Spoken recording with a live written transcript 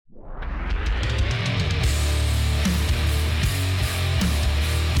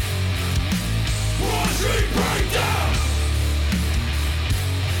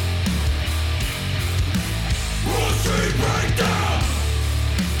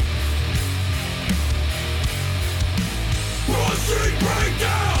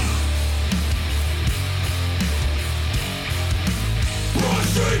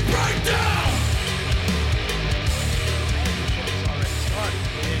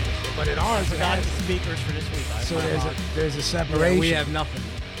but in ours, it Got has. the speakers for this week. So there's a separation. We have nothing.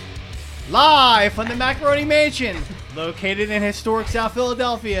 Live from the Macaroni Mansion, located in historic South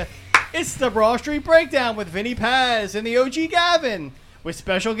Philadelphia, it's the Broad Street Breakdown with Vinny Paz and the OG Gavin, with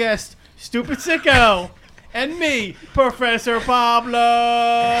special guest Stupid Sicko and me, Professor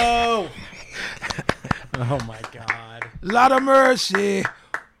Pablo. Oh my God. Lot of mercy.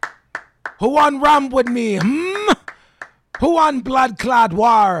 Who want rum with me? Who want blood clot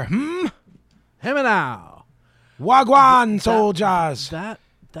war? Him and now. Wagwan soldiers. That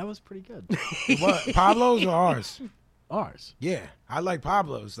was pretty good. What? Pablo's or ours? Ours. Yeah, I like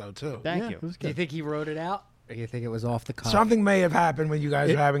Pablo's though too. Thank Yeah, you. it was Do you good. think he wrote it out, or do you think it was off the cuff? Something may have happened when you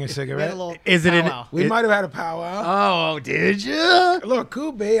guys were having a We had cigarette. a little Is it in- powwow. We might have had a powwow. Oh, did you? Look,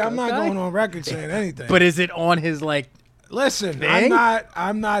 cool, B. I'm not Okay. going on record saying anything. But is it on his listen, thing?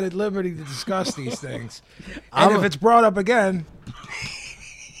 I'm not at liberty to discuss these things. And if it's brought up again,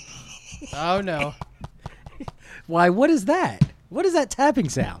 Oh, no. Why? What is that? What is that tapping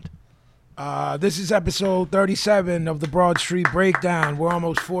sound? this is episode 37 of the Broad Street Breakdown. We're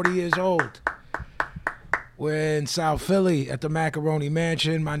almost 40 years old. We're in South Philly at the Macaroni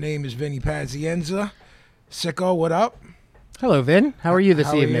Mansion. My name is Vinny Pazienza. Sicko, what up? Hello, Vin. How are you this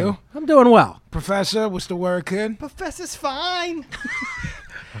How are evening? you? I'm doing well. Professor, what's the word, kid? Professor's fine.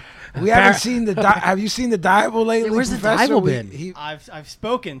 We haven't seen the. Have you seen the Dival lately? Where's the Professor? Dival been? I've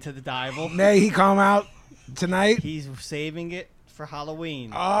spoken to the Dival. May he come out tonight? He's saving it for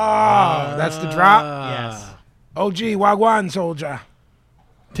Halloween. Oh, that's the drop. Yes. OG Wagwan soldier.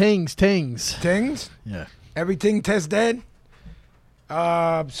 Tings. Things. Yeah. Everything test dead.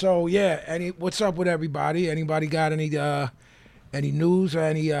 So yeah. What's up with everybody? Anybody got any news or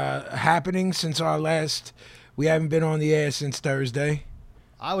any happenings since our last? We haven't been on the air since Thursday.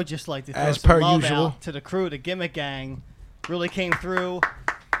 I would just like to throw As some per love usual. out to the crew, the Gimmick Gang. Really came through,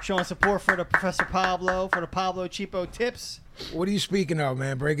 showing support for the Professor Pablo, for the Pablo Cheapo tips. What are you speaking of,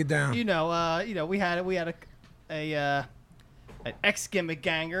 man? Break it down. We had an ex Gimmick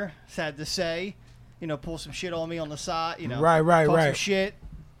Ganger, sad to say, pull some shit on me on the side, Right. talk some shit,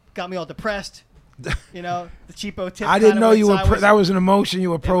 got me all depressed. The cheapo tip. I didn't kinda know went you were. sideways. That was an emotion you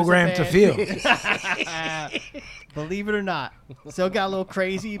were was a programmed to feel. Believe it or not. Still got a little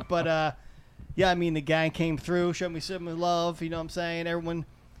crazy, but the gang came through, showed me some love, you know what I'm saying? Everyone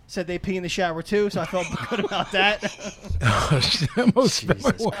said they pee in the shower too, so I felt good about that.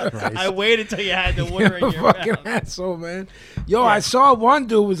 I waited till you had the water in your fucking mouth. asshole, man. Yo, I saw one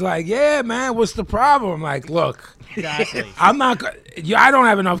dude was like, "Yeah, man, what's the problem?" I'm like, look, Exactly. I'm not. I don't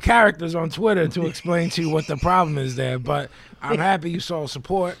have enough characters on Twitter to explain to you what the problem is there, but I'm happy you saw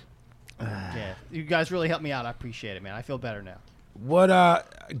support. Yeah, you guys really helped me out. I appreciate it, man. I feel better now. What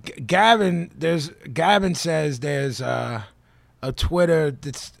Gavin says there's a Twitter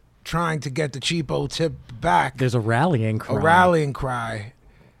that's trying to get the cheapo tip back. There's a rallying cry. A rallying cry.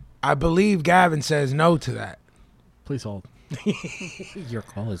 I believe Gavin says no to that. Please hold. Your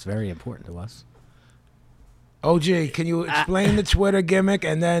call is very important to us. OG, can you explain the Twitter gimmick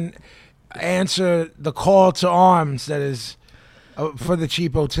and then answer the call to arms that is for the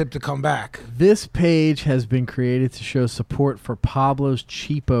cheapo tip to come back? This page has been created to show support for Pablo's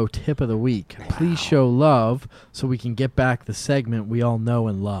Cheapo Tip of the Week. Please show love so we can get back the segment we all know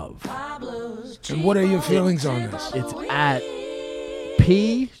and love. And what are your feelings on this? It's at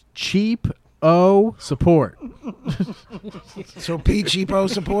P Cheap O Support. So P cheapo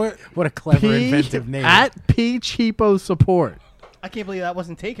support? What a clever, inventive name. At P Cheapo Support. I can't believe that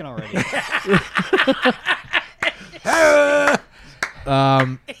wasn't taken already.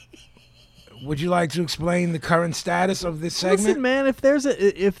 Would you like to explain the current status of this segment? Listen, man, if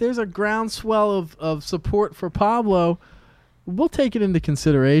there's a groundswell of support for Pablo, we'll take it into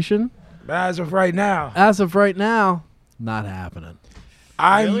consideration. As of right now, As of right now, not happening.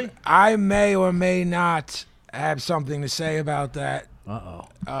 Really? I may or may not have something to say about that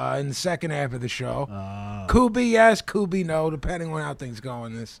in the second half of the show. Could be yes, could be no, depending on how things go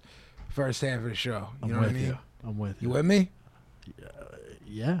in this first half of the show. You know what I mean? I'm with You you. with me?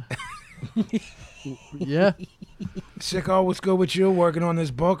 Yeah. Yeah. Sicko, what's good with you? Working on this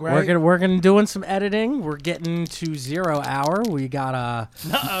book, right? Working, doing some editing. We're getting to 0 hour. We got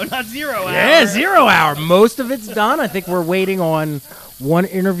No, not 0 hour. Yeah, 0 hour. Most of it's done. I think we're waiting on one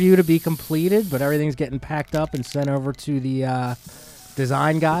interview to be completed, but everything's getting packed up and sent over to the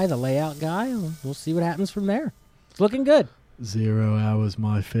design guy, the layout guy. We'll see what happens from there. It's looking good. 0 hours,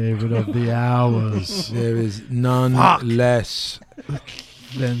 my favorite of the hours. There is none less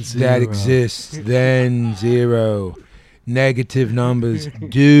Then 0. that exists than zero. Negative numbers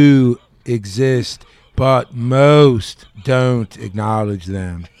do exist, but most don't acknowledge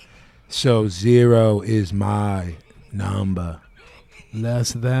them. So 0 is my number.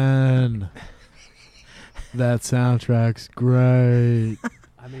 Less than. That soundtrack's great.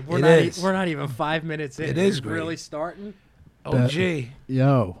 I mean, we're not even 5 minutes in. It is It's great. really starting. OG,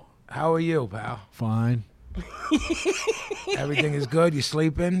 Yo, how are you, pal? fine. Everything is good? You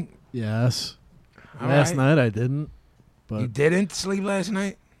sleeping? Yes. All Last right. night I didn't. You But didn't sleep last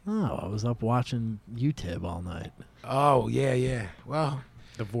night? no, I was up watching UTIB all night. Oh, yeah. Well,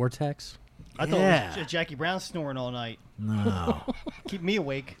 The Vortex. I thought Yeah. it was Jackie Brown snoring all night. No. Keep me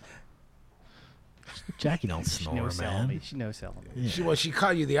awake. Jackie don't She snore, knows selling me. man. She knows selling me. she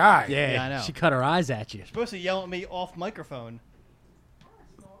cut you the eye. Yeah, I know. She cut her eyes at you. Supposed to yell at me off microphone.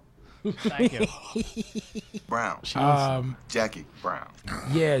 Thank you. Brown. Jackie Brown.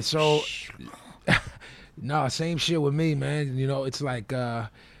 Yeah, so no, same shit with me, man. You know, it's like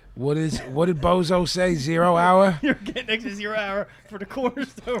what did Bozo say? 0 hour? You're getting extra 0 hour for the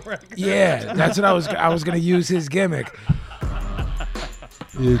Cornerstone record. Yeah, that's what I was gonna use his gimmick.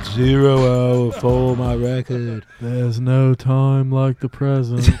 It's 0 hour for my record. There's no time like the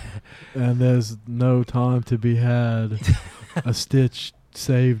present, and there's no time to be had. A stitch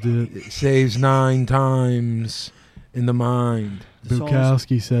saved it. It saves 9 times in the mind. The song's-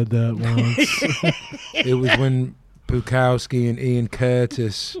 Bukowski said that once. It was when Bukowski and Ian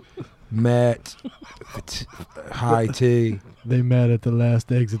Curtis met at high tea. They met at the last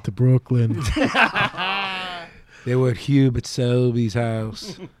exit to Brooklyn. They were at Hubert Selby's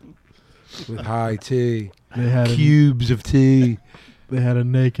house with high tea. They had Cubes of tea. they had a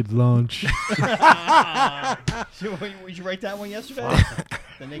naked lunch. So, Did you write that one yesterday?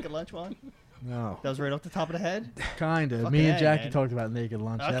 The naked lunch one? No, That was right off the top of the head? kind of. Fucking Me and A, Jackie man. talked about naked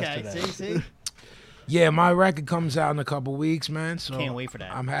lunch Okay, yesterday. see? Yeah, my record comes out in a couple weeks, man. So Can't wait for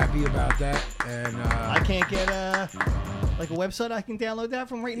that. I'm happy about that. And I can't get like a website I can download that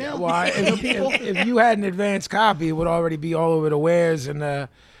from right now. well, if you had an advanced copy, it would already be all over the wares, and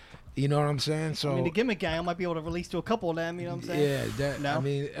you know what I'm saying. So I mean, the Gimmick Gang, I might be able to release to a couple of them. You know what I'm saying? yeah, that, No? I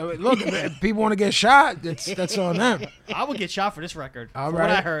mean, look, if people want to get shot. That's on them. I would get shot for this record. All From what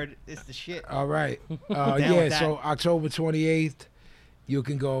I right. heard, it's the shit. All right. Down Yeah. with So that. October 28th, you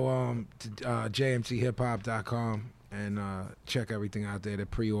can go to jmchiphop.com and check everything out there. The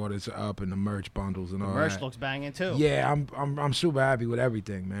pre-orders are up and the merch bundles and all Merch that. looks banging too. Yeah, I'm super happy with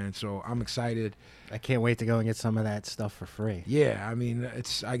everything, man. So I'm excited. I can't wait to go and get some of that stuff for free. Yeah, I mean,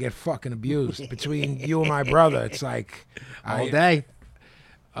 I get fucking abused between you and my brother. It's like All day.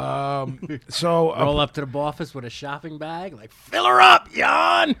 So Roll up to the office with a shopping bag, like fill her up,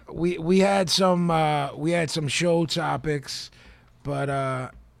 Jan. we had some show topics,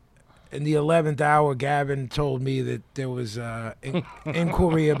 but in the 11th hour, Gavin told me that there was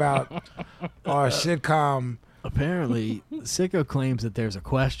inquiry about our sitcom. Apparently, Sicko claims that there's a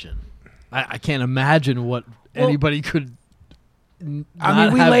question. I can't imagine what anybody could. I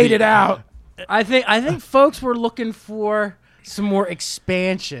mean, we laid it out. I think folks were looking for some more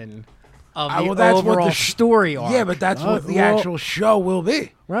expansion of the Well, that's what overall the story arc. Yeah, but that's what the well- actual show will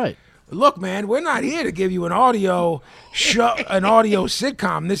be. Right. Look, man, we're not here to give you an audio show, an audio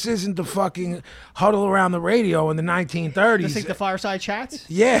sitcom. This isn't the fucking Huddle Around the Radio in the 1930s. Just think the fireside chats.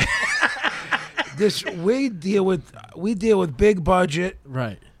 Yeah. we deal with big budget.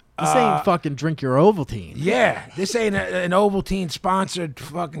 Right. This ain't fucking drink your Ovaltine. Yeah, this ain't an Ovaltine sponsored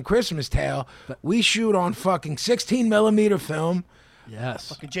fucking Christmas tale. We shoot on fucking 16 millimeter film.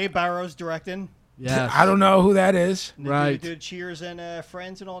 Yes. Jay Barrows directing. Yes. I don't know who that is. The Right. dude who did Cheers and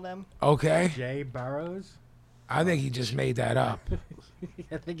Friends and all them. Okay, Jay Burrows. I think he just made that up.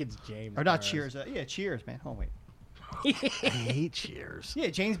 I think it's James. Or not Burrows. Cheers. Yeah, Cheers, man. Oh, wait. I hate Cheers. Yeah,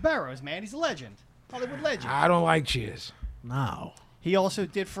 James Barrows, man. He's a legend. Hollywood legend. I don't like Cheers. No. He also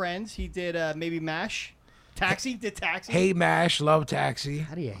did Friends. He did maybe MASH. Taxi. Did Taxi. Hate MASH, love Taxi.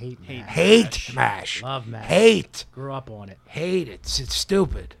 How do you hate Mash? Hate MASH. Love Mash. Hate. Grew up on it. Hate it. It's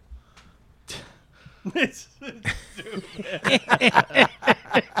stupid.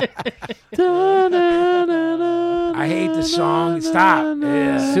 I hate the song. Stop.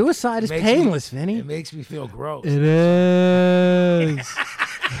 Yeah. Suicide is Makes me- painless, Vinny. It makes me feel gross. It is.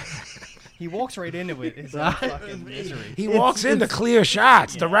 He walks right into it. His own fucking misery. He walks into clear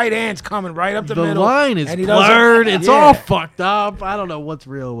shots. The right hand's coming right up the The middle. line is and he doesn't- blurred. It's Yeah. all fucked up. I don't know what's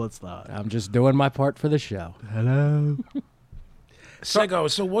real, what's not. I'm just doing my part for the show. Hello. Sicko,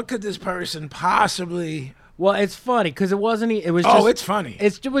 so what could this person possibly... Well, it's funny because it wasn't. It was. Oh, just, it's funny.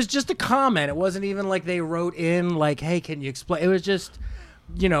 It was just a comment. It wasn't even like they wrote in like, "Hey, can you explain?" It was just,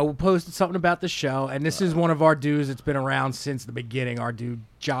 posted something about the show, and this is one of our dudes that's been around since the beginning. Our dude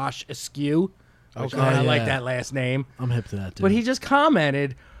Josh Askew. Which Okay. I like Yeah. that last name. I'm hip to that, too. But he just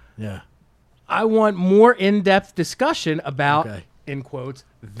commented, Yeah. I want more in-depth discussion about, Okay. in quotes,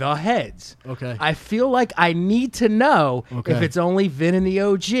 the heads. Okay. I feel like I need to know if Okay. it's only Vin and the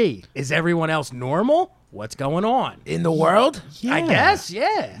OG. Is everyone else normal? What's going on? In the world? Yeah. I guess,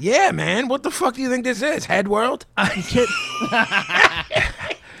 yeah. Yeah, man. What the fuck do you think this is? Head world?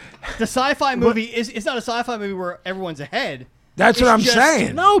 The sci-fi movie it's not a sci-fi movie where everyone's a head. That's what It's I'm just-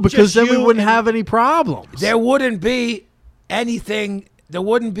 saying. No, because Just then we you wouldn't and- have any problems. There wouldn't be anything. There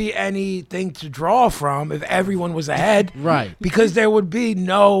wouldn't be anything to draw from if everyone was ahead, Right. Because there would be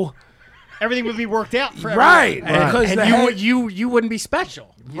no Everything would be worked out for right. everyone. Right. Because And the you, head, would- you wouldn't be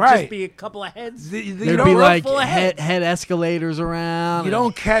special. You'd Right. just be a couple of heads. you There'd don't be room like full of head, heads. escalators around. you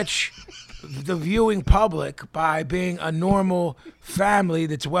don't catch the viewing public by being a normal family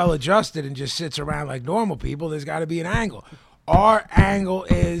that's well adjusted and just sits around like normal people. There's got to be an angle. Our angle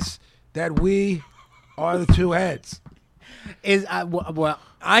is that we are the two heads. Well,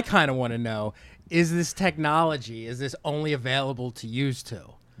 I kind of want to know: is this technology? Is this only available to use to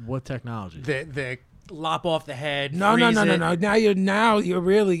What technology? the lop off the head? No. freeze it? Now you're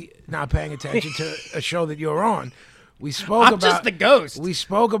really not paying attention to a show that you're on. We spoke I'm about just the ghost. We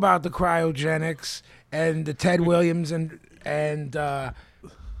spoke about the cryogenics and the Ted Williams and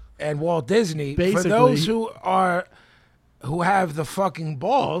Walt Disney. For Basically- those who have the fucking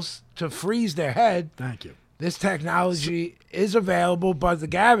balls to freeze their head, Thank you. this technology is available. But the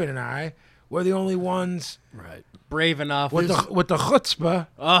Gavin and I were the only ones Right. Brave enough. with the chutzpah.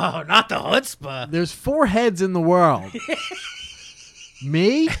 Oh, not the chutzpah. There's 4 heads in the world.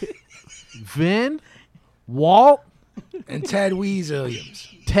 Me, Vin, Walt, And Ted Williams.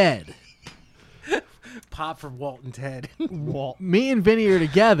 Ted. Pop for Walt and Ted. Me and Vinny are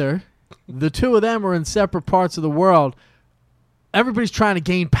together. The two of them are in separate parts of the world. Everybody's trying to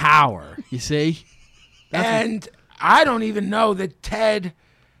gain power, you see? And I don't even know that Ted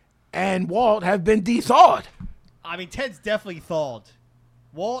and Walt have been de-thawed. I mean, Ted's definitely thawed.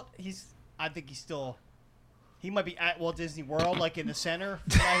 Walt, I think he's still. He might be at Walt Disney World, like in the center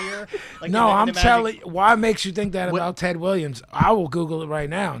out here. Like No, in I'm the telling Magic- you. Why makes you think that about Ted Williams? I will Google it right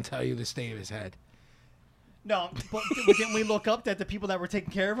now and tell you the state of his head. No, but didn't we look up that the people that were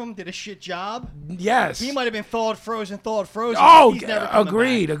taking care of him did a shit job? Yes. He might have been thawed, frozen. Oh, He's never coming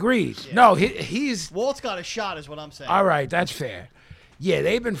agreed, back. agreed. Yeah. No, he's Walt's got a shot, is what I'm saying. all right. That's fair. Yeah,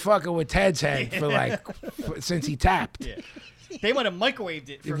 they've been fucking with Ted's head for since he tapped. Yeah. They might have microwaved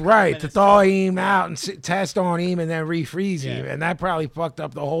it. For a couple Right, to minutes, thaw too. him out and test on him and then refreeze him. Yeah. And that probably fucked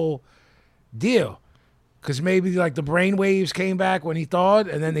up the whole deal. Because maybe like the brain waves came back when he thawed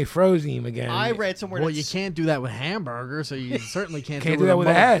and then they froze him again. I read somewhere. Well, that you can't do that with hamburgers, so you certainly can't, Can't do that with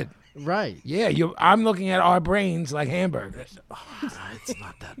a mo- head. Right. Yeah, I'm looking at our brains like hamburgers. It's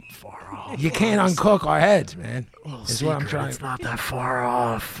not that far off. You can't uncook our heads, man. Is what I'm trying. It's not that far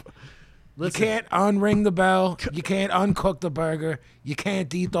off. You can't unring the bell. You can't uncook the burger. You can't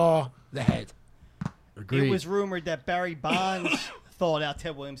de-thaw the head. Agreed. It was rumored that Barry Bonds thawed out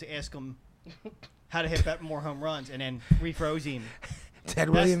Ted Williams to ask him how to hit more home runs, and then refroze him. Ted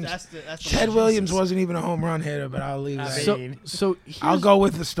That's Williams. that's the Ted legend. Williams wasn't even a home run hitter, but I'll leave that. So I'll go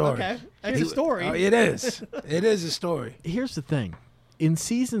with the story. Okay, that's a story. Oh, it is. It is a story. here's the thing. In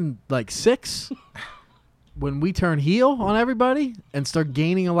season like 6, when we turn heel on everybody and start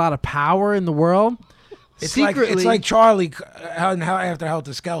gaining a lot of power in the world, It's secretly, like Charlie after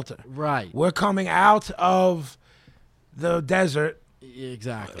Helter Skelter. right? We're coming out of the desert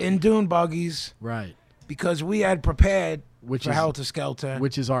Exactly. in dune buggies Right. because we had prepared Which for is- Helter Skelter.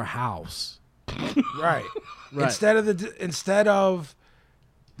 Which is our house. Right. Right. Instead of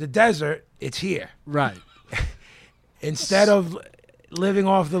the desert, it's here. Right. Instead of living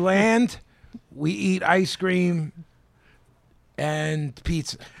off the land, we eat ice cream and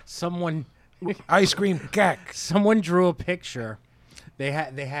pizza. Someone Ice cream cake. someone drew a picture.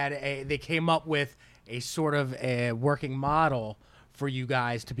 They came up with a sort of a working model for you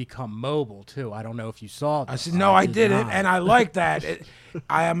guys to become mobile too. I don't know if you saw that. I said no, I did didn't, not. and I like that.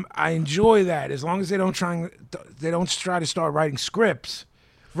 I enjoy that as long as they don't try to start writing scripts.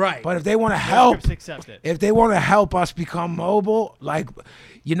 Right. But if they want to help, Scripts accept it. if they want to help us become mobile, like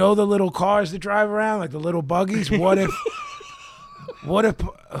you know the little cars that drive around, like the little buggies. What if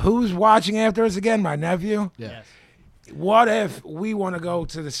who's watching after us again? My nephew. Yeah. Yes. What if we want to go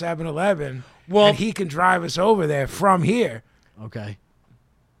to the 7-Eleven Well- and he can drive us over there from here Okay.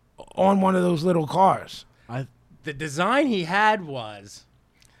 on one of those little cars? I the design he had was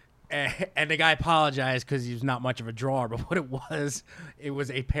And the guy apologized because he was not much of a drawer, but what it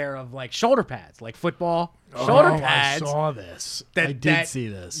was a pair of like shoulder pads, like football shoulder pads. I saw this. I did that see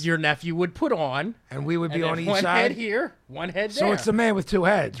this. Your nephew would put on, And we would be and on then each one side. head here, one head there. So it's the man with two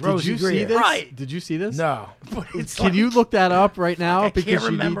heads. Did Rosie you see Greer. this? Right. Did you see this? No. Can you look that up right now? I can't because you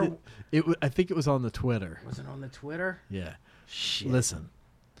remember. need to, I think it was on the Twitter. Was it on the Twitter? Yeah. Shit. Listen.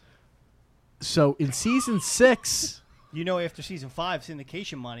 So in season 6, You know, after season 5,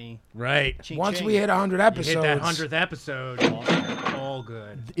 syndication money. Right. Ching, Once ching. we hit 100 You episodes, hit that 100th episode. All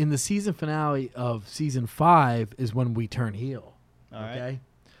good. in the season finale of season 5 is when we turn heel. All right. Okay.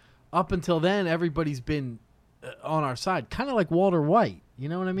 Up until then, everybody's been on our side, kind of like Walter White. You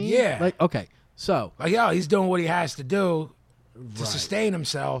know what I mean? Yeah. Like, okay. So like, yo, he's doing what he has to do to sustain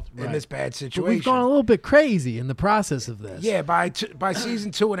himself in this bad but situation. we've gone a little bit crazy in the process of this. Yeah, by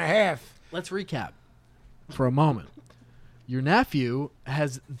season 2.5. Let's recap for a moment. Your nephew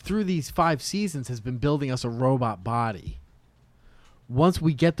has, through these 5 seasons, has been building us a robot body. Once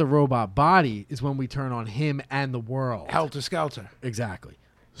we get the robot body is when we turn on him and the world. Helter Skelter. Exactly.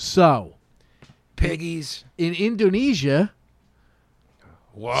 So, Piggies. in Indonesia,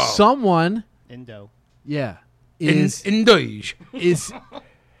 Whoa. someone, Indo. yeah, In Indonesia.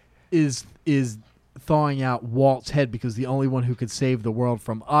 is thawing out Walt's head because the only one who could save the world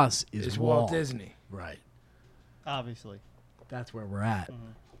from us is Is Walt Disney. Right. Obviously. That's where we're at.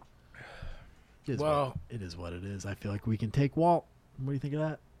 It is Well- it is what it is. I feel like we can take Walt. What do you think of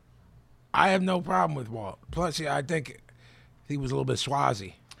that? I have no problem with Walt. Plus, yeah, I think he was a little bit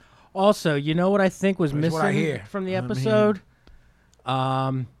Swazi. Also, you know what I think was That's what I missing hear. from the I mean- episode?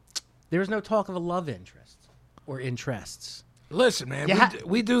 There was no talk of a love interest or interests. Listen, man, Yeah.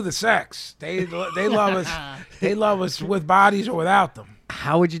 we do the sex. They love us. They love us with bodies or without them.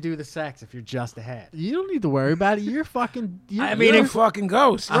 How would you do the sex if you're just a head? You don't need to worry about it. You're fucking. You're, I mean, You're a if- fucking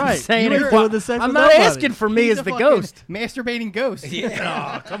ghost. right. saying you it- ain't doing the sex I'm with not nobody. asking for me He's as a the fucking ghost. Masturbating ghost.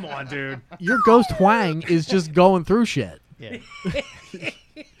 Yeah. Oh, come on, dude. Your ghost Huang is just going through shit. Yeah.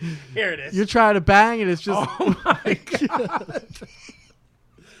 Here it is. You're trying to bang and it's just. Oh my god.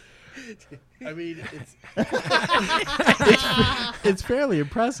 I mean, it's fairly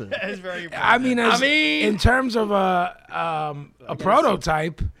impressive. That is very I mean, mean- in terms of a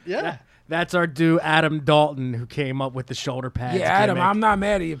prototype. Yeah. That's our dude, Adam Dalton, who came up with the shoulder pads. Yeah, Adam, gimmick. I'm not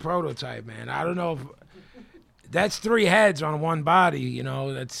mad at your prototype, man. I don't know if that's 3 heads on one body. You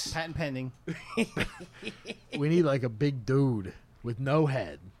know, that's patent pending. We need like a big dude with no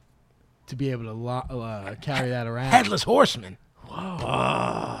head to be able to carry that around. headless horseman.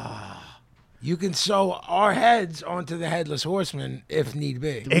 Whoa. You can sew our heads onto the headless horseman if need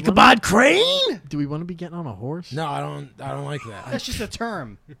be. Ichabod Crane? Do we want to be getting on a horse? No, I don't like that. That's just a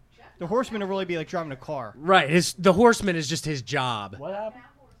term. The horseman will really be like driving a car. Right. The horseman is just his job. What happened?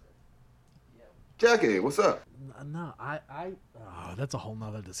 Jackie, what's up? No, oh, that's a whole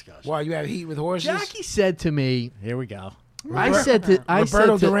nother discussion. Why you have heat with horses? Jackie said to me, Here we go.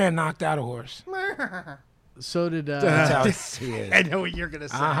 Roberto Duran knocked out a horse. So did That's how he is. I know what you're gonna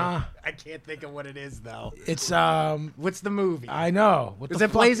say. Uh-huh. I can't think of what it is though. It's What's the movie? I know. What Is the it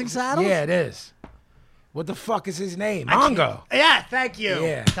fuck- Blazing Saddles? Yeah, it is. What the fuck is his name? Mongo. Yeah, thank you.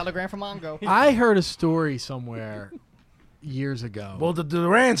 Yeah. Telegram from Mongo. I heard a story somewhere years ago. Well, the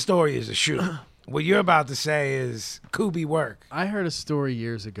Duran story is a shoot. What you're about to say is Kubi work. I heard a story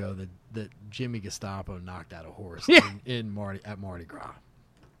years ago that Jimmy Gestapo knocked out a horse at Mardi Gras,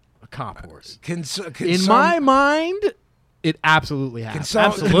 a cop horse. Can In my mind, it absolutely happened.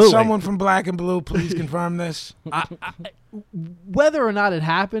 Can someone from Black and Blue please confirm this? Whether or not it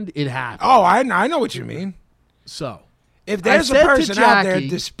happened, it happened. Oh, I know what you mean. So, If there's a said to person out there Jackie-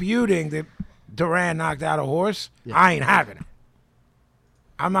 disputing that Duran knocked out a horse, I ain't having it.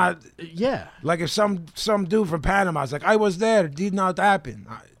 I'm not yeah, like if some dude from Panama is like, I was there, it did not happen.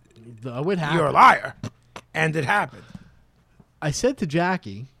 it happened. You're a liar, and it happened. I said to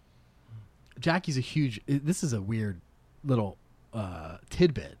Jackie's a huge. This is a weird little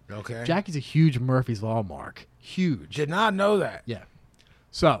tidbit. Okay. Jackie's a huge Murphy's Law mark. Huge. Did not know that. Yeah.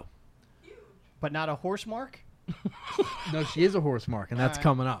 So, But not a horse mark? no, she is a horse mark, and that's Alright.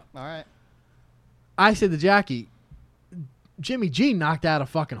 coming up. All right. I said to Jackie, Jimmy G knocked out a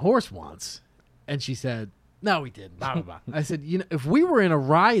fucking horse once. And she said, no, he didn't. Blah, blah, blah. I said, if we were in a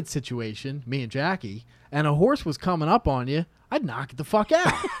riot situation, me and Jackie, and a horse was coming up on you, I'd knock it the fuck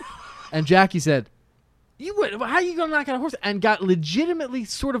out. And Jackie said, how are you going to knock out a horse? And got legitimately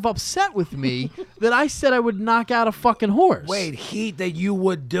sort of upset with me that I said I would knock out a fucking horse. Wait, heat that you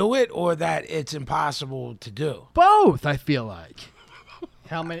would do it or that it's impossible to do? Both, I feel like.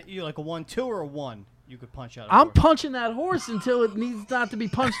 How many? You like a 1-2 or a 1? you could punch out. A I'm horse. punching that horse until it needs not to be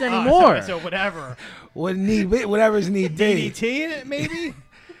punched anymore. So whatever. Whatever's need be. DDT in it, maybe.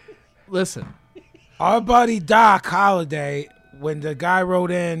 Listen, Our buddy Doc Holliday, when the guy wrote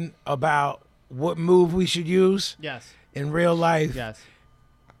in about what move we should use Yes. in real life Yes.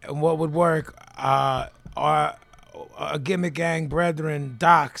 and what would work, our gimmick gang brethren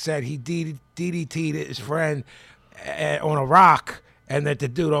Doc said he DDT'd his friend on a rock and that the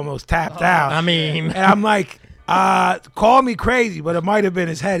dude almost tapped out. I mean, And I'm like, call me crazy, but it might have been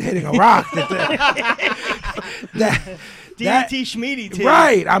his head hitting a rock. DDT Schmeedy too.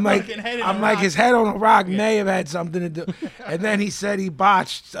 Right. I'm like, Fucking head in a rock. his head on a rock may have had something to do. And then he said he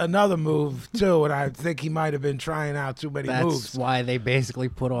botched another move too, and I think he might have been trying out too many that's moves. why they basically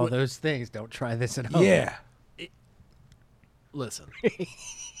put all those things. Don't try this at home. Yeah. listen.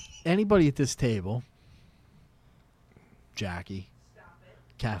 Anybody at this table, Jackie,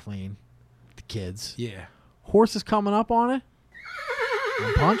 Kathleen, the kids, Yeah. horse is coming up on it,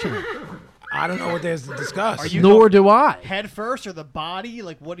 I'm punching it. I don't know what there's to discuss. Are you Nor do I. head first or the body?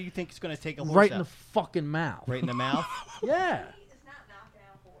 Like, what do you think is going to take a horse Right out? in the fucking mouth. Right in the mouth. Yeah.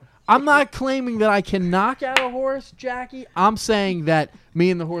 I'm not claiming that I can knock out a horse, Jackie. I'm saying that me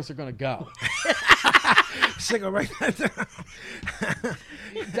and the horse are going to go. Cigarette.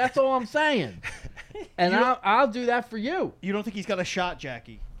 That's all I'm saying. And I'll do that for you. You don't think he's got a shot,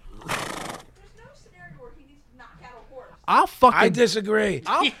 Jackie? There's no scenario where he needs to knock out a horse. I'll fucking I disagree.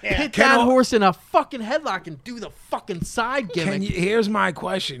 I'll hit Can that a- horse in a fucking headlock and do the fucking side gimmick. Here's my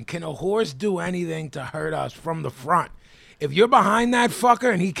question. Can a horse do anything to hurt us from the front? If you're behind that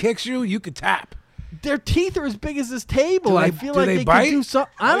fucker and he kicks you, you could tap. Their teeth are as big as this table. Do I they- feel do like they they bite? could do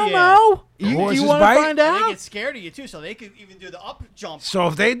something. I Oh, don't yeah. know. You Horses want to bite? find They out? get scared of you too, so they could even do the up jump. So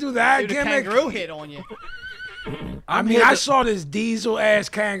if they do that Do the gimmick, kangaroo hit on you. I mean, I saw this diesel ass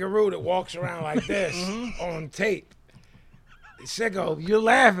kangaroo that walks around like this on tape. Sicko, you're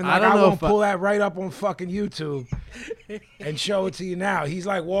laughing I like don't I know won't if I- pull that right up on fucking YouTube and show it to you now. He's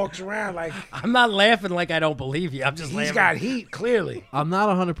like walks around like I'm not laughing like I don't believe you. I'm just he's laughing. got heat, clearly. I'm not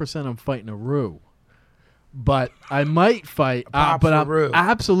 100% I'm fighting a roo. But I might fight. Pop But for I'm roo.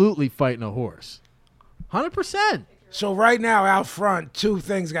 absolutely fighting a horse. 100%. So right now out front, two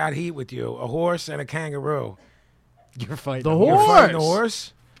things got heat with you: a horse and a kangaroo. You're fighting The a You're horse. fighting the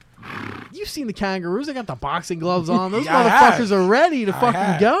horse. You've seen the kangaroos. They got the boxing gloves on. Those Yeah, I have. motherfuckers are ready to I fucking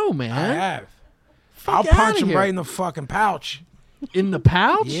have. go, man. I have. Fuck I'll punch outta him here. right in the fucking pouch. In the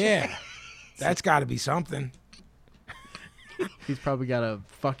pouch? Yeah, that's got to be something. He's probably got a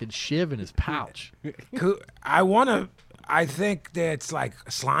fucking shiv in his pouch. I think that's like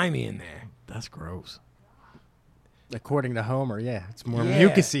slimy in there. That's gross. According to Homer, yeah, it's more Yeah.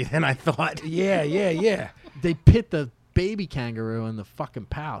 mucusy than I thought. Yeah. They pit the baby kangaroo in the fucking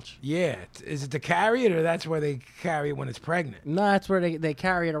pouch. Yeah. Is it to carry it or that's where they carry it when it's pregnant? No, that's where they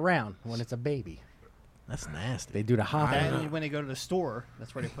carry it around when it's a baby. That's nasty. They do the hop. And when they go to the store,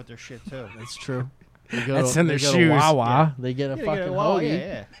 that's where they put their shit too. That's true. They go That's to, in they their go shoes. to Wawa. Yeah. They get a Yeah, fucking well, hoagie.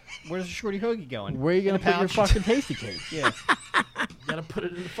 yeah. Where's the shorty hoagie going? Where are you In gonna a put your pouch? fucking tasty cake? Yeah. You gotta put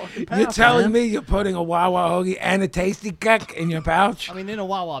it in the fucking pouch. You're telling man. me you're putting a Wawa hoagie and a tasty cake in your pouch? I mean, in a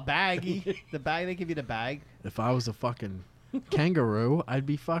Wawa baggie. The bag, they give you the bag. If I was a fucking kangaroo, I'd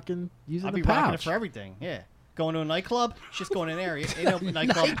be fucking using I'd the be rocking it pouch. for everything. Yeah. Going to a nightclub? It's just going in there. Ain't no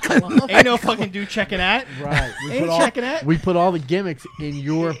nightclub. Ain't no fucking dude checking that. Right. We Ain't put, all, checking that. we put all the gimmicks in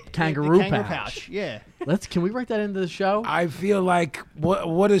your kangaroo The kangaroo pouch. Yeah. Can we write that into the show? I feel like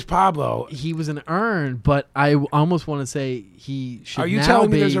what is Pablo? He was an urn, but I almost want to say he should Are you now telling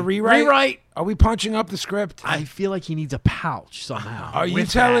me be, there's a rewrite? Are we punching up the script? I feel like he needs a pouch somehow. Are you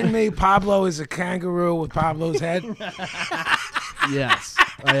with telling me Pablo is a kangaroo with Pablo's head? that. Yes,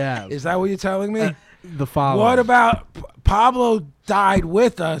 I have. Is that what you're telling me? The following. What about Pablo died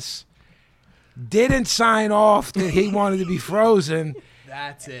with us, didn't sign off that he wanted to be frozen,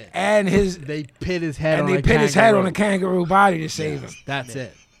 That's it. and They pit his head on they a pit his head on kangaroo. a kangaroo body to save him. That's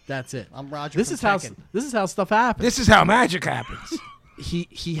it. That's it. I'm Roger. This from is how Tekken. this is how stuff happens. This is how magic happens.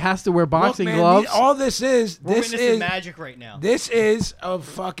 He has to wear boxing Look, man, gloves. all this is We're this witnessing is magic right now. this is a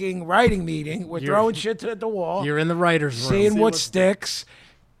fucking writing meeting. We're throwing shit at the wall, You're in the writer's room. seeing what sticks.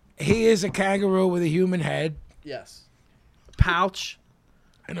 He is a kangaroo with a human head. Yes. Pouch.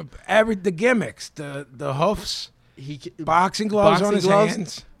 And the gimmicks, the hoofs, He boxing gloves on Boxing his gloves?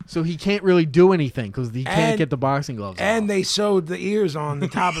 hands, So he can't really do anything because he can't And- get the boxing gloves. and off. they sewed the ears on the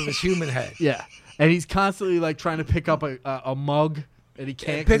top of his human head. Yeah, and he's constantly like trying to pick up a mug, and he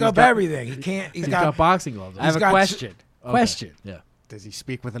can't 'cause Pick he's up got- everything. He can't. He's got boxing gloves. I have He's a got question. Okay. Question. Yeah. Does he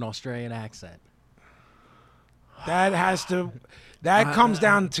speak with an Australian accent? That comes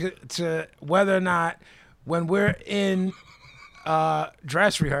down to whether or not when we're in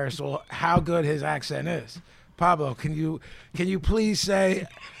dress rehearsal, how good his accent is. Pablo, can you please say,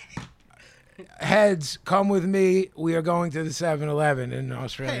 heads, come with me. We are going to the 7-Eleven in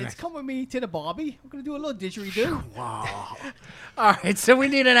Australia. Hey, come with me to the Bobby. We're gonna do a little didgeridoo. Wow. All right, so we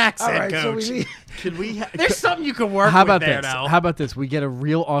need an accent All right, coach. so we need. Can we? There's something you can work How with about there, this? though. How about this? We get a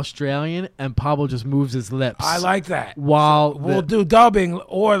real Australian, and Pablo just moves his lips. I like that. While We'll the do dubbing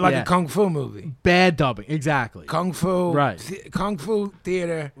or like Yeah. a kung fu movie. bad dubbing, exactly. Kung fu, Right. Kung fu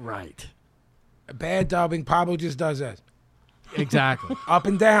theater, Right. bad dubbing. Pablo just does that. Exactly. Up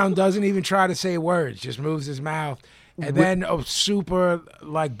and down, doesn't even try to say words, just moves his mouth. And then a super,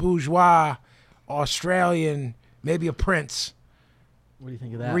 like, bourgeois Australian, maybe a prince, What do you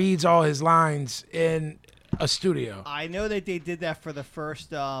think of that? reads all his lines in a studio. I know that they did that for the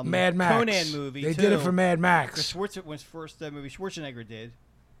first Mad Max. Conan movie. They too. did it for Mad Max. Because was first movie Schwarzenegger did,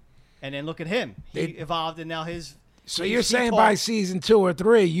 and then look at him. He They- evolved, and now his. So he- you're he saying talk- by season 2 or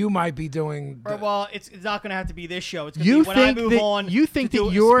 3, you might be doing. Or, well, it's not going to have to be this show. It's going You to be when I think move that on. you think to do that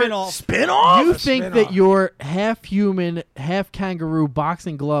a your spin-off. You A think spin-off. that your half human, half kangaroo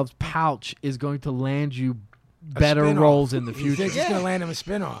boxing gloves pouch is going to land you better spin-off. roles in the He future? thinks he's going to land him a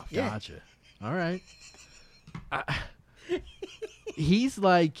spinoff. Yeah. Gotcha. All right. He's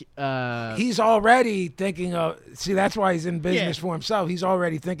like He's already thinking of. See, that's why he's in business Yeah. for himself. He's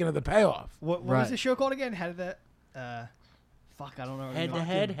already thinking of the payoff. What Right. was the show called again? How did that? Fuck, I don't know. Head to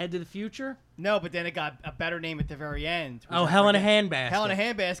head, head to the future. No, but then it got a better name at the very end. Oh, which I Hell in a forget. Handbasket. Hell in a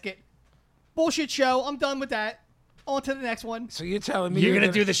Handbasket. Bullshit show. I'm done with that. On to the next one. So you're telling me You're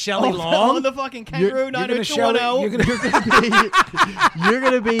gonna do the Shelley On Long. the fucking Kangaroo You're gonna show it. 90210. You're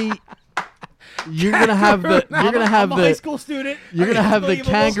gonna. you're gonna have the you're gonna have I'm a high the school student. you're gonna have the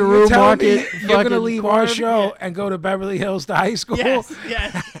Unbelievable. kangaroo You're telling me market. you're gonna fucking leave our corner? show and go to Beverly Hills to high school. Yes,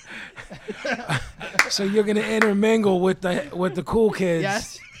 yes, So you're gonna intermingle with the cool kids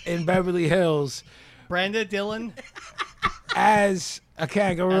Yes. in Beverly Hills Brenda Dillon. as a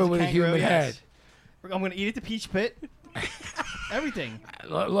kangaroo As a with a kangaroo, human yes. head. I'm gonna eat at the Peach Pit. Everything.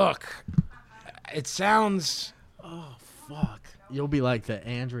 Look, it sounds. Fuck. You'll be like the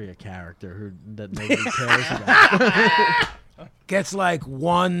Andrea character that nobody cares about. Gets like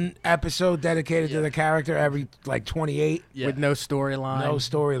one episode dedicated to the character every like 28. Yeah. With no storyline. No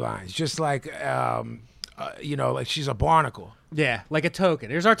storylines. Just like, like she's a barnacle. Yeah, like a token.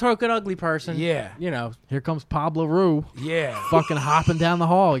 Here's our token ugly person. Yeah. You know. Here comes Pablo Rue, Yeah. fucking hopping down the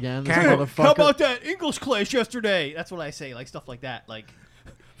hall again. This Kangaroo. motherfucker. How about that English class yesterday? That's what I say, like stuff like that. Like,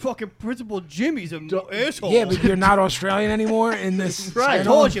 fucking Principal Jimmy's an asshole. Yeah, but you're not Australian anymore in this. I spin-off?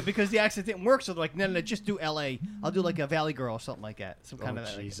 told you because the accent didn't work. So they're like, no, just do L.A. I'll do like a Valley Girl or something like that. Some kind of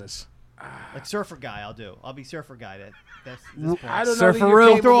Jesus. like surfer guy. I'll be surfer guy. That's I don't know. Surfer that you're Roo.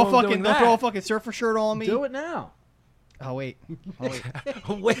 They'll capable throw a of fucking doing they'll throw a that. fucking surfer shirt on me. Do it now. Oh wait.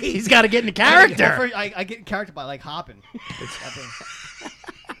 Wait, He's got to get into character. I get in character by like hopping.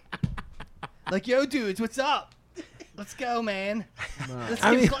 Like, yo, dudes, what's up? Let's go, man. Let's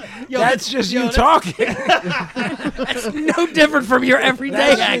I get mean, cl- yo, that's just you that's- talking. That's no different from your everyday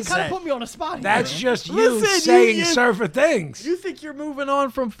That's Kind of accent. put me on a spot here. That's man. just you Listen, saying you- surfer things. You think you're moving on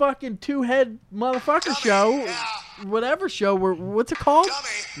from fucking two-head motherfucker show, whatever show? What's it called?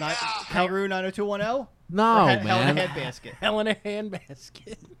 Kangaroo 90210. No, Hell in a man. Headbasket. Hell in a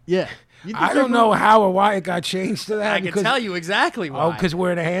Handbasket. Yeah. You think I you're don't know how or why it got changed to that. I can tell you exactly why. Oh, because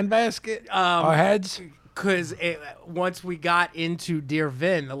we're in a handbasket? Our heads? Because once we got into Dear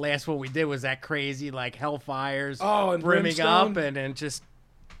Vin, the last one we did was that crazy, like, hellfires and brimming brimstone? up and just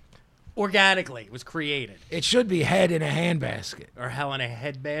organically it was created. It should be head in a handbasket. Or Hell in a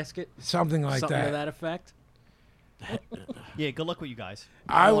Headbasket. Something like Something that. to that effect. Yeah, good luck with you guys.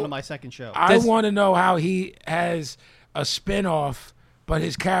 I I'm w- on my second show. I want to know how he has a spin-off, but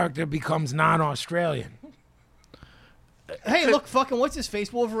his character becomes non-Australian. Hey, look, fucking what's his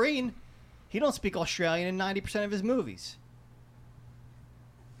face? Wolverine. He don't speak Australian in 90% of his movies.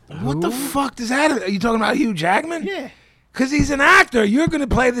 What the fuck does that? Are you talking about Hugh Jackman? Yeah. Because he's an actor. You're going to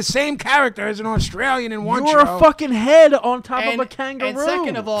play the same character as an Australian in one You're show a fucking head on top And, of a kangaroo. and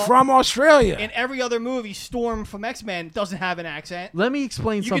second of all, from Australia. in every other movie, Storm from X-Men doesn't have an accent. Let me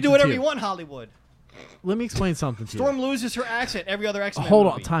explain You something can do whatever to you want in Hollywood. Let me explain something to Storm you. loses her accent every other X-Men Hold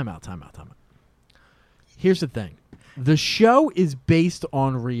movie. on. Time out. Here's the thing. The show is based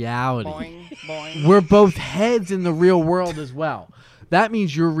on reality. Boing, boing. We're both heads in the real world as well. That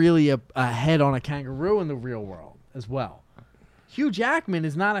means you're really a head on a kangaroo in the real world as well. Hugh Jackman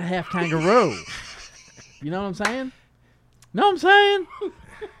is not a half kangaroo. You know what I'm saying? Know what I'm saying?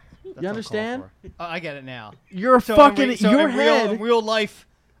 You understand? I get it now. You're So fucking in your head. real life,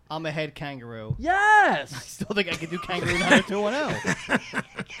 I'm a head kangaroo. I Yes. still think I can do kangaroo 90210.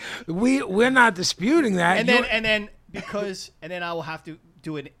 We're not disputing that. And then I will have to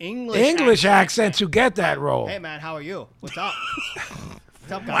do an English accent to get that role. Hey man, how are you? What's up?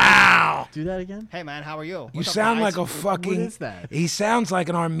 What's up, guys? Wow. Do that again. Hey man, how are you? You What's up, sound guys? like a fucking. What is that? He sounds like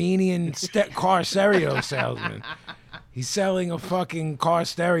an Armenian car stereo salesman. He's selling a fucking car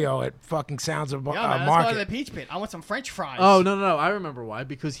stereo at fucking Sounds of Yeah, man, let's go to Market. the Peach Pit. I want some French fries. Oh no! I remember why.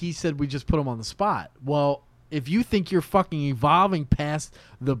 Because he said we just put him on the spot. Well, if you think you're fucking evolving past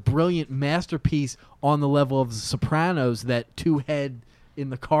the brilliant masterpiece on the level of The Sopranos that Two Head in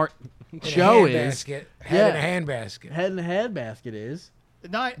the Cart show is, Head Yeah. in a handbasket. Head in the Head basket is.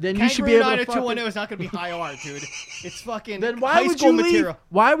 Then Then you should be able to 90210 is not going to be high art, dude. It's fucking Then why high would school you material. leave?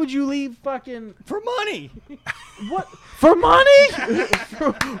 Why would you leave fucking For money. what for money?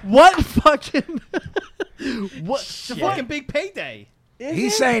 For what fucking what? It's a fucking big payday.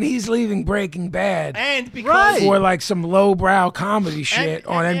 He's saying he's leaving Breaking Bad And because Right. for like some lowbrow comedy shit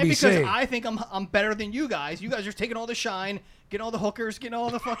on and NBC. because I think I'm better than you guys. You guys are taking all the shine, getting all the hookers, getting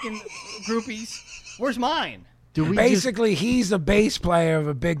all the fucking groupies. Where's mine? Do we Basically, he's the bass player of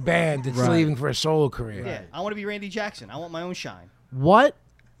a big band that's Right. leaving for a solo career. Yeah, I want to be Randy Jackson. I want my own shine. what?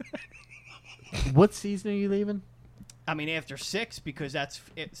 What season are you leaving? I mean, after 6 because it's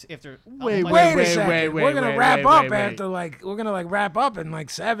after. Wait, Wait a Wait, second. wait, we're gonna wait, wrap wait, up wait, wait. after we're gonna wrap up in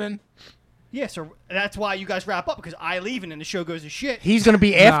 7. Yeah, so that's why you guys wrap up because I leave and then the show goes to shit. He's going to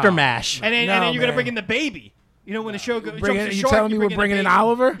be after MASH. And then No, you're gonna man. bring in the baby. You know when the show goes. Bring jumps in- to you short, telling me bring we're bringing the in baby.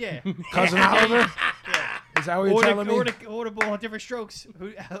 Oliver? Yeah. Cousin Oliver? Is that what you're telling me? Or the different strokes.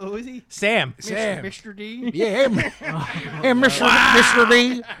 Who is he? Sam. Sam. Mr. D. Yeah, hey, Mr.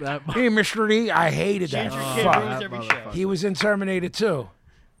 D. That- Hey, Mr. D. I hated that. Ginger Kid Fuck. ruins every show. motherfucker. He was in Terminator 2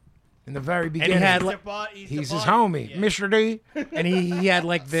 in the very beginning. had, He's his homie, Yeah. Mr. D. And he had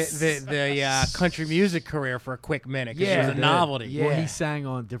like the country music career for a quick minute because Yeah, it was a dude. novelty. Yeah. Well, he sang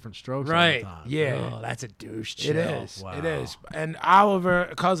on different strokes all Right. the time. Yeah. Oh, that's a douche. It chill. is. Wow. It is. And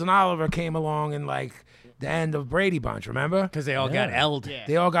cousin Oliver came along in the end of Brady Bunch, remember? Because they all got Yeah. L'd. Yeah.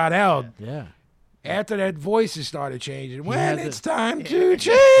 They all got L'd. Yeah. After that, voices started changing. When had it's the- time to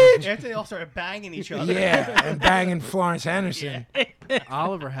change. After they all started banging each other. Yeah, and banging Florence Henderson.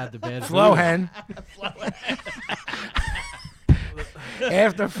 Oliver had the bad Flo voodoo. Hen.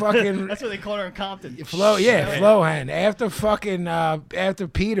 After fucking That's what they called her in Compton. Flo Hen. After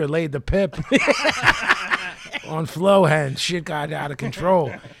Peter laid the pip on Flo Hen, shit got out of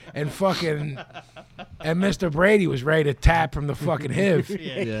control. And Mr. Brady was ready to tap from the fucking HIV.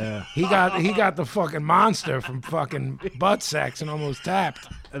 Yeah. He got the fucking monster from fucking butt sex and almost tapped.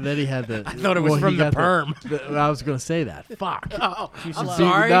 And then he had the. I thought it was from the perm. I was gonna say that. Fuck. I'm See,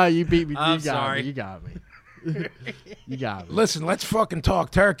 sorry. No, you beat me. I'm You got sorry. me. You got me. You got me. Listen, let's fucking talk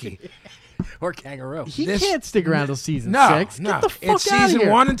turkey. Or kangaroo. He this- can't stick around till season No, 6. no. Get the fuck It's out of season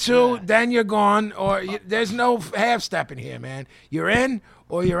here. 1 and 2, then you're gone, or there's no half stepping here, man. You're in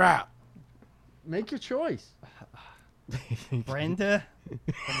or you're out. Make your choice. Brenda and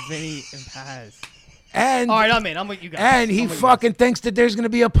Vinny and Paz. And All right, I'm in. I'm with you guys. and he I'm with you fucking thinks that there's gonna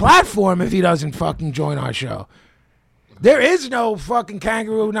be a platform if he doesn't fucking join our show. There is no fucking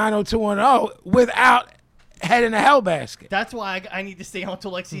Kangaroo 90210 without Head in a Hell basket. That's why I need to stay on until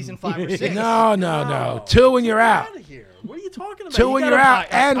like season 5 or 6. No. 2 and you're out. Out of here. What are you talking about? 2 You and gotta you're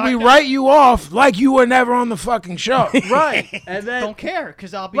out, buy- and we I- write you off like you were never on the fucking show. Right. And then Don't care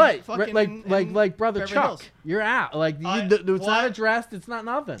because I'll be right, fucking like in like brother Beverly Chuck. Hills. You're out. Like I- it's what? not addressed. It's not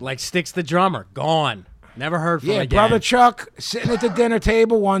nothing. Like Sticks the drummer, gone. Never heard from Yeah, again. brother Chuck sitting at the dinner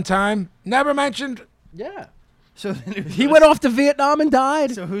table one time, never mentioned. Yeah. So then He went off to Vietnam and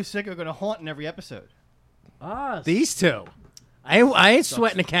died. So who's sick are going to haunt in every episode? Ah. These two. I ain't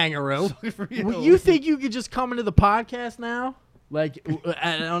sweating a kangaroo. Good for You think you could just come into the podcast now, like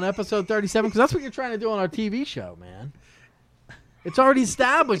on episode 37? Because that's what you're trying to do on our TV show, man. It's already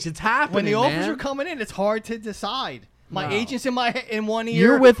established. It's happening. when the offers man. are coming in, it's hard to decide. My No. agent's in one ear.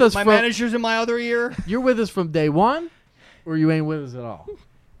 You're with us My from- manager's in my other ear. You're with us from day one, or you ain't with us at all.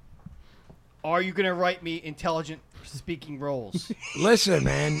 Are you going to write me intelligent speaking roles? Listen,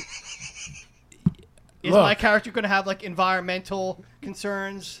 man. Is Look. my character going to have like environmental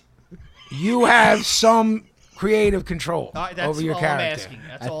concerns? You have some creative control All right, that's over your all character. I'm asking.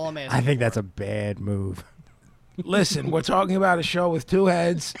 That's all I'm asking. I think that's a bad move. Listen, we're talking about a show with 2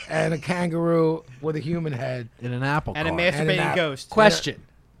 heads and a kangaroo with a human head. In an apple and a cart. And masturbating an ghost. Question.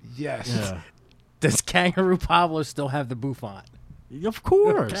 Yes. Yeah. Does Kangaroo Pablo still have the bouffant? Of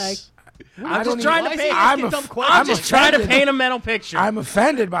course. Okay. I'm just trying to paint. I'm I'm just trying to offended. paint a mental picture. I'm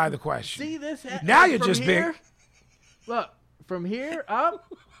offended by the question. See this? Now you're from just here, big. Look, from here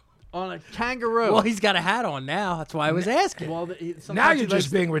up on a kangaroo. well, he's got a hat on now. That's why I was asking. Well, Now you're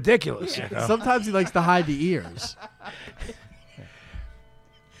just being ridiculous. You know? Sometimes he likes to hide the ears.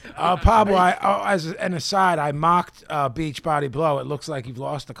 Pablo, as an aside, I mocked Beachbody Blow. It looks like you've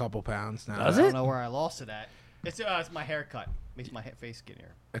lost a couple pounds now. Does I it? don't know where I lost it at. It's my haircut. Makes my face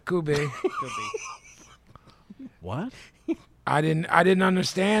skinnier. It could be. Could be. What? I didn't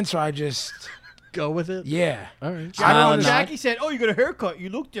understand, so I just Go with it? yeah. All right. Jackie said, "Oh, you got a haircut. You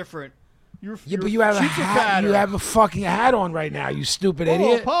look different. Yeah, but you have a hat. You have a fucking hat on right now. You stupid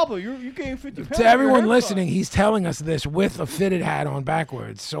idiot. Pablo, you gained 50 pounds. To everyone listening, he's telling us this with a fitted hat on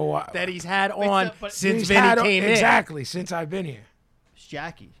backwards. So That he's had Wait, on so- but- since he's Vinny had came in. exactly since I've been here. It's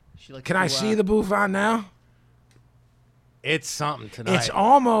Jackie. She likes Can I see the bouffant now? It's something tonight. It's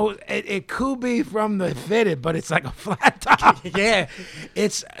almost. It could be from the fitted, but it's like a flat top. yeah.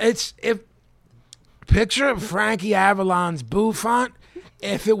 It's if picture Frankie Avalon's bouffant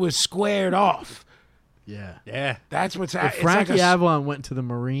if it was squared off. Yeah. Yeah. That's what's If happening. Frankie Avalon went to the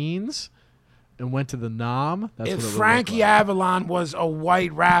Marines and went to the Nam, that's If what it would Frankie look like. Avalon was a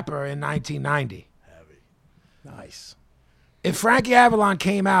white rapper in 1990. Nice. If Frankie Avalon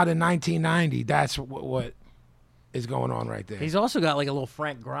came out in 1990, that's what is going on right there. He's also got like a little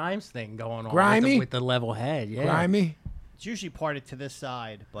Frank Grimes thing going on. Grimy? With the level head. Yeah. Grimy? It's usually parted to this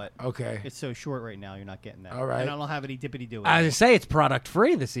side, but Okay. it's so short right now, you're not getting that. All right. And I don't have any dippity do. I was gonna say it's product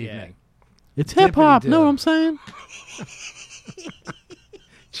free this evening. It's hip hop. Dippity-do. Know what I'm saying?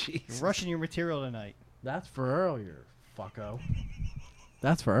 You're rushing your material tonight. That's for earlier, fucko.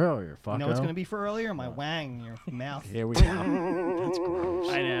 That's for earlier, fucko. You know what's going to be for earlier? My wang in your mouth. Here we go.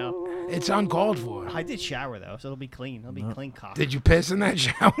 I know. It's uncalled for. I did shower, though, so it'll be clean. It'll be clean cock. Did you piss in that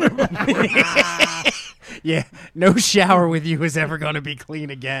shower? Yeah. No shower with you is ever gonna be clean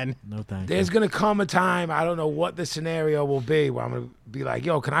again. No thank There's you. going to come a time, I don't know what the scenario will be, where I'm going to be like,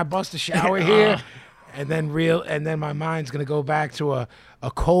 yo, can I bust a shower here? And then my mind's going to go back to a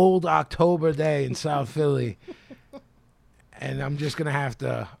cold October day in South Philly. And I'm just going to have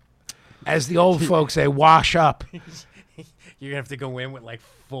to, as the old folks say, wash up. You're gonna have to go in with like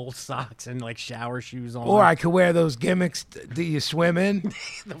full socks and like shower shoes on. Or I could wear those gimmicks that you swim in.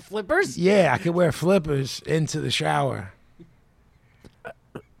 the flippers. Yeah, I could wear flippers into the shower.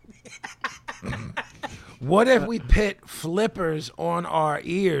 What if we put flippers on our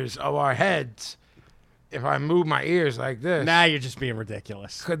ears of our heads? If I move my ears like this, Now you're just being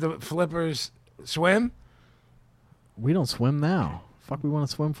ridiculous. could the flippers swim? We don't swim now. Fuck, we want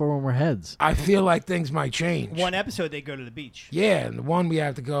to swim for when we're heads. I feel like things might change. One episode, they go to the beach. Yeah, and the one we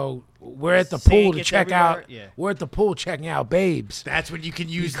have to go. We're at the Sand pool to gets check out. everywhere, yeah. We're at the pool checking out babes That's when you can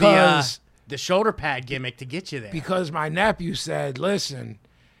use Because- the shoulder pad gimmick to get you there. because my nephew said, "Listen,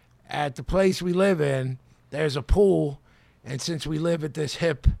 at the place we live in, there's a pool, and since we live at this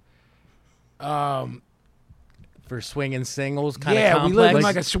hip, For swinging singles kind of yeah, complex. we live in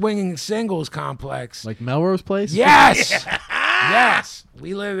like a swinging singles complex. Like Melrose Place? Yes, yes,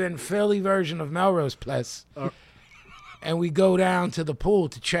 we live in Philly version of Melrose Place, and we go down to the pool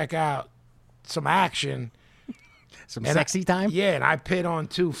to check out some action. Some and sexy time. Yeah, and I pit on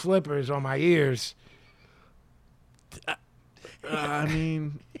 2 flippers on my ears. I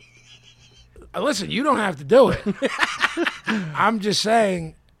mean, Listen, you don't have to do it. I'm just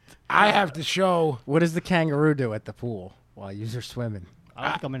saying, I have to show. What does the kangaroo do at the pool while you're swimming? I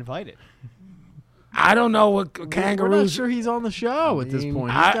don't think I'm invited. I don't know what we're not kangaroos. sure he's on the show at this mean,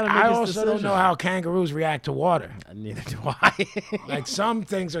 point. He's got to make I his also decision. don't know how kangaroos react to water. Neither do I. Like some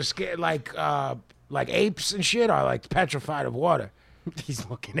things are scared, like apes and shit are like petrified of water. He's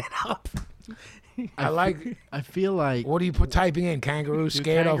looking it up. I like. I feel like What are you typing in? Kangaroos Do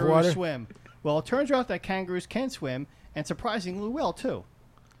scared of kangaroos water? swim? Well, it turns out that kangaroos can swim, and surprisingly well, too.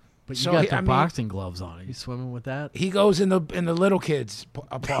 but you So got he- the I mean- boxing gloves on. Are you swimming with that? He goes in the little kids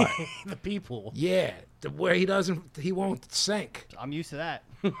part. The people. Yeah, where he won't sink I'm used to that.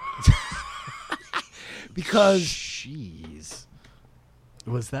 because Jeez.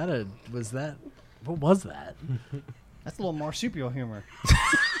 What was that? That's a little marsupial humor.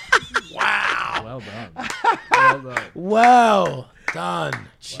 Well done. Well done. well done.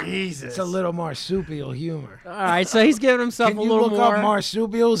 Jesus. It's a little marsupial humor. All right, so he's giving himself Can a you little look more. up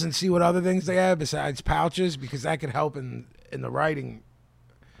marsupials and see what other things they have besides pouches? Because that could help in the writing.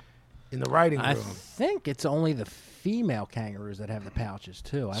 In the writing I room. think it's only the female kangaroos that have the pouches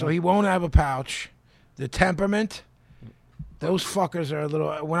too. So he won't have a pouch. The temperament. Those fuckers are a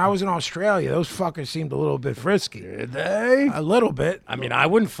little. When I was in Australia, those fuckers seemed a little bit frisky. Did they? A little bit. I mean, I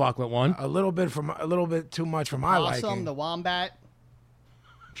wouldn't fuck with one. A little bit too much for my Possum, liking. the wombat.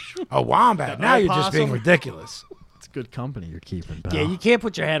 A wombat. Now you're just being opossum. ridiculous. It's good company you're keeping, pal. Yeah, you can't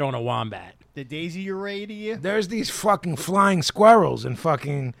put your head on a wombat. The Daisy Uradia. There's these fucking flying squirrels in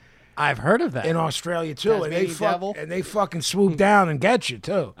fucking I've heard of that. in Australia too, Tasmanian devil. and they fucking swoop down and get you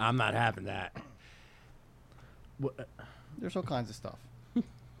too. I'm not having that. There's all kinds of stuff.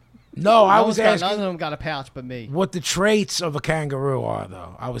 No, I None was of asking them got a pouch but me. what the traits of a kangaroo are,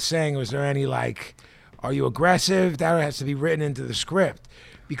 though. I was saying, was there any like, are you aggressive? That has to be written into the script,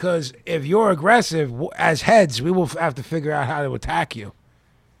 because if you're aggressive, as heads, we will have to figure out how to attack you.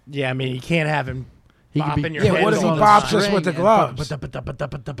 Yeah, I mean, you can't have him He could be- bopping your Yeah, head what if he all the bops time. us with the gloves?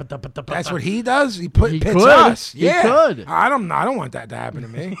 That's what he does. He He pits could. us. He Yeah, could. I don't want that to happen to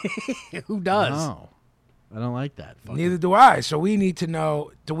me. Who does? No, I don't like that. Fuck Neither do I. So we need to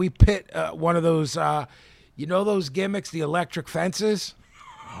know: do we pit one of those? You know those gimmicks, the electric fences?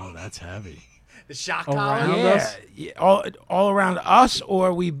 Oh, that's heavy. The shock Around collar. Yeah, us? yeah, all around us,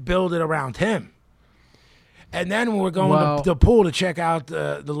 or we build it around him. And then when we're going Well- to the pool to check out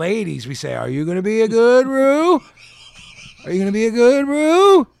the ladies, we say, "Are you going to be a good Roo? Are you going to be a good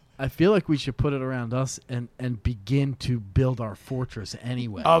Roo?" I feel like we should put it around us and begin to build our fortress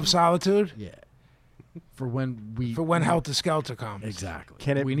anyway. Of solitude yeah. For when Helter Skelter comes. exactly.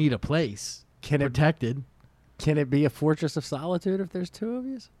 Can it- we need a place Can it protected. Can it be a fortress of solitude if there's two of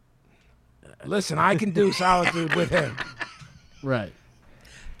you? Listen, I can do solitude with him. Right.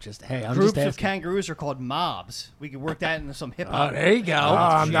 Just hey, I'm Groups just of asking. kangaroos are called mobs. We could work that into some hip Oh, hop. there you go. Oh,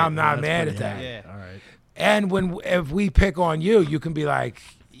 I'm not That's mad pretty at that. heavy. Yeah. All right. And if we pick on you, you can be like,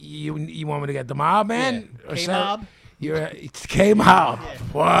 "You want me to get the mob, man?" Yeah. Or K-Mob? It's K-Mob.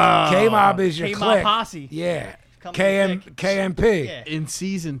 Wow. K-Mob is your K-Mob clique. posse. Yeah. Come in thick. KMP. Yeah. In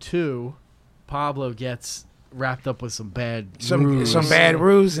season 2, Pablo gets wrapped up with some bad Some ruse bad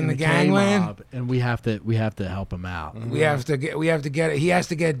ruse in the K gangland. mob, and we have to help him out. We have to get he has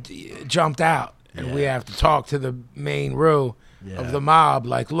to get jumped out, and we Yeah. have to talk to the main Roo Yeah. of the mob.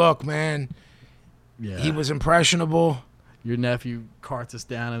 Like, look, man, Yeah. he was impressionable. Your nephew carts us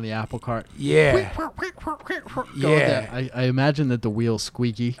down in the apple cart. Yeah. Go with Yeah. that. I imagine that the wheel's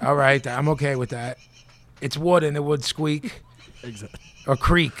squeaky. All right, I'm okay with that. It's wood and it would squeak Exactly. or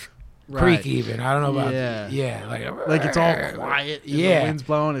creak. Right. Creak even. I don't know about Yeah. like Like it's all quiet. And Yeah. The wind's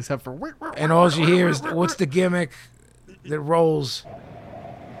blowing except for. And all you hear is what's the gimmick that rolls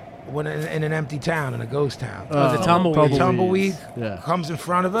when in an empty town, in a ghost town? the tumbleweed. Tumbleweed Yeah. comes in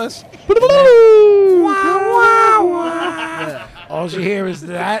front of us. All you hear is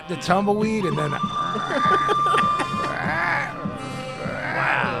that, the tumbleweed, and then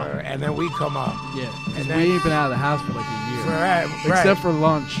and then we come up. Yeah. 'Cause And we then- ain't been out of the house for like a year. Right, Except for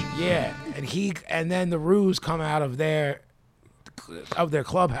lunch. yeah, and then the Roos come out of their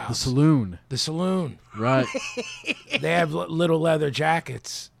clubhouse, The saloon. the saloon. Right. They have little leather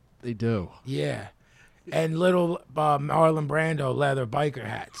jackets. They do. Yeah. And little Marlon Brando leather biker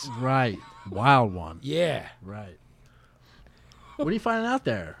hats. Right. Wild one. Yeah. Right. What are you finding out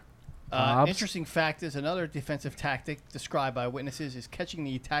there? Hobbs? Interesting fact is another defensive tactic described by witnesses is catching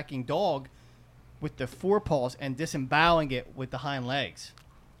the attacking dog with the forepaws and disemboweling it with the hind legs.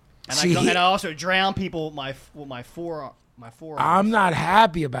 And, See, and I also drown people with my forearm. I'm not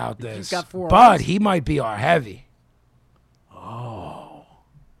happy about this. got 4 but arms. he might be our heavy.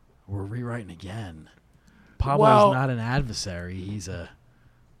 We're rewriting again. Pablo's Well- not an adversary. He's a.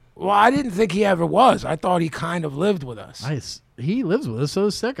 Well, I didn't think he ever was. I thought he kind of lived with us. He lives with us, so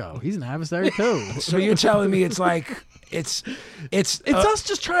is Sicko. He's an adversary too. So you're telling me it's like it's It's us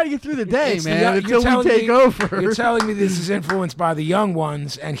just trying to get through the day, it's the- man. you're Until we telling take me- over. You're telling me this is influenced by the young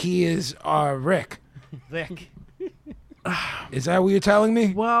ones, and he is our Rick. Lick. Is that what you're telling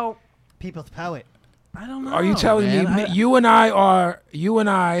me? well, People's poet. I don't know. Are you telling man. me you and I are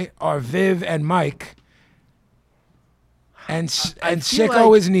Viv and Mike, and I and feel Sicko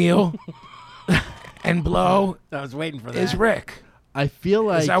like- is Neil, and Blow I was waiting for that. is Rick? I feel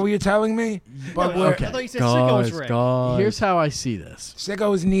like Is that what you're telling me? But No, we're, I thought you said Sicko was Rick. here's how I see this.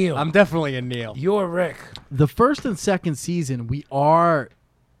 Sicko is Neil. I'm definitely a Neil. You're Rick. The first and second season, we are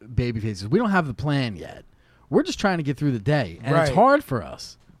baby faces. We don't have the plan yet. We're just trying to get through the day, and it's Right. hard for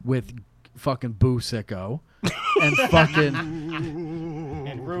us with fucking Boo Sicko and fucking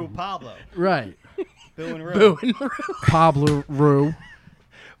And Rue Pablo. right Boo and Rue. Pablo Rue.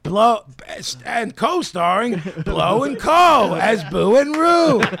 Blow and co-starring Blow and Co as Boo and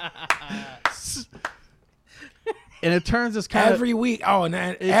Roo And it turns us kind every week. Oh, and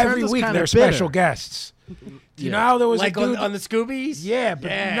then It every turns us week kinda they're bitter. special guests. Do you know how there was like a dude on the Scoobies? Yeah,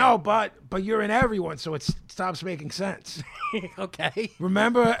 but Yeah. no, but you're in everyone, so it stops making sense. Okay.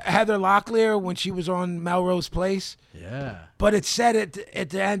 Remember Heather Locklear when she was on Melrose Place? Yeah. But it said at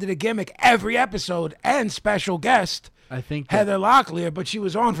the end of the gimmick, every episode and special guest I think that, Heather Locklear, but she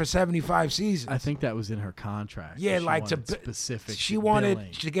was on for 75 seasons. I think that was in her contract. Yeah, She like to wanted specific. She wanted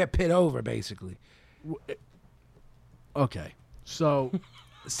billing. to get pit over, basically. Okay, so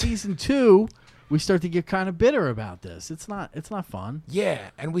season 2, we start to get kind of bitter about this. It's not fun.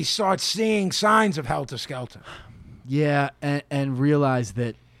 Yeah, and we start seeing signs of Helter Skelter. Yeah, and realize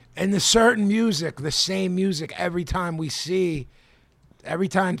that And the certain music, the same music every time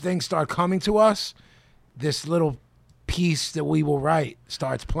things start coming to us, this little piece that we will write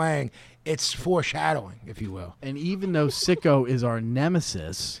starts playing. It's foreshadowing, if you will. and even though Sicko is our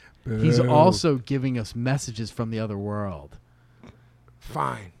nemesis, he's also giving us messages from the other world.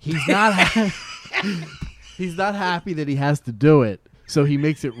 Fine. He's not he's not happy that he has to do it, so he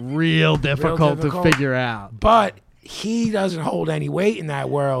makes it real difficult to difficult. figure out. But he doesn't hold any weight in that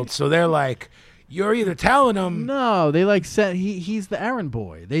world, so they're like, you're either telling him, No, they like sent he's the errand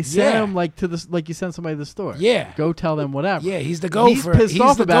boy. They send Yeah. him like to the like you send somebody to the store. Yeah. Go tell them whatever. yeah, he's the gopher. He's pissed He's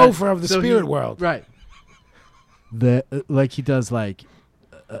off the about it, gopher of the so spirit he- world. Right. The like he does like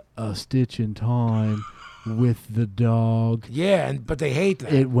a stitch in time with the dog. Yeah, but they hate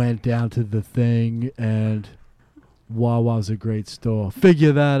that. It went down to the thing and Wawa's a great store.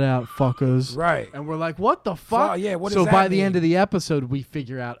 Figure that out, fuckers. Right. And we're like, what the fuck? Yeah, what does so that by the mean? end of the episode, we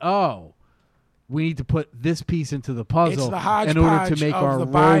figure out, oh, we need to put this piece into the It's puzzle the hodgepodge in order to make of our the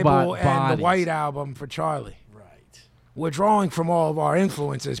robot Bible and bodies. the White Album for Charlie. Right. We're drawing from all of our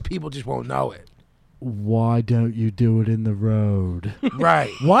influences. People just won't know it. Why don't you do it in the road?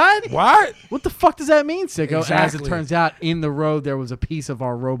 Right. What? What? What the fuck does that mean, Sicko? As it Exactly. turns out, in the road there was a piece of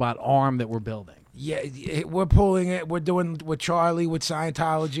our robot arm that we're building. Yeah, we're pulling it. We're doing with Charlie with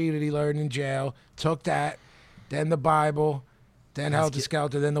Scientology that he learned in jail. Took that, then the Bible, then Helter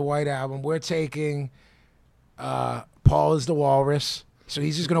Skelter, then the White Album. We're taking Paul is the Walrus. So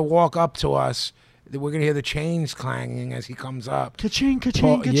he's just going to walk up to us. We're going to hear the chains clanging as he comes up. Ka-ching, ka-ching,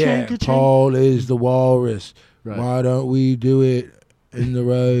 Paul, ka-ching, yeah, ka-ching. Paul is the Walrus. Right. Why don't we do it in the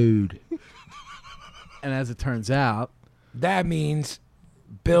road? And as it turns out, That means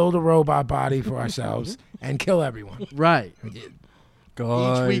build a robot body for ourselves and kill everyone. right.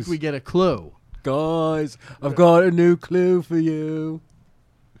 Guys, Each week we get a clue. guys, I've got a new clue for you.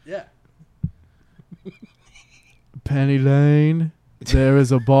 Yeah. Penny Lane, there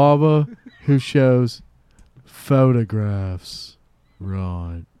is a barber who shows photographs.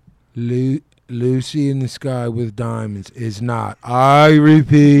 Right. Lucy in the Sky with Diamonds is not, I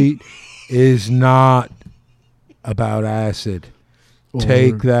repeat, is not about acid.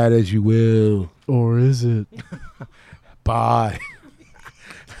 Take that as you will. Or is it? Bye.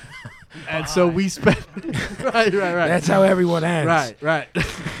 And so we spent. right. That's how everyone ends. Right.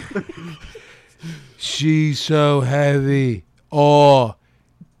 She's so heavy. Or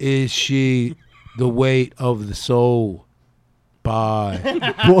is she the weight of the soul? Bye.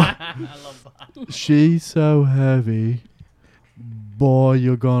 She's so heavy. Boy,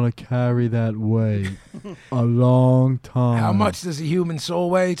 you're gonna carry that weight a long time. How much does a human soul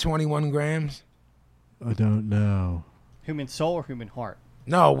weigh? 21 grams? I don't know. Human soul or human heart?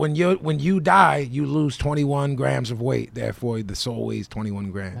 No, when you die, you lose 21 grams of weight. Therefore, the soul weighs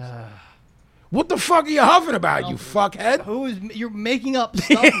 21 grams. What the fuck are you huffing about, you fuckhead? You're making up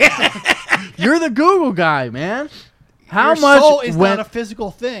stuff. You're the Google guy, man. How Your much soul is when not a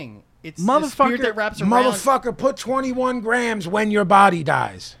physical thing. It's the Motherfucker- spirit that wraps around. Motherfucker, put 21 grams when your body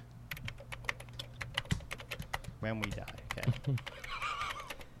dies. When we die.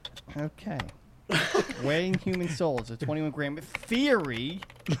 Okay. Weighing human souls, a 21 gram theory.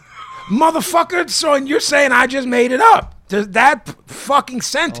 Motherfucker, so you're saying I just made it up. Does that fucking Hold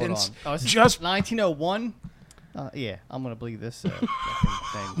sentence on. Oh, is this just 1901? Yeah, I'm gonna believe this. Fucking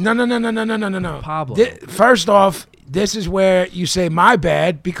thing. No. Pablo. First off, this is where you say my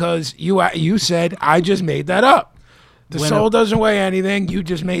bad because you said I just made that up. The When soul doesn't weigh anything. You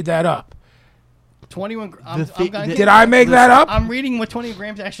just made that up. 21. Did I make that up? I'm reading what 20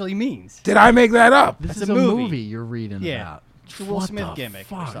 grams actually means. Did I make that up? This That's is a a movie. movie you're reading Yeah. about. It's the Will What Smith the gimmick.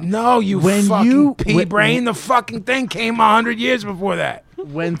 Or fuck? something. No, you When fucking you- pea when- brain. The fucking thing came 100 years before that.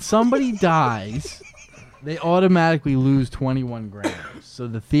 When somebody dies, they automatically lose 21 grams. So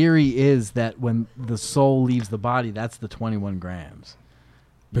the theory is that when the soul leaves the body, that's the 21 grams.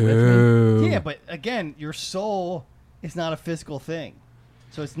 You with me? Yeah, but again, your soul is not a physical thing,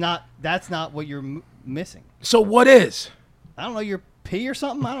 so it's not. That's not what you're missing. So what is? I don't know. Your P or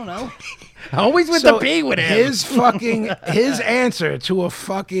something? I don't know. Always with So the P with him. his answer to a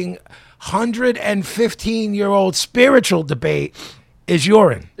fucking 115-year-old spiritual debate is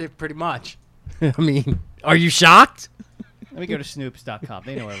urine. Pretty much. I mean, are you shocked? Let me go to Snoops.com.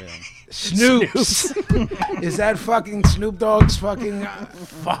 They know everything. Snoops. Is that fucking Snoop Dogg's fucking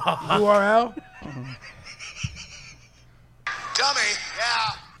URL? Dummy.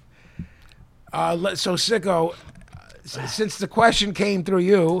 Yeah. So, Sicko, since the question came through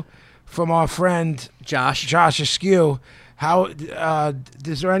you from our friend Josh Askew, how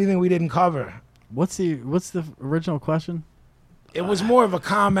is there anything we didn't cover? What's the original question? It was more of a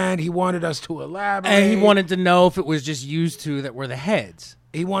comment. He wanted us to elaborate. And he wanted to know if it was just used two that were the heads.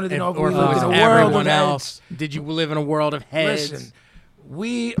 He wanted to know if or we if it lived was in a world of everyone heads. else. Did you live in a world of heads? Listen,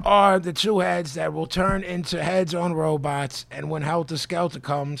 we are the two heads that will turn into heads on robots, and when Helter Skelter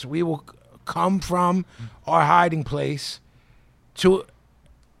comes, we will come from our hiding place to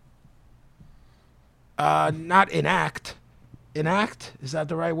not enact. Enact? Is that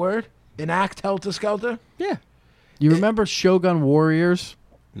the right word? Enact Helter Skelter? Yeah. You remember Shogun Warriors?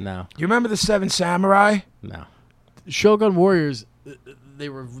 No. You remember the Seven Samurai? No. Shogun Warriors, they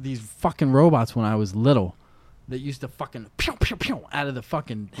were these fucking robots when I was little that used to fucking pew, pew, pew out of the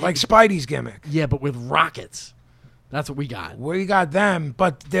fucking... Like Spidey's gimmick. Yeah, but with rockets. That's what we got. We got them,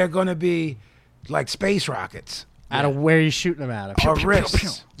 but they're going to be like space rockets. Out of where are you shooting them out of? Our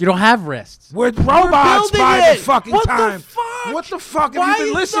wrists. You don't have wrists. We're robots building by it. the fucking What the time. fuck? What the fuck Why have you been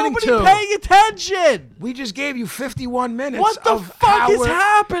is listening nobody to? paying attention? We just gave you 51 minutes. What the of fuck how is we're-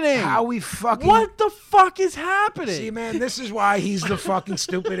 happening? How we fucking. What the fuck is happening? See, man, this is why he's the fucking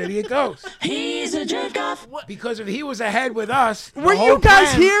stupid idiot ghost. He's a jerk off. Because if he was ahead with us, the Were whole you guys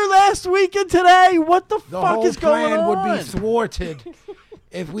plan- here last week and today? What the The fuck whole is going plan on? would be thwarted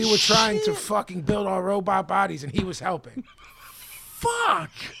if we were trying to fucking build our robot bodies and he was helping. Fuck.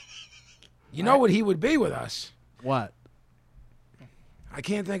 You know what he would be with us? What? I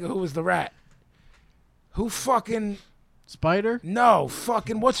can't think of who was the rat. Who fucking. Spider? No,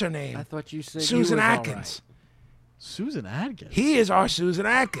 fucking. What's her name? I thought you said Susan you was all Atkins. Susan Atkins. He is our Susan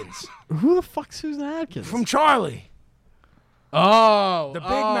Atkins Who the fuck's Susan Atkins? from Charlie. oh, The big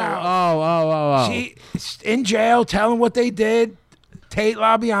oh, mouth. Oh. She's in jail telling what they did. Tate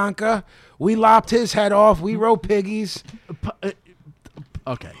LaBianca. We lopped his head off. We wrote Piggies.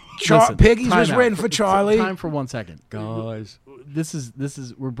 Okay. Piggies time was out. written for Charlie. Time for 1 second, guys. This is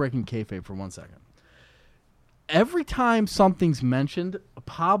we're breaking kayfabe for 1 second. Every time something's mentioned,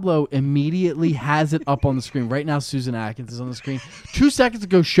 Pablo immediately has it up on the screen. Right now, Susan Atkins is on the screen. 2 seconds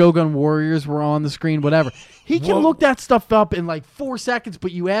ago, Shogun Warriors were on the screen. Whatever. He can look that stuff up in like 4 seconds,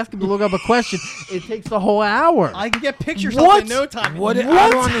 but you ask him to look up a question, it takes the whole hour. I can get pictures What? up in no time. I What's don't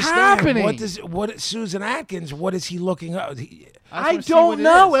understand. happening? What Susan Atkins? What is he looking up? I just wanna see what don't it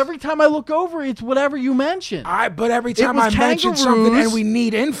know. is. Every time I look over, it's whatever you mention. But every time was I mention something kangaroos. and we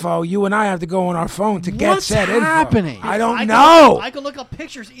need info, you and I have to go on our phone to get What's said happening? info. I don't I know. can look up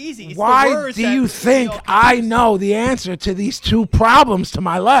pictures easy. It's the Why words do that, you think I know the answer to these two problems to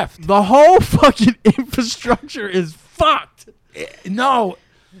my left? The whole fucking infrastructure is fucked. No,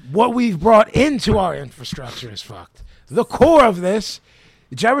 what we've brought into our infrastructure is fucked. The core of this.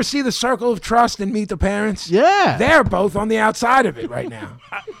 Did you ever see The Circle of Trust and Meet the Parents? Yeah. They're both on the outside of it right now.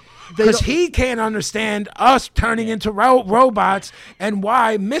 Because he can't understand us turning into robots and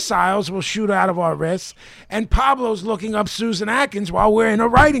why missiles will shoot out of our wrists. And Pablo's looking up Susan Atkins while we're in a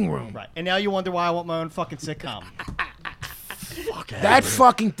writing room. Right. And now you wonder why I want my own fucking sitcom. That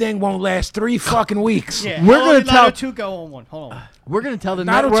fucking thing won't last 3 fucking weeks. Yeah. We're how long gonna did tell- Naruto 2 go on one. Hold on. We're gonna tell the Naruto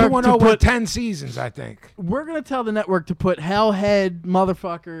network to 210 went put. 10 seasons, I think. We're gonna tell the network to put Hellhead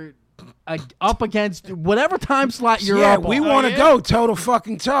motherfucker up against whatever time slot you're Yeah, up. we on. want to yeah? go toe to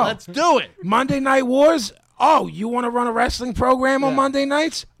fucking toe. Let's do it. Monday Night Wars? Oh, you want to run a wrestling program on Yeah. Monday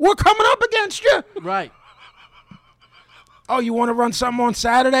nights? We're coming up against you. Right. Oh, you want to run something on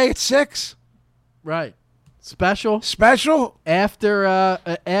Saturday at 6? Right. Special Special? after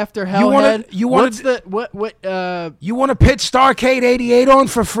Hellhead. you wanna What's the what You want to pit Starcade 88 on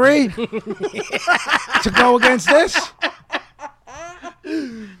for free to go against this?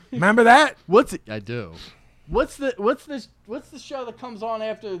 Remember that? what's it? I do. What's the show that comes on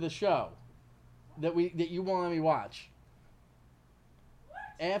after the show that you won't let me watch?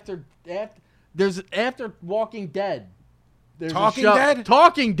 After Walking Dead. There's a Talking show- Dead?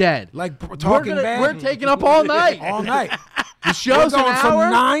 Talking Dead. Like Talking Bad? We're taking up all night. all night. The We're show's going an from hour.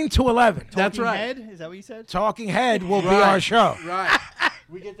 9 to 11. That's Talking right. Head? Is that what you said? Talking Head will be Right. our show. Right.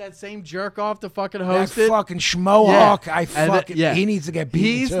 We get that same jerk off to fucking That host it. fucking schmohawk, Yeah. I And fucking, yeah. he needs to get beaten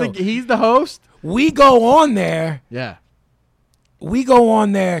He's too. he's the host. We go on there Yeah. we go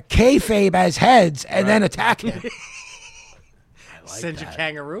on there kayfabe as heads and then attack him. Send your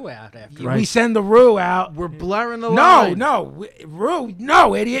kangaroo out after. Right. We send the Roo out. We're blurring the No, line. no, Roo,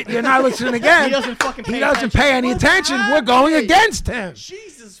 no, idiot. You're not listening again. He doesn't fucking pay He doesn't attention. pay any attention. We're going against him.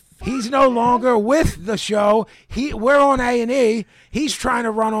 Jesus. He's no longer with the show. We're on A&E. He's trying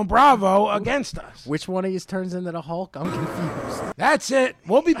to run on Bravo against us. Which one of you turns into the Hulk? I'm confused. That's it.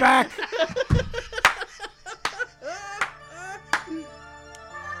 We'll be back.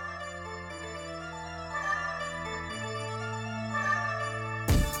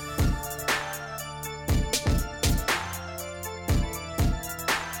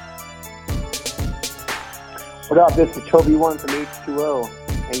 What up? This is Toby One from H2O,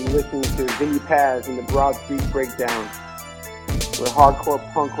 and you're listening to Vinny Paz and the Broad Street Breakdown, where hardcore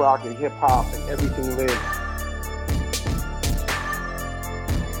punk rock and hip hop and everything lives.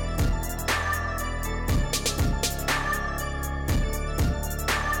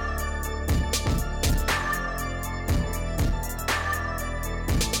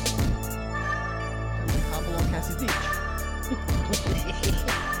 Hopalong Cassidy.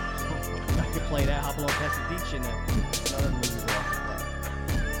 I could play that Hopalong Cassidy in another movie where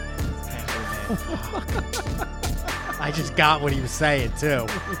I just got what he was saying too.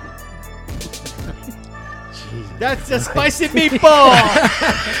 Jesus. That's the spicy meatball.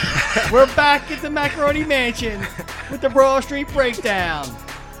 We're back at the Macaroni Mansion with the Broad Street Breakdown.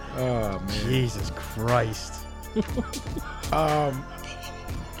 Oh, man. Jesus Christ.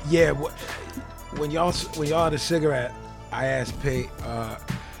 Yeah, when y'all had a cigarette, I asked Pete,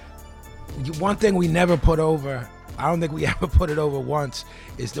 one thing we never put over, I don't think we ever put it over once,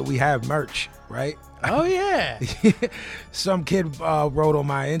 is that we have merch, right? Oh yeah. Some kid wrote on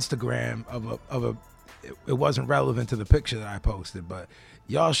my Instagram it wasn't relevant to the picture that I posted, but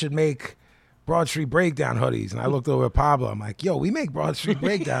y'all should make Broad Street Breakdown hoodies. And I looked over at Pablo. I'm like, yo, we make Broad Street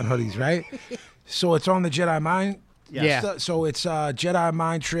Breakdown hoodies, right? So it's on the Jedi Mind. Yeah. So it's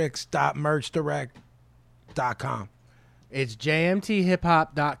JediMindTricks.merchdirect.com. It's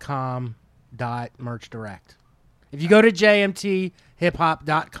jmthiphop.com.merchdirect. If you go to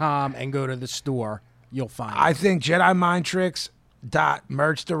jmthiphop.com and go to the store, you'll find I it. think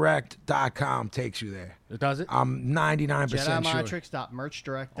JediMindTricks.merchdirect.com takes you there. It does it? I'm 99% sure.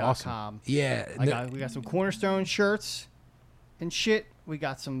 JediMindTricks.merchdirect.com. Yeah. We got some Cornerstone shirts and shit. We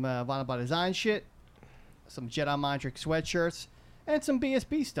got some Vinyl by Design shit. Some Jedi Mind Trick sweatshirts. And some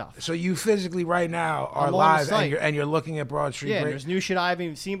BSB stuff. So you physically right now are I'm on the live site. and you're looking at Broad Street Yeah, there's new shit I haven't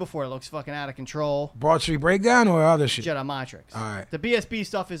even seen before. It looks fucking out of control. Broad Street Breakdown or other shit? Jedi Mind Tricks. All right. The BSB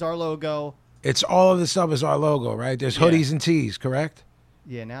stuff is our logo. It's all of the stuff is our logo, right? There's Yeah. hoodies and tees, correct?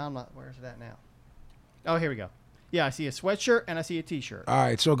 Yeah, now I'm not. Where's that now? Oh, here we go. Yeah, I see a sweatshirt and I see a t-shirt. All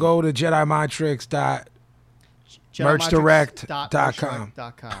right, so go to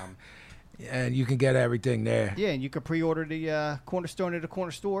JediMindTricks.merchdirect.com and you can get everything there. Yeah, and you can pre-order the Cornerstone at the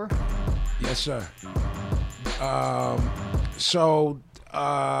corner store. Yes, sir.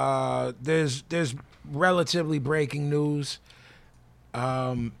 There's relatively breaking news.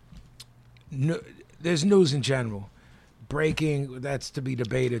 There's news in general. Breaking, that's to be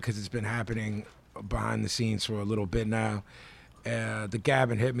debated because it's been happening behind the scenes for a little bit now. The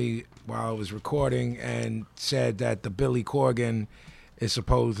Gavin hit me while I was recording and said that the Billy Corgan is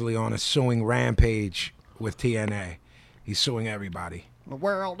supposedly on a suing rampage with TNA. He's suing everybody. The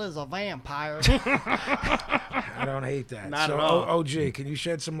world is a vampire. I don't hate that. Not so, at all. OG, can you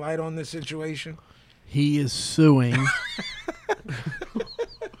shed some light on this situation? He is suing.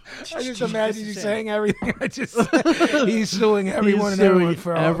 I just imagine you saying everything I just said. He's suing everyone He's and everyone suing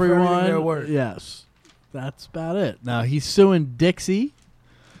for everything they're worth. Yes, that's about it. Now he's suing Dixie,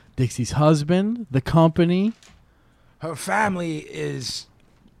 Dixie's husband, the company. Her family is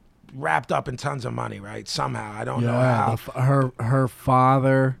wrapped up in tons of money, right? Somehow. I don't know how. Her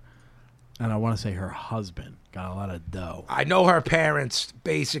father, and I want to say her husband, got a lot of dough. I know her parents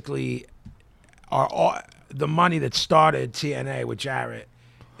basically are all the money that started TNA with Jarrett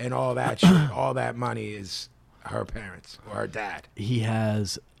and all that shit. All that money is her parents or her dad. He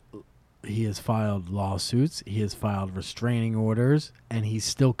has filed lawsuits. He has filed restraining orders, and he's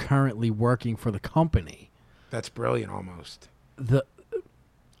still currently working for the company. That's brilliant almost. The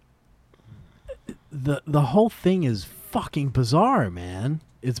whole thing is fucking bizarre, man.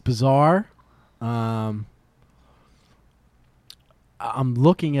 It's bizarre. I'm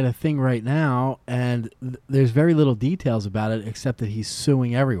looking at a thing right now, and there's very little details about it except that he's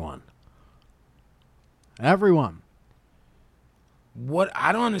suing everyone. Everyone. What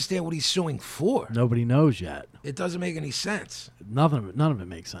I don't understand what he's suing for. Nobody knows yet. It doesn't make any sense. None of it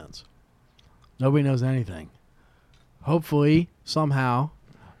makes sense. Nobody knows anything. Hopefully, somehow.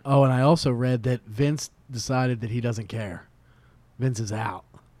 Oh, and I also read that Vince decided that he doesn't care. Vince is out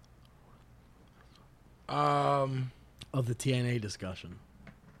of the TNA discussion.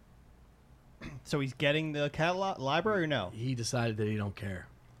 So he's getting the catalog library or no? He decided that he don't care.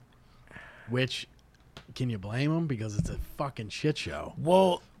 Which, can you blame him? Because it's a fucking shit show.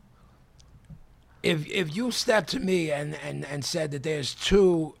 Well, if you stepped to me and said that there's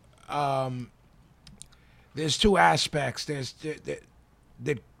two aspects that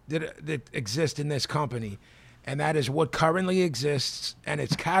exist in this company, and that is what currently exists and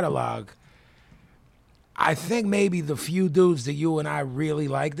its catalog. I think maybe the few dudes that you and I really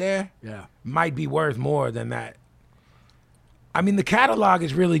like there might be worth more than that. I mean, the catalog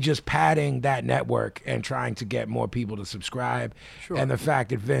is really just padding that network and trying to get more people to subscribe. Sure. And the fact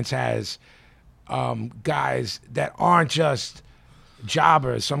that Vince has guys that aren't just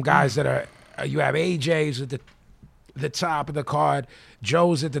jobbers, some guys that are, you have AJ's at the top of the card,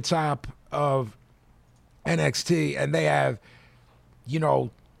 Joe's at the top of NXT, and they have,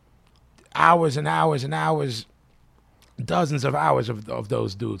 hours and hours and hours, dozens of hours of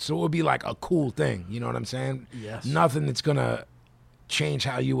those dudes. So it would be like a cool thing. You know what I'm saying? Yes. Nothing that's going to change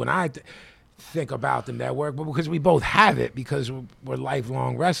how you and I think about the network, but because we both have it, because we're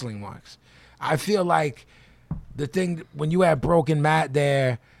lifelong wrestling marks. I feel like the thing, when you have Broken Matt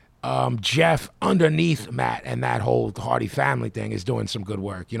there, Jeff underneath Matt and that whole Hardy family thing is doing some good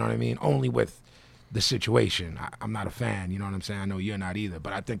work. You know what I mean? Only with the situation. I'm not a fan. You know what I'm saying? I know you're not either,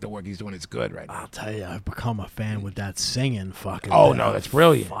 but I think the work he's doing is good right now. I'll tell you, I've become a fan with that singing fucking Oh, thing. no, that's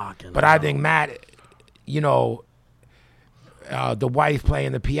brilliant. Fucking But I think Matt, the wife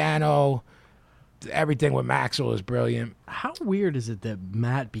playing the piano, everything with Maxwell is brilliant. How weird is it that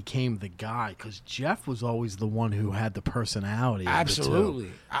Matt became the guy? Because Jeff was always the one who had the personality. Absolutely.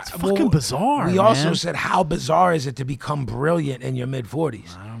 Of the two. It's fucking bizarre. We man. also said, how bizarre is it to become brilliant in your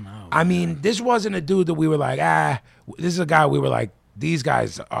mid-40s? I don't know. I mean, this wasn't a dude that we were like, this is a guy we were like, these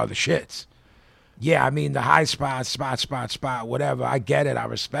guys are the shits. Yeah, I mean, the high spot, whatever. I get it. I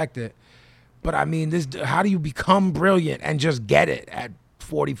respect it. But I mean, how do you become brilliant and just get it at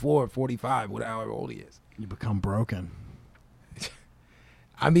 44, 45, whatever old he is? You become broken.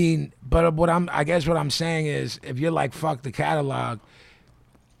 I mean, but I guess what I'm saying is, if you're like, fuck the catalog,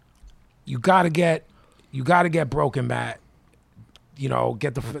 you gotta get Broken Matt.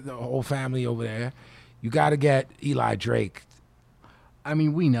 Get the whole family over there. You got to get Eli Drake. I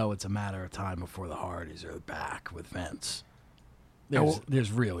mean, we know it's a matter of time before the Hardys are back with Vince.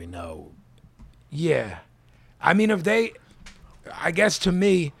 There's really no... Yeah. I mean, I guess to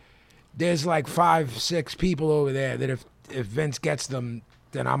me, there's like 5, 6 people over there that if Vince gets them,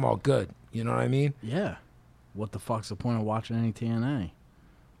 then I'm all good. You know what I mean? Yeah. What the fuck's the point of watching any TNA?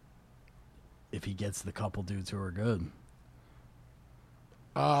 If he gets the couple dudes who are good.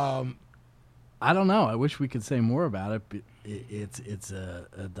 I don't know. I wish we could say more about it. But it's a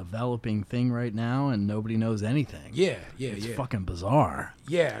developing thing right now, and nobody knows anything. Yeah. It's fucking bizarre.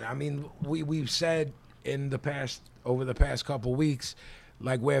 Yeah, I mean, we've said over the past couple weeks,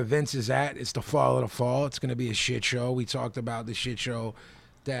 like where Vince is at, it's the fall of the fall. It's going to be a shit show. We talked about the shit show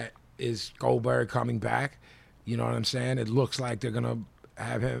that is Goldberg coming back. You know what I'm saying? It looks like they're going to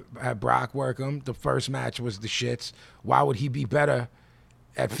have Brock work him. The first match was the shits. Why would he be better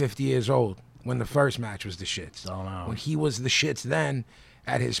at 50 years old when the first match was the shits? Don't know. When he was the shits then,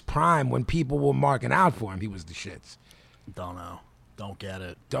 at his prime, when people were marking out for him, he was the shits. Don't know. Don't get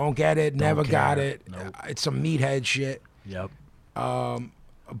it. Don't get it. Never got care. it. Nope. It's some meathead shit. Yep.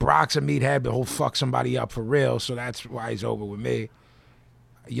 Brock's a meathead, but he'll fuck somebody up for real, so that's why he's over with me.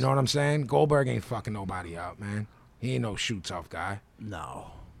 You know what I'm saying? Goldberg ain't fucking nobody up, man. He ain't no shoot tough guy.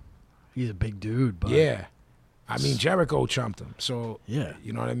 No. He's a big dude, but... Yeah. I mean, Jericho chumped him, so... Yeah.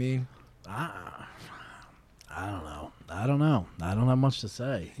 You know what I mean? I don't know. I don't have much to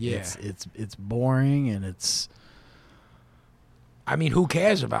say. Yeah. It's boring, and it's... I mean, who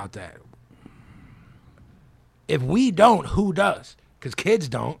cares about that? If we don't, who does? Because kids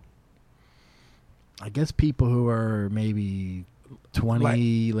don't. I guess people who are maybe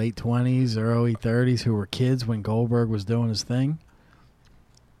 20, late 20s, early 30s, who were kids when Goldberg was doing his thing.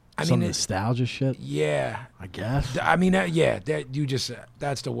 Some nostalgia shit. Yeah. I guess. I mean, that's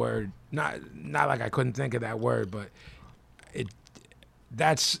the word. Not like I couldn't think of that word, but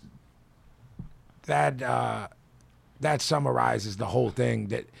that summarizes the whole thing,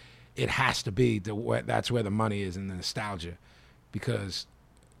 that it has to be that's where the money is, in the nostalgia. Because,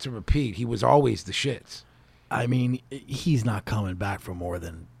 to repeat, he was always the shits. I mean, he's not coming back for more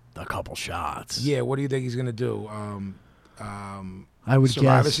than a couple shots. Yeah, what do you think he's going to do? I would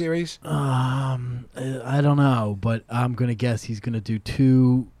Survivor guess. Series? I don't know, but I'm gonna guess he's gonna do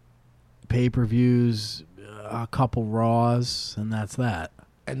 2 pay-per-views, a couple Raws, and that's that.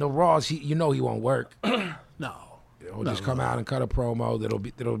 And the Raws, he won't work. No. He'll just come out and cut a promo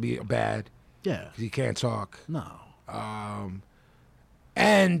that'll be bad Yeah. 'cause he can't talk. No.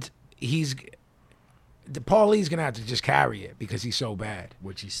 And Paul Lee's gonna have to just carry it because he's so bad.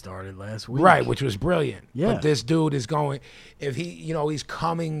 Which he started last week. Right, which was brilliant. Yeah. But this dude is going, if he's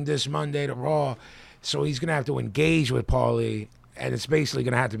coming this Monday to Raw, so he's going to have to engage with Paul Lee, and it's basically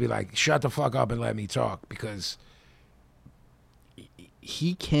going to have to be like, shut the fuck up and let me talk, because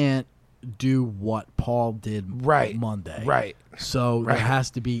he can't do what Paul did Right, Monday. right. So Right. there has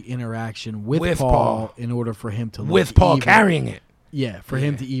to be interaction with, With Paul, Paul. in order for him to look with Paul even, carrying it. Yeah, for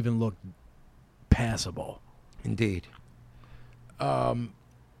him to even look passable. Indeed. So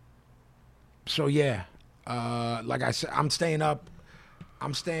yeah, like I said, I'm staying up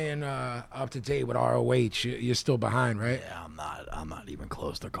to date with ROH. You're still behind, right? Yeah, I'm not even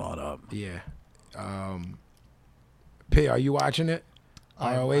close to caught up. Yeah. P, are you watching it?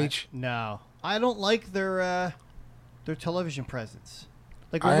 ROH? No, I don't like their television presence.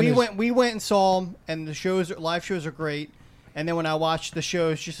 Like I when we went and saw them, and the live shows are great. And then when I watch the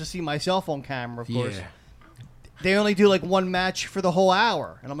shows just to see my cell phone camera, of course, Yeah. they only do like one match for the whole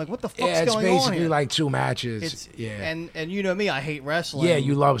hour, and I'm like, what the fuck's Yeah, it's going on basically here? like 2 matches. It's yeah. and you know me, I hate wrestling. Yeah,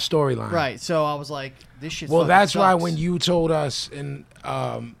 you love storyline. right. So I was like, this shit. Well, fucking that's why sucks. when you told us in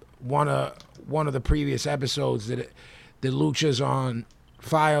one of the previous episodes that the Lucha's on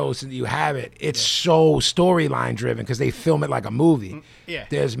Fios and you have it, it's so storyline driven because they film it like a movie. Yeah.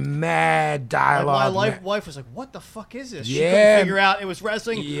 There's mad Like, dialogue. my wife was like, "What the fuck is this?" She Yeah. couldn't figure out it was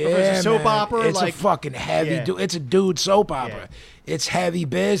wrestling or it was a soap man. opera. It's like a fucking heavy Yeah. dude. It's a dude soap opera. It's heavy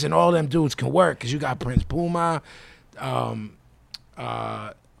biz, and all them dudes can work because you got Prince Puma,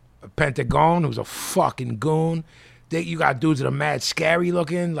 Pentagon, who's a fucking goon. You got dudes that are mad scary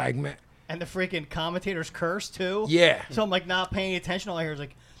looking, like man. and the freaking commentators curse too. Yeah. So I'm like not paying attention. All I hear is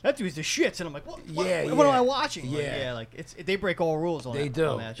like, "That dude's the shits," and I'm like, "What? Yeah, what am yeah. I watching?" Like, Yeah. yeah. Like they break all rules on They that. do.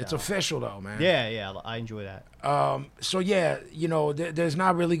 On that It's channel. official though, man. Yeah, I enjoy that. So yeah, there's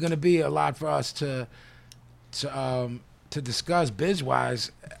not really going to be a lot for us to discuss biz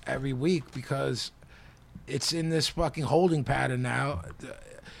wise every week because it's in this fucking holding pattern now.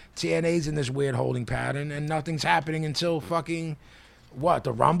 TNA's in this weird holding pattern, and nothing's happening until fucking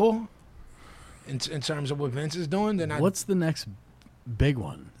the Rumble. In terms of what Vince is doing, then What's the next big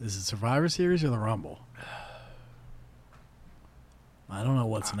one? Is it Survivor Series or the Rumble? I don't know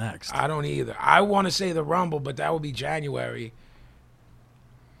what's next. I don't either. I want to say the Rumble, but that would be January.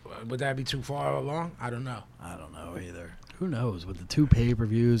 Would that be too far along? I don't know. I don't know either. Who knows? With the 2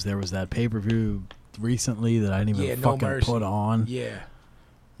 pay-per-views, there was that pay-per-view recently that I didn't even No fucking Mercy. put on. Yeah.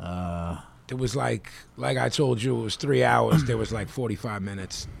 It was like I told you, it was 3 hours. There was like 45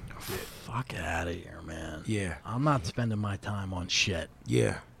 minutes. Fuck out of here, man. Yeah. I'm not spending my time on shit.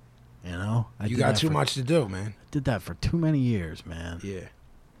 Yeah. You know? I You did got that too for- much to do, man. Did that for too many years, man. Yeah.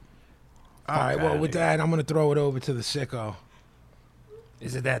 All right, well, outta with here. that, I'm going to throw it over to the sicko.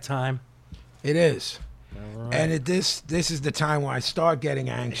 Is it that time? It is. And this is the time where I start getting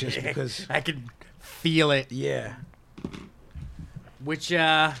anxious because, I can feel it. yeah. Which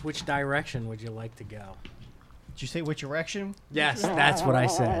direction would you like to go? Did you say which direction? Yes, that's what I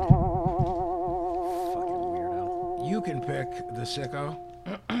said. Fucking weirdo. You can pick the sicko.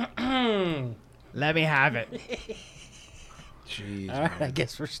 Let me have it. Jeez. All right, I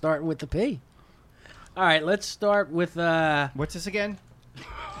guess we're starting with the P. All right, let's start with What's this again?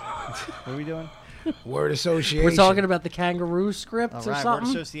 What are we doing? Word association. we're talking about the kangaroo script All or right, word something.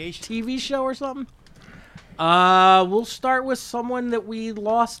 association. TV show or something. We'll start with someone that we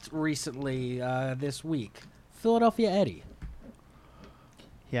lost recently this week. Philadelphia Eddie.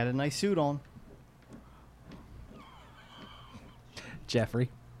 He had a nice suit on. Jeffrey.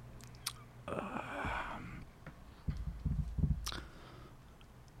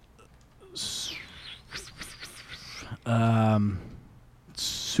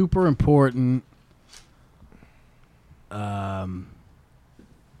 Super important.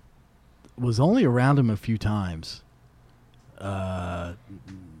 Was only around him a few times. Was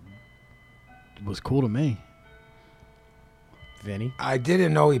cool to me. Vinny. I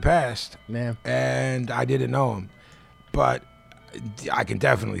didn't know he passed, Man. and I didn't know him. But I can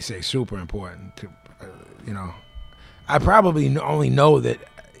definitely say super important. I probably only know that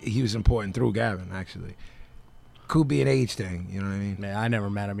he was important through Gavin, actually. Could be an age thing, you know what I mean? Man, I never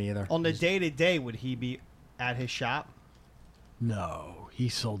met him either. On the day-to-day, would he be at his shop? No, he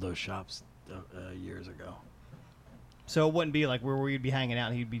sold those shops years ago. So it wouldn't be like where we'd be hanging out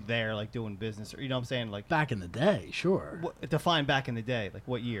and he'd be there like doing business, or you know what I'm saying? Like Back in the day, sure. define back in the day, like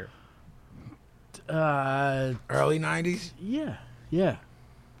what year? Early 90s? Yeah, yeah.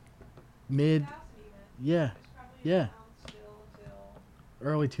 Mid, yeah, yeah.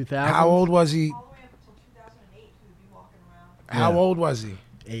 Early 2000s. How old was he? All the way up until 2008, he would be walking around. How old was he?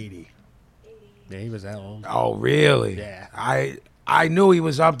 80. Yeah, he was that old. Oh, really? Yeah. I knew he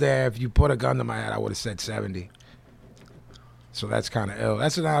was up there. If you put a gun to my head, I would have said 70. So that's kind of ill.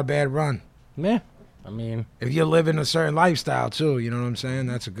 That's not a bad run. Yeah. I mean, If you're living a certain lifestyle, too, you know what I'm saying?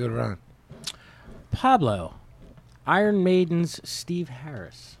 That's a good run. Pablo, Iron Maiden's Steve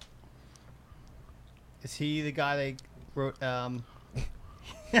Harris. Is he the guy they wrote? That's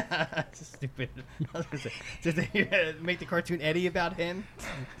stupid. I was gonna say, did they make the cartoon Eddie about him?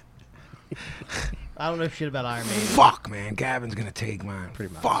 I don't know shit about Iron Maiden. Fuck, man. Gavin's going to take mine.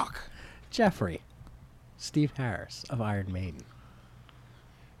 Pretty much. Fuck. Jeffrey, Steve Harris of Iron Maiden.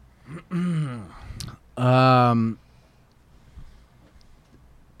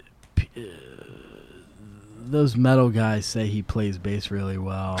 Those metal guys say he plays bass really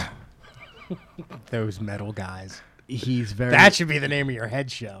well. Those metal guys. He's very. That should be the name of your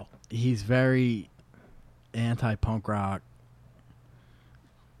head show. He's very anti-punk rock.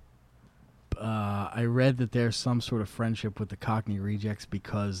 I read that there's some sort of friendship with the Cockney Rejects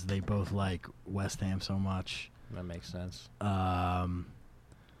because they both like West Ham so much. That makes sense. I'm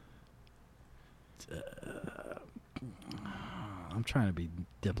trying to be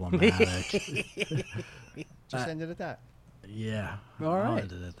diplomatic. Just ended at that. Yeah. All right. I'll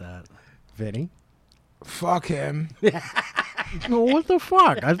end it at that. Vinny. Fuck him. Well, what the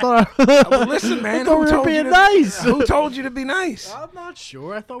fuck? I thought. Well, listen, man. thought we were being nice. Who told you to be nice? I'm not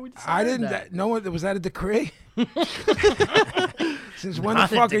sure. I thought we decided I didn't. that. No one. Was that a decree? Since when the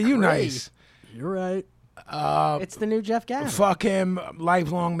Not a fuck are you decree. nice? You're right. It's the new Jeff Gavin. Fuck him,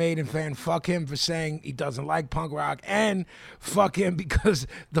 lifelong Maiden fan. Fuck him for saying he doesn't like punk rock, and fuck him because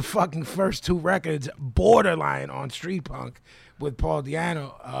the fucking first two records borderline on street punk with Paul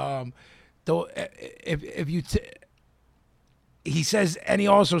Di'Anno. Though, if you. He says, and he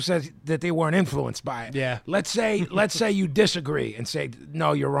also says that they weren't influenced by it. Yeah. Let's say you disagree and say,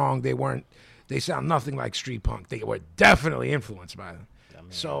 no, you're wrong. They weren't. They sound nothing like street punk. They were definitely influenced by them.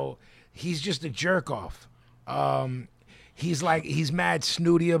 So he's just a jerk off. He's mad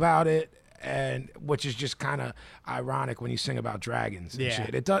snooty about it, and which is just kind of ironic when you sing about dragons. And Yeah.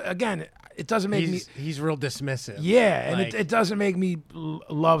 shit. It doesn't make me. He's real dismissive. Yeah, and Like- it doesn't make me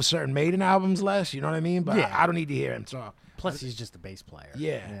love certain Maiden albums less. You know what I mean? But Yeah. I don't need to hear him talk. Plus, he's just a bass player.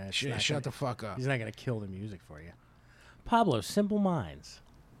 Yeah, it's shut not shut gonna- the fuck up. He's not going to kill the music for you. Pablo, Simple Minds.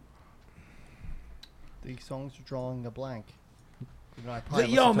 These songs are drawing a blank. You know, I probably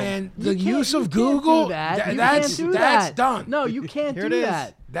Yo, listened to man, You the can't- use you of can't do Google, that. You that's can't do that's that. done. No, you can't Here do it is.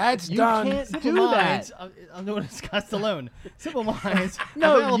 that. That's You done. can't Simple do Minds. that. I'm doing Scott Stallone. Simple Minds.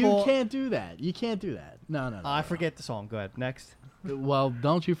 No, available. you can't do that. You can't do that. No, no, no. I forget the song. Go ahead. Next. Well,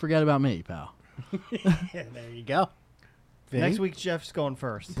 don't you forget about me, pal. Yeah, there you go. Vinny? Next week, Jeff's going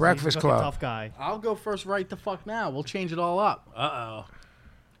first. Breakfast He's a fucking Club. Tough guy. I'll go first right the fuck now. We'll change it all up. Uh-oh.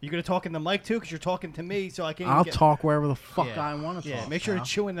 You gonna talk in the mic too? Because you're talking to me, so I can't. I'll even get... talk wherever the fuck Yeah. I want to Yeah, talk. make sure pal.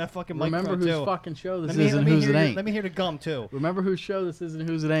 to chew in that fucking Remember microphone whose too. fucking show this Let me, is and let me whose hear it your- ain't. Let me hear the gum too. Remember whose show this is and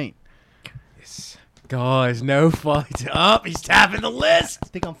whose it ain't. Guys, no fight. Up. He's tapping the list. I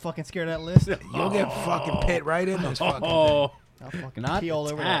think I'm fucking scared of that list. You'll get fucking pit right in this fucking thing. Oh. I'll fucking Not pee all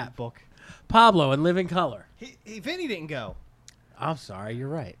the over tap. that book. Pablo in Living Color. Vinny didn't go. I'm sorry, you're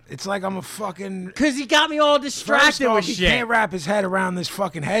right. It's like I'm a fucking. Because he got me all First distracted off, with he shit. can't wrap his head around this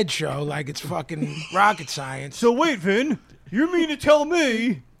fucking head show like it's fucking rocket science. So wait, Vin, you mean to tell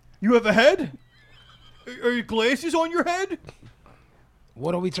me you have a head? Are your glasses on your head?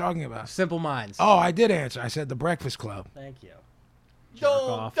 What are we talking about? Simple Minds. Oh, I did answer. I said the Breakfast Club. Thank you.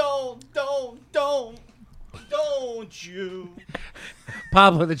 Don't you?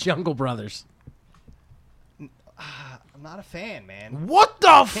 Pablo the Jungle Brothers. I'm not a fan, man. What the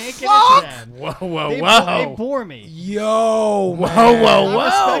Can't get into fuck? that. Whoa, whoa, They bore me. Yo, Whoa, man. whoa, I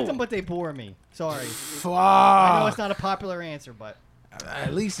respect whoa. them, but they bore me. Sorry. Fuck. I know it's not a popular answer, but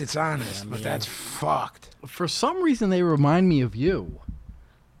At least it's honest, but that's fucked. For some reason, they remind me of you.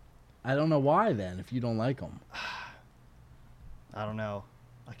 I don't know why. Then, if you don't like them, I don't know.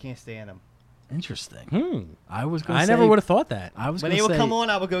 I can't stand them. interesting. I was gonna. I say, never would have thought that. I was When gonna they would say, come on,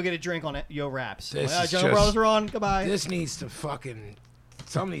 I would go get a drink on it. Yo Raps. This Well, is Joe just- Brothers are on. Goodbye. This needs to fucking.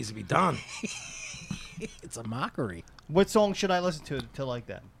 Something needs to be done. It's a mockery. What song should I listen to like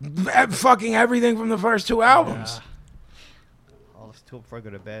that? Fucking everything from the first two albums. I'll listen to it before I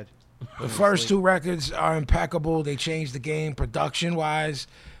go to bed. The first two records are impeccable. They changed the game production-wise.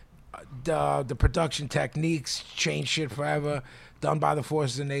 The production techniques changed shit forever. Done by the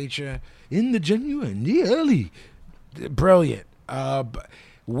forces of nature. In the genuine, the early. Brilliant.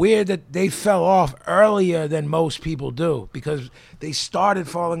 Weird that they fell off earlier than most people do because they started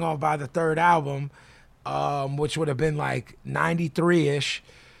falling off by the third album, which would have been like 93-ish.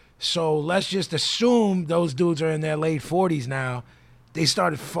 So let's just assume those dudes are in their late 40s now. They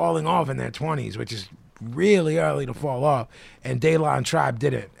started falling off in their 20s, which is really early to fall off. And De La and Tribe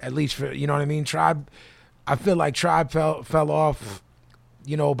did it, at least for, you know what I mean? Tribe, I feel like Tribe fell off,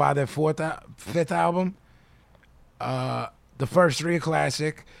 you know, by their fifth album. The first three are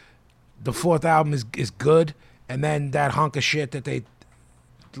classic. The fourth album is good. And then that hunk of shit that they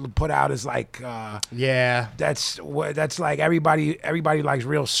put out is like, that's like everybody likes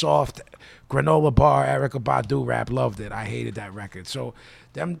real soft granola bar Erykah Badu rap. Loved it. I hated that record. So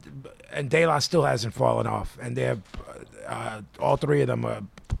them and De La still hasn't fallen off, and they're all three of them are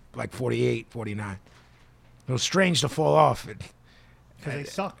like 48, 49. It was strange to fall off. Because they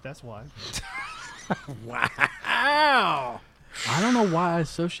suck, that's why. Wow. I don't know why I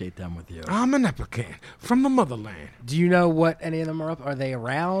associate them with you. I'm an Epican from the motherland. Do you know what any of them are up? Are they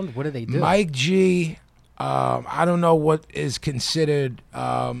around? What do they do? Mike G, I don't know what is considered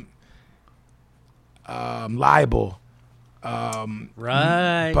libel.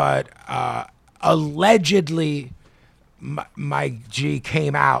 Right. But allegedly, Mike G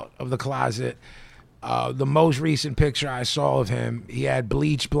came out of the closet. The most recent picture I saw of him, he had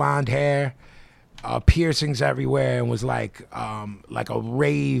bleached blonde hair, piercings everywhere, and was like a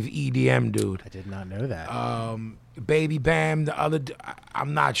rave EDM dude. I did not know that. Baby Bam, the other,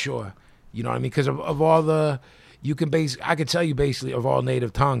 I'm not sure. You know what I mean? Because of all the, I could tell you basically of all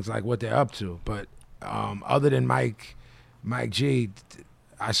native tongues, like what they're up to. But other than Mike G,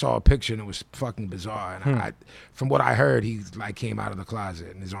 I saw a picture and it was fucking bizarre. And from what I heard, he like came out of the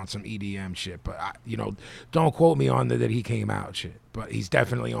closet and is on some EDM shit. But don't quote me on that he came out shit. But he's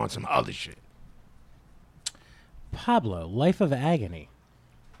definitely on some other shit. Pablo, Life of Agony.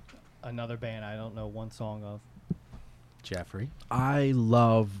 Another band I don't know one song of. Jeffrey. I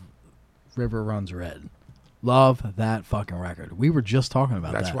love River Runs Red. Love that fucking record. We were just talking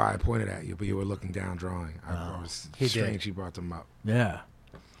about that. That's why I pointed at you, but you were looking down drawing. I was strange you brought them up. Yeah.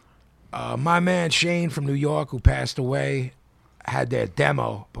 My man Shane from New York, who passed away, had their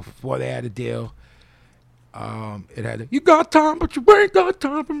demo before they had a deal. It had "You Got Time, But You Ain't Got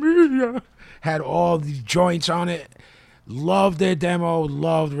Time For Me." Yeah. Had all these joints on it. Loved their demo.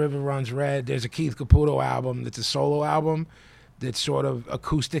 Loved River Runs Red. There's a Keith Caputo album that's a solo album that's sort of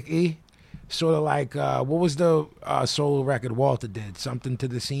acoustic-y. Sort of like, what was the solo record Walter did? Something to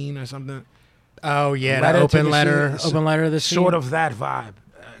the Scene or something? Oh, yeah. Open Letter to the Scene. Sort of that vibe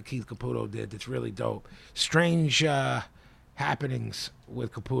Keith Caputo did. That's really dope. Strange happenings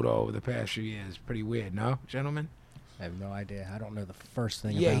with Caputo over the past few years. Pretty weird, no, gentlemen? I have no idea. I don't know the first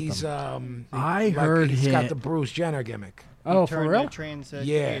thing Yeah, about he's them. he's got the Bruce Jenner gimmick. Oh, for real?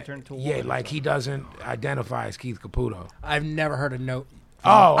 Yeah, like he doesn't identify as Keith Caputo. I've never heard a note.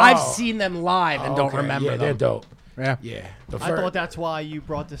 I've seen them live and don't remember Yeah, them. they're dope. Yeah. Yeah. I thought that's why you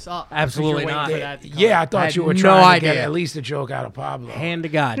brought this up. Absolutely Because not. you're waiting for that to come. Yeah, I thought you were no trying to get idea. at least a joke out of Pablo. Hand to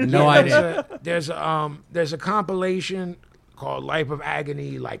God. No idea. There's a compilation called Life of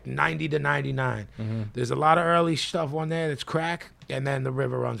Agony, like 90 to 99. There's a lot of early stuff on there that's crack, and then the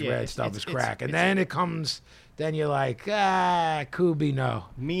River Runs Red stuff is crack. And then it comes, then you're like, Kubi, no.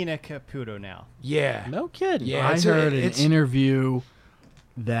 Mina Caputo now. Yeah. No kidding. Yeah, I it's heard an it's- interview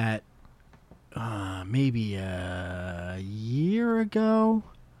that maybe a year ago.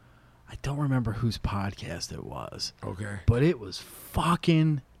 I don't remember whose podcast it was, Okay. but it was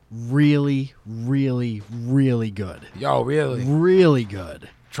fucking really, really, really good. Yo, really? Really good.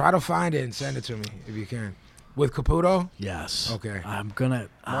 Try to find it and send it to me if you can. With Caputo? Yes. Okay. I'm gonna.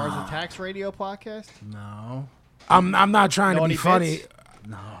 Mars Attacks Radio podcast? No. I'm not trying to Know be any funny. bits?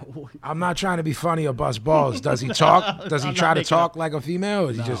 No. I'm not trying to be funny or bust balls. Does he talk? Does he I'm try not to making talk like a female?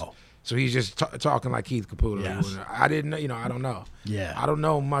 Or is he just No. so he's just talking like Keith Caputo? Yes. I didn't know. I don't know. Yeah. I don't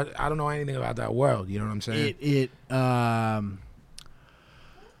know much. I don't know anything about that world. You know what I'm saying?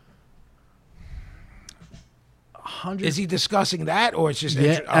 Is he discussing that, or it's just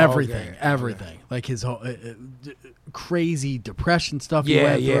everything, okay. everything, like his whole crazy depression stuff. He Yeah,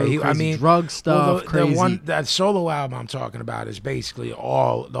 went yeah. through, crazy drug stuff. Well, crazy. the one that solo album I'm talking about is basically the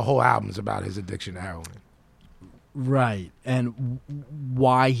whole album's about his addiction to heroin. Right, and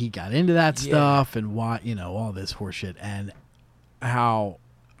why he got into that Yeah. stuff, and why all this horseshit, and how,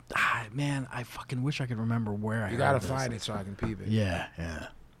 man, I fucking wish I could remember where I. You heard gotta this. find it so I can peep it. Yeah, yeah.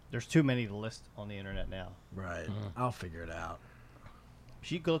 There's too many to list on the internet now. Right. I'll figure it out.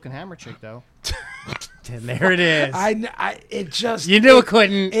 She good looking hammer chick though. And there it is. It just You knew it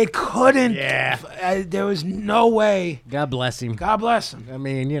couldn't. It couldn't. Yeah. There was no way. God bless him. God bless him. I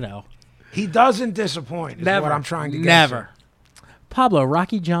mean, you know. He doesn't disappoint. Is Never. what I'm trying to get. Never. Pablo,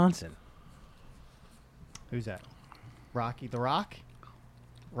 Rocky Johnson. Who's that? Rocky the Rock?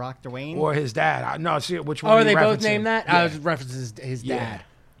 Rock Dwayne? Or his dad. No, see which one. Oh, are are they you both referencing? named that? Yeah. I was referencing his Yeah. dad.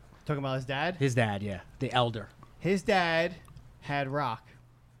 Talking about his dad? His dad, yeah. The elder. His dad had Rock.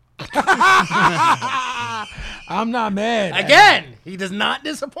 I'm not mad. Again, he does not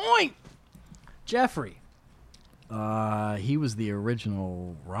disappoint. Jeffrey. He was the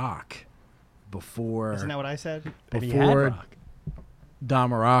original Rock before Isn't that what I said? And he had before Rock. Don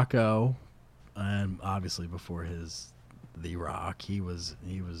Morocco, and obviously before The Rock. He was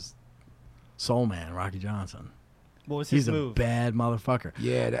Soul Man, Rocky Johnson. What was his He's move? a bad motherfucker.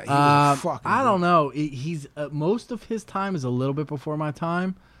 Yeah, he was fucking. I don't know. He's most of his time is a little bit before my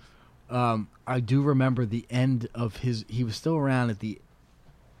time. I do remember the end of his. He was still around at the.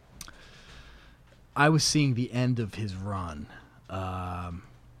 I was seeing the end of his run, but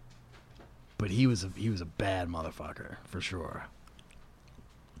he was a bad motherfucker for sure.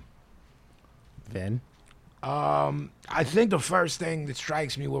 Vin. I think the first thing that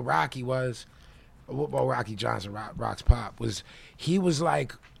strikes me with Rocky was, well, Rocky Johnson, Rock's pop, was he was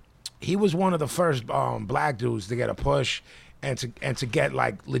one of the first black dudes to get a push and to get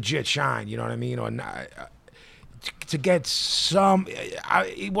like legit shine. You know what I mean? Or not, to get some.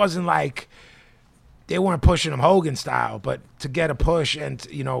 It wasn't like they weren't pushing him Hogan style, but to get a push and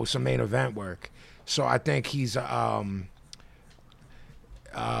some main event work. So I think he's a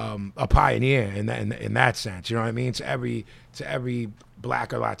pioneer in that sense. You know what I mean? To every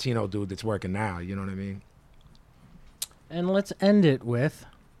black or Latino dude that's working now. You know what I mean? And let's end it with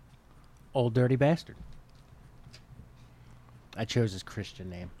Old Dirty Bastard. I chose his Christian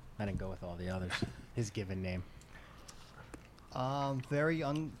name. I didn't go with all the others. His given name. I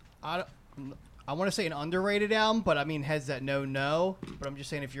want to say an underrated album, but I mean has that no. But I'm just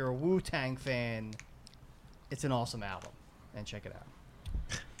saying if you're a Wu-Tang fan, it's an awesome album, and check it out.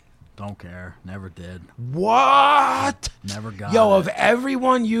 Don't care. Never did. What? Never got Yo, it. of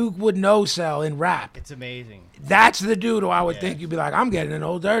everyone you would know sell in rap, It's amazing. that's the dude who I would think you'd be like, I'm getting an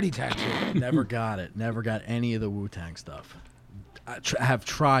Old Dirty tattoo. Never got it. Never got any of the Wu-Tang stuff. I have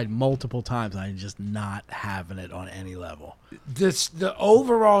tried multiple times. I'm just not having it on any level. The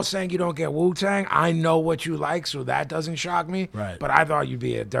overall saying you don't get Wu-Tang, I know what you like, so that doesn't shock me. Right. But I thought you'd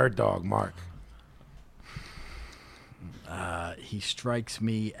be a dirt dog, Mark. He strikes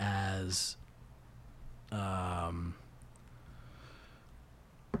me as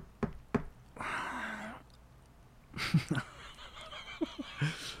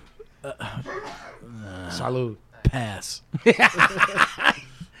Salud. pass.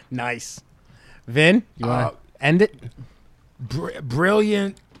 Nice. Vin, you want to end it?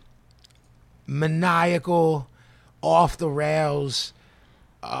 Brilliant, maniacal, off the rails,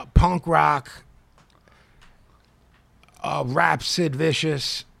 punk rock, rap Sid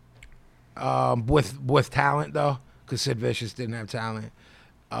Vicious, with talent though, because Sid Vicious didn't have talent.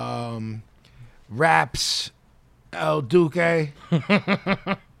 Raps El Duque,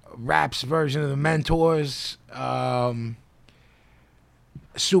 raps version of the Mentors.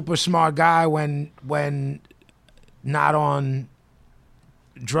 Super smart guy when not on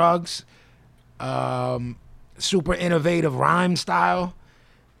drugs. Super innovative rhyme style.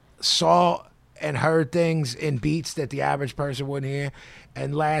 Saw and heard things in beats that the average person wouldn't hear.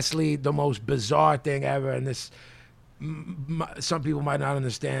 And lastly, the most bizarre thing ever, and this some people might not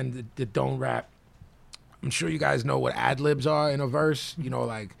understand that don't rap. I'm sure you guys know what ad-libs are in a verse.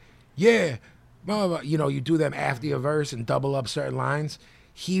 Like, yeah, blah, blah, blah. You do them after your verse and double up certain lines.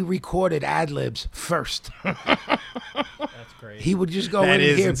 He recorded ad-libs first. That's great. He would just go That in and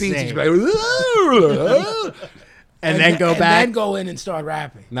is hear beats and insane. be like, And then go and back. then go in and start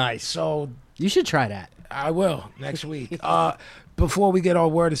rapping. Nice. So You should try that. I will next week. Before we get our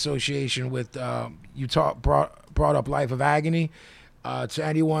word association with you brought up Life of Agony. To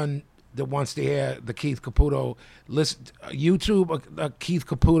anyone that wants to hear the Keith Caputo, listen YouTube a Keith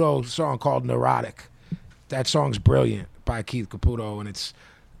Caputo song called Neurotic. That song's brilliant by Keith Caputo, and it's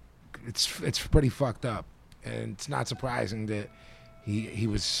pretty fucked up, and it's not surprising that he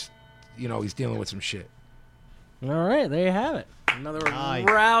was, he's dealing with some shit. All right, there you have it. Another Nice.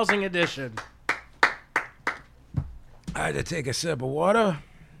 rousing edition. I had to take a sip of water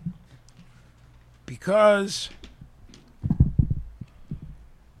because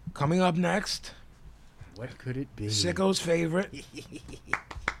coming up next, What could it be? Sicko's favorite,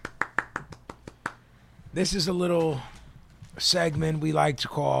 This is a little segment we like to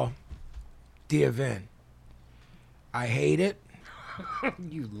call Dear Vin. I hate it.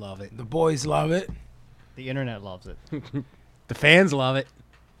 You love it. The boys love it. The internet loves it. The fans love it.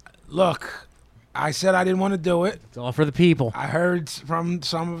 Look, I said I didn't want to do it. It's all for the people. I heard from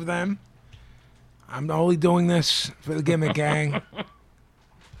some of them. I'm only doing this for the gimmick gang,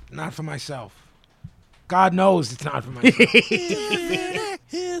 not for myself. God knows it's not for myself.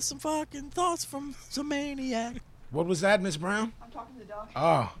 Here's some fucking thoughts from some maniac. What was that, Miss Brown? I'm talking to the dog.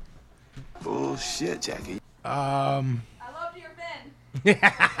 Oh. Bullshit, Jackie. I love Dear Vin.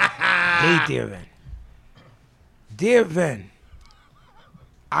 Hey, Dear Vin. Dear Vin,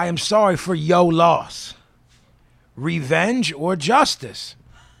 I am sorry for your loss. Revenge or justice?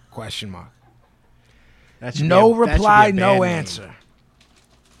 Question mark. That should No be a- that should be a reply, band no name. answer.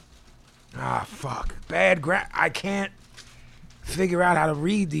 Ah, fuck. I can't figure out how to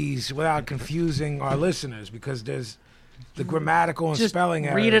read these without confusing our listeners because there's the grammatical and Just spelling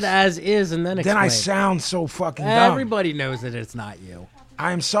errors. read it as is and then explain. Then I sound so fucking dumb. Everybody knows that it's not you.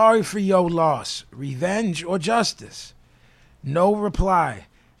 I am sorry for your loss. Revenge or justice? No reply.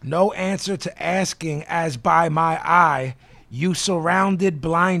 No answer to asking as by my eye. You surrounded,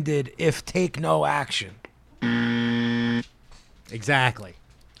 blinded, if take no action. Exactly.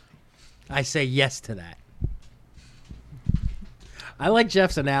 I say yes to that. I like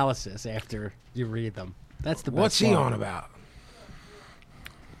Jeff's analysis after you read them. That's the best What's he one. on about?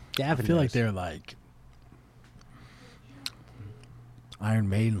 Gavin I feel like knows. they're like Iron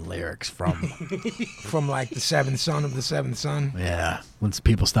Maiden lyrics from From like the seventh son of the seventh son? yeah. Once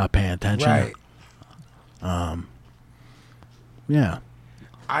people stop paying attention, Right. Yeah.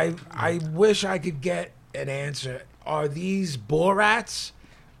 I wish I could get an answer. Are these Borats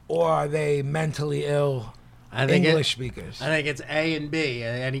or are they mentally ill I think English speakers? I think it's A and B.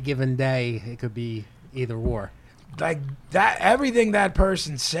 Any given day, it could be either or. Like that, everything that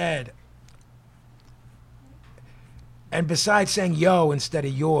person said, and besides saying yo instead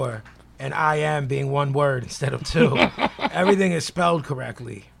of your, and I am being one word instead of two, everything is spelled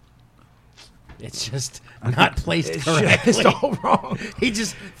correctly. It's just not placed It's correctly. just all wrong. He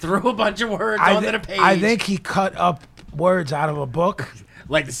just threw a bunch of words I, onto thi- the page. I think he cut up words out of a book.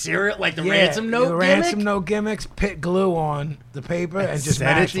 like the serial, like the Yeah, ransom note the gimmick? ransom note gimmicks, pit glue on the paper, and just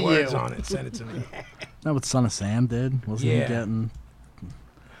Send it mashed to words you. on it. Send it to me. That what Son of Sam did? Wasn't Yeah. he getting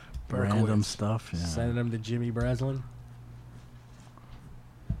random Berkowitz. stuff? Yeah. Sending them to Jimmy Breslin.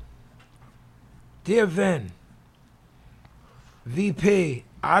 Dear Vin, VP,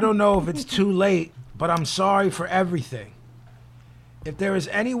 I don't know if it's too late, but I'm sorry for everything. If there is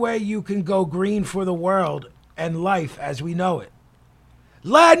any way you can go green for the world and life as we know it,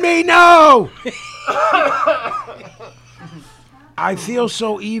 let me know! I feel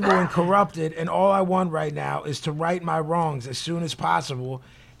so evil and corrupted, and all I want right now is to right my wrongs as soon as possible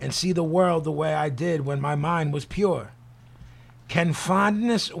and see the world the way I did when my mind was pure. Can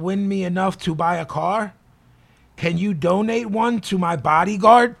fondness win me enough to buy a car? Can you donate one to my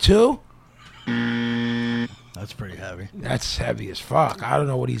bodyguard too? That's pretty heavy. That's heavy as fuck. I don't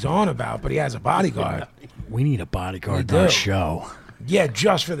know what he's on about, but he has a bodyguard. We need a bodyguard We on our do. show. Yeah,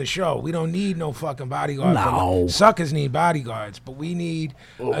 just for the show. We don't need no fucking bodyguard. No. Suckers need bodyguards, but we need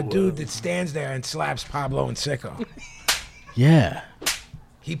a dude that stands there and slaps Pablo and Sicko. Yeah.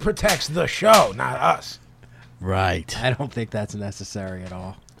 He protects the show, not us. Right. I don't think that's necessary at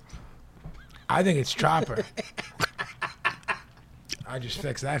all. I think it's Chopper. I just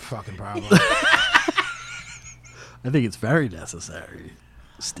fixed that fucking problem. I think it's very necessary,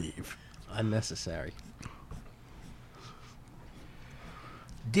 Steve. Unnecessary.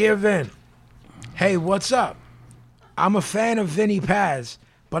 Dear Vin, hey, what's up? I'm a fan of Vinny Paz,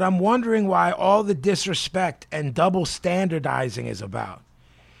 but I'm wondering why all the disrespect and double standardizing is about.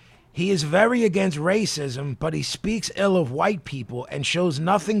 He is very against racism, but he speaks ill of white people and shows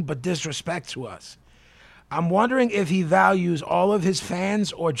nothing but disrespect to us. I'm wondering if he values all of his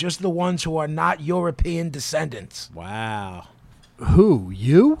fans or just the ones who are not European descendants. Wow. Who?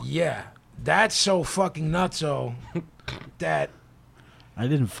 You? Yeah, that's so fucking nutso that I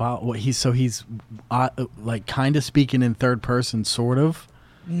didn't follow what he's like kind of speaking in third person, sort of.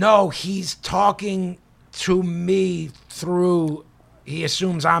 no, he's talking to me through. He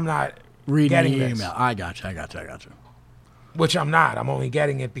assumes I'm not Reading getting the this, email. I got you. which I'm not. I'm only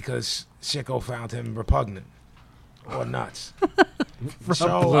getting it because Sicko found him repugnant or nuts.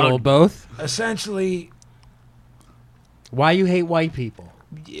 So A little of both. essentially, Why you hate white people?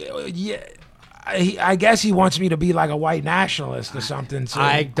 yeah. I guess he wants me to be like a white nationalist or something to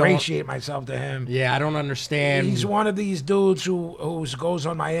I don't- ingratiate myself to him. Yeah, I don't understand. He's one of these dudes who goes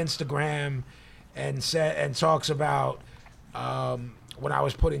on my Instagram and talks about when I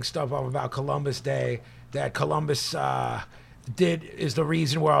was putting stuff up about Columbus Day, that Columbus is the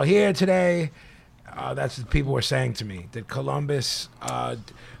reason we're all here today. That's what people were saying to me, that Columbus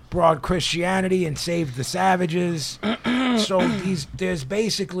brought Christianity and saved the savages. So there's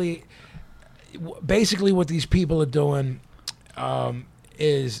basically what these people are doing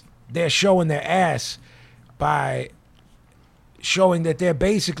is they're showing their ass by showing that they're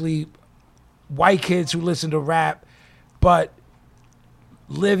basically white kids who listen to rap but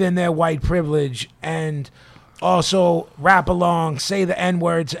live in their white privilege and also rap along, say the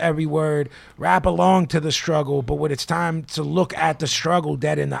N-words every word, rap along to the struggle, but when it's time to look at the struggle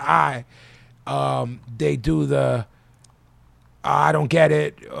dead in the eye, they do the I don't get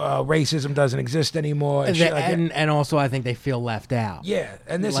it, racism doesn't exist anymore, and, shit like that. And also I think they feel left out. Yeah,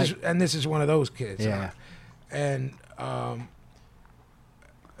 and this is one of those kids. Yeah. And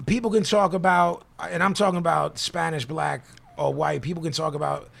people can talk about, and I'm talking about Spanish, black, or white. People can talk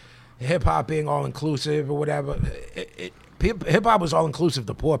about hip hop being all inclusive or whatever. Hip hop was all inclusive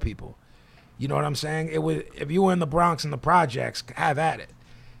to poor people. You know what I'm saying? It was, if you were in the Bronx and the projects, have at it.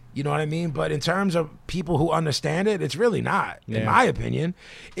 You know what I mean? But in terms of people who understand it, it's really not, in my opinion.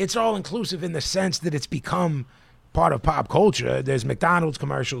 It's all inclusive in the sense that it's become part of pop culture. There's McDonald's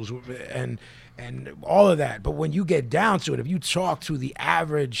commercials and all of that. But when you get down to it, if you talk to the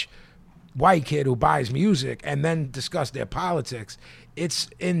average white kid who buys music and then discuss their politics, it's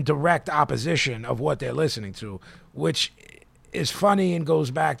in direct opposition of what they're listening to, which is funny and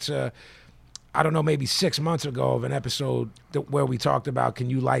goes back to, I don't know, maybe 6 months ago of an episode where we talked about, can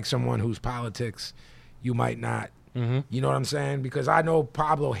you like someone whose politics you might not? Mm-hmm. You know what I'm saying? Because I know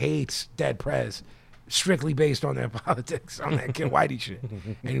Pablo hates Dead Prez strictly based on their politics, on that Kid Whitey shit.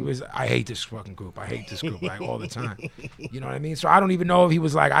 And he was, I hate this fucking group. I hate this group, like, all the time. You know what I mean? So I don't even know if he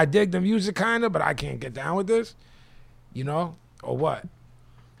was like, I dig the music kind of, but I can't get down with this, you know, or what?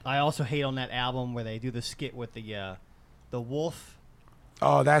 I also hate on that album where they do the skit with the wolf.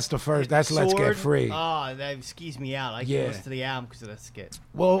 Oh, that's the first. That's sword. Let's Get Free. Oh, that skis me out. I can't listen to the album because of that skit.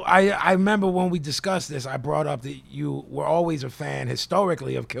 Well, I remember when we discussed this, I brought up that you were always a fan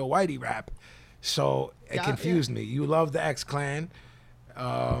historically of Kill Whitey rap. So it confused me. You love the X-Clan.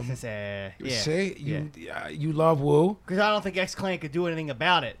 See, you love Wu. Because I don't think X-Clan could do anything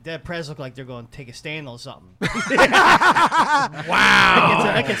about it. Dead Prez look like they're going to take a stand on something. Wow.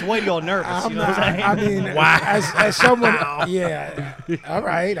 That gets Whitey all nervous. You know what I'm saying? I mean, wow. As someone, yeah. All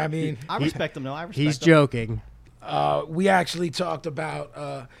right. I mean, I respect him, though. I respect He's him. joking. We actually talked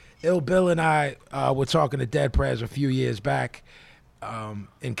about, Ill Bill and I were talking to Dead Prez a few years back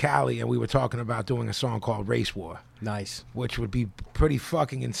in Cali, and we were talking about doing a song called Race War. Nice. Which would be pretty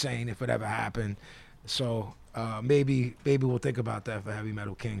fucking insane if it ever happened. So maybe we'll think about that for Heavy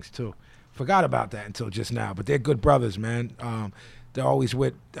Metal Kings too. Forgot about that until just now. But they're good brothers, man. They're always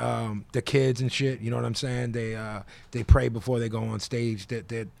with the kids and shit. You know what I'm saying? They pray before they go on stage.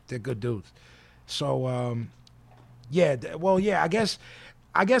 They're good dudes. So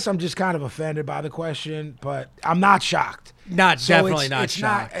I guess I'm just kind of offended by the question, but I'm not shocked. Definitely not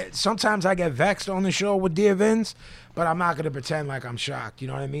shocked. Sometimes I get vexed on the show with Dear Vince, but I'm not going to pretend like I'm shocked. You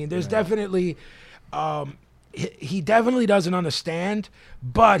know what I mean? There's definitely, he definitely doesn't understand,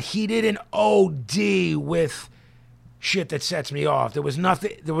 but he didn't OD with shit that sets me off. There was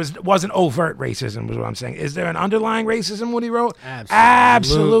nothing. Wasn't overt racism, was what I'm saying. Is there an underlying racism what he wrote?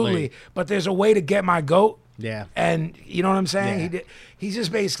 Absolutely. But there's a way to get my goat. Yeah. And you know what I'm saying? Yeah. He's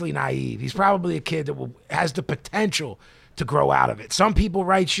just basically naive. He's probably a kid that has the potential to grow out of it. Some people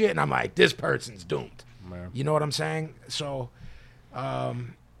write shit, and I'm like, this person's doomed. Yeah. You know what I'm saying? So,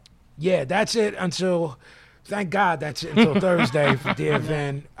 that's it until, thank God, that's it until Thursday for Dear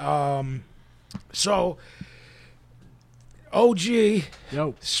Vin. So, OG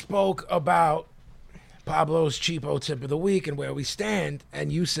spoke about Pablo's cheapo tip of the week and where we stand,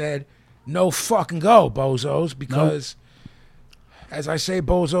 and you said, no fucking go, bozos, because as I say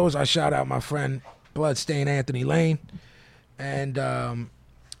bozos, I shout out my friend Bloodstain Anthony Lane. And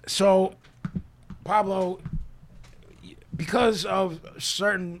so, Pablo, because of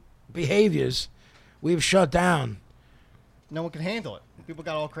certain behaviors, we've shut down. No one can handle it. People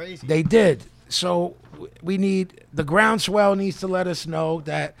got all crazy. They did. So we need, the groundswell needs to let us know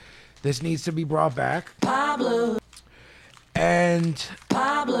that this needs to be brought back. Pablo. And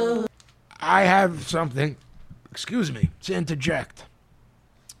Pablo, I have something, to interject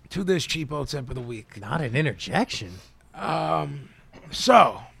to this cheapo tip of the week. Not an interjection.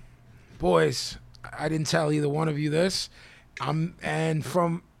 So, boys, I didn't tell either one of you this. And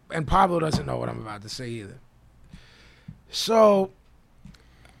Pablo doesn't know what I'm about to say either. So,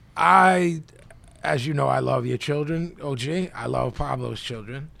 I as you know, I love your children, OG. I love Pablo's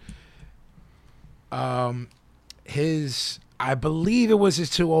children. I believe it was his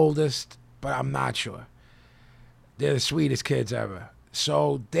 2 oldest, but I'm not sure. They're the sweetest kids ever.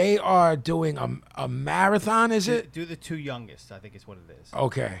 So they are doing a marathon, is it? Do the 2 youngest, I think is what it is.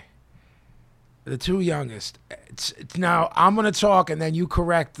 Okay. The 2 youngest. Now, I'm going to talk, and then you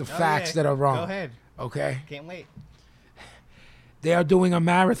correct the facts that are wrong. Go ahead. Okay? Can't wait. They are doing a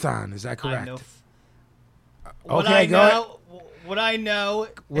marathon. Is that correct? I know. Okay, go ahead. What I know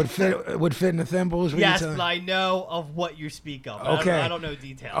Would fit in the thimbles? Yes, but I know of what you speak of. Okay. I don't know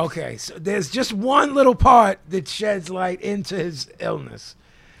details. Okay, so there's just one little part that sheds light into his illness.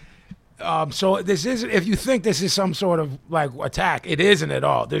 So this isn't, if you think this is some sort of like attack, it isn't at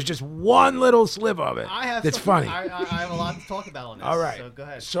all. There's just one little sliver of it that's funny. I have a lot to talk about on this. All right. So go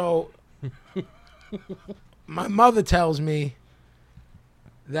ahead. So my mother tells me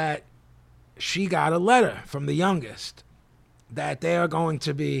that she got a letter from the youngest that they are going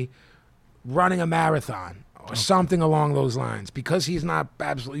to be running a marathon or something along those lines. Because he's not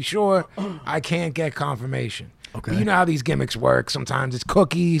absolutely sure, I can't get confirmation. Okay. But you know how these gimmicks work. Sometimes it's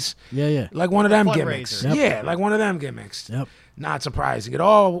cookies. Yeah. Like one of them Fundraiser. gimmicks. Yep. Yeah, like one of them gimmicks. Yep. Not surprising at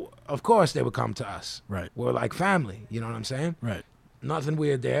all. Of course they would come to us. Right. We're like family. You know what I'm saying? Right. Nothing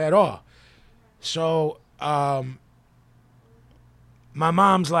weird there at all. So my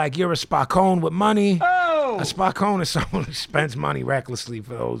mom's like, you're a Spacone with money. Oh! A Spacone is someone who spends money recklessly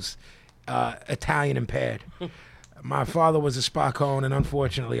for those Italian impaired. My father was a Spacone, and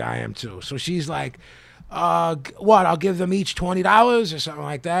unfortunately I am too. So she's like, what, I'll give them each $20 or something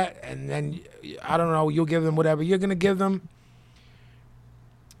like that, and then, I don't know, you'll give them whatever you're going to give them.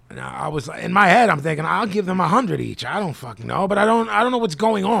 And I was like, in my head, I'm thinking, I'll give them 100 each. I don't fucking know, but I don't know what's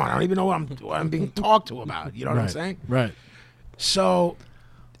going on. I don't even know what I'm being talked to about. You know what I'm saying? Right. So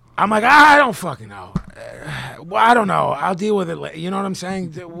I'm like, I don't fucking know. Well, I don't know. I'll deal with it later. You know what I'm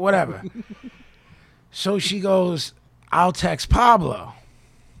saying? Whatever. So she goes, I'll text Pablo.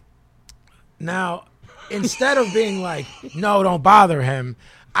 Now, instead of being like, no, don't bother him,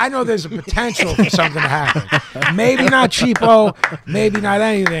 I know there's a potential for something to happen. Maybe not cheapo, maybe not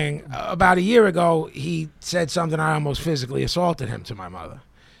anything. About a year ago, he said something, I almost physically assaulted him to my mother.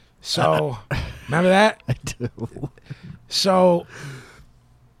 So, remember that? I do. So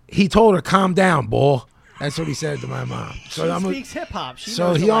he told her, calm down, boy. That's what he said to my mom. So She speaks hip hop.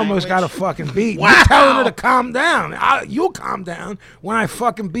 So he almost got a fucking beat. Wow. You're telling her to calm down. You'll calm down when I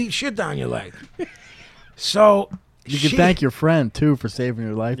fucking beat shit down your leg. So You can thank your friend too for saving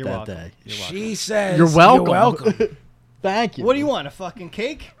your life that welcome. day. She says, You're welcome. You're welcome. Thank you. What do you want? A fucking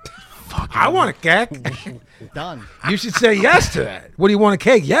cake? I want a cake. Done. You should say yes to that. What do you want, a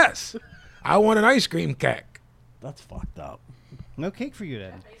cake? Yes. I want an ice cream cake. That's fucked up. No cake for you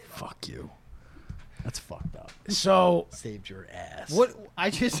then. Fuck you. That's fucked up. So Saved your ass. What?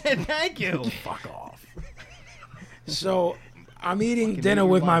 I just said thank you. Fuck off. So I'm eating Fucking dinner made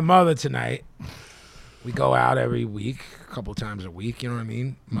me with my laugh. mother tonight. We go out every week, a couple times a week, you know what I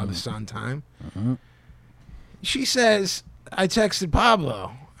mean? Mother-son time. She says, I texted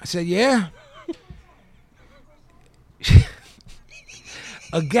Pablo. I said, yeah?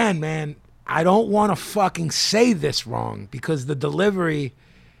 Again, man, I don't want to fucking say this wrong because the delivery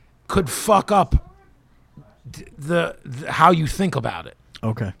could fuck up the how you think about it.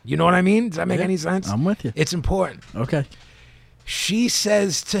 Okay. You know what I mean? Does that make Yeah, any sense? I'm with you. It's important. Okay. She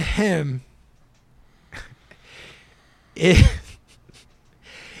says to him,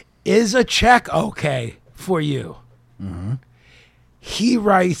 is a check okay for you? He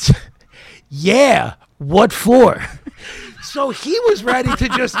writes, yeah, what for? So he was ready to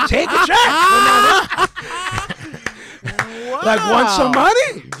just take a check. Like, want some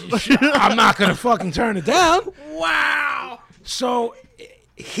money? I'm not going to fucking turn it down. Wow. So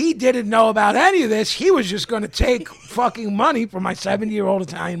he didn't know about any of this. He was just going to take fucking money from my 70-year-old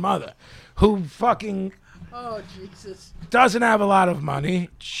Italian mother who fucking doesn't have a lot of money,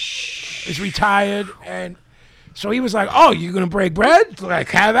 is retired, and so he was like, oh, you're going to break bread? Like,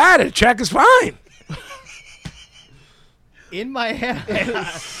 have at it. Check is fine. In my head,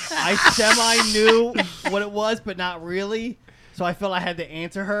 I semi knew what it was, but not really. So I felt I had to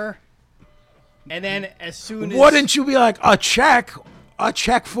answer her. And then as soon as Wouldn't you be like, a check? A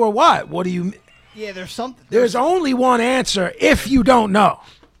check for what? What do you... yeah, there's something. There's only one answer if you don't know.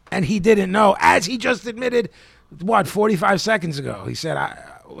 And he didn't know, as he just admitted, 45 seconds ago. He said,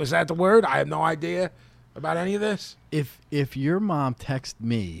 was that the word? I have no idea about any of this. If your mom texted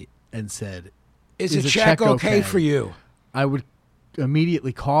me and said, Is a check okay for you? I would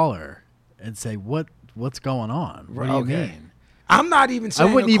immediately call her and say, what's going on? What do you Okay. mean? I'm not even saying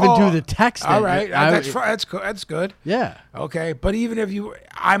I wouldn't to even call. do the text. All right, I- that's good. Yeah. Okay, but even if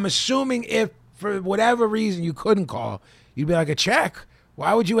I'm assuming if for whatever reason you couldn't call, you'd be like a check.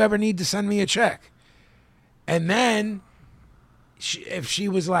 Why would you ever need to send me a check? And then, if she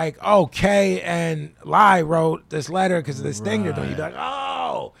was like, okay, and Lai wrote this letter because of this thing they're doing, you'd be like,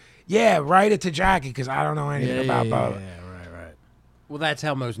 oh, yeah, write it to Jackie because I don't know anything about Bubba. Right. Well, that's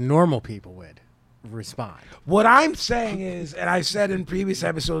how most normal people would respond. What I'm saying is, and I said in previous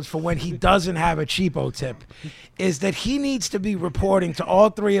episodes for when he doesn't have a cheapo tip, is that he needs to be reporting to all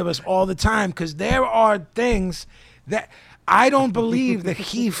three of us all the time because there are things that I don't believe that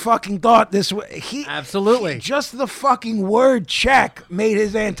he fucking thought this way. Absolutely. Just the fucking word check made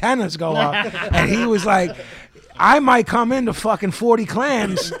his antennas go up. And he was like, I might come into fucking 40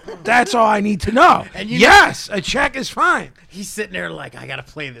 clams. That's all I need to know. And yes, a check is fine. He's sitting there like, I gotta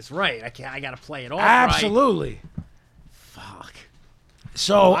play this right. I gotta play it all Absolutely. right. Fuck.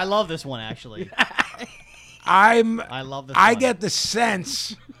 So I love this one actually. I love this. I one. get the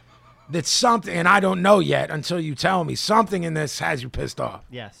sense that something, and I don't know yet until you tell me, something in this has you pissed off.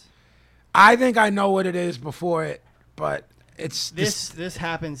 Yes. I think I know what it is before it, but it's This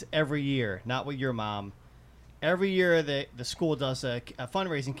happens every year. Not with your mom. Every year the school does a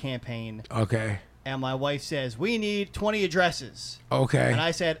fundraising campaign, Okay. and my wife says we need 20 addresses, Okay. and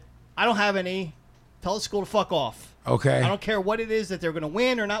I said I don't have any. Tell the school to fuck off. Okay. I don't care what it is that they're going to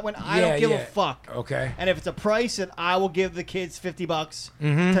win or not win. I Yeah, don't give yeah. a fuck. Okay. And if it's a price, then I will give the kids $50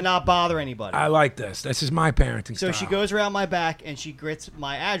 to not bother anybody. I like this. This is my parenting So style. she goes around my back and she grits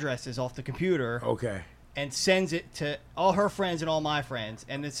my addresses off the computer Okay. and sends it to all her friends and all my friends.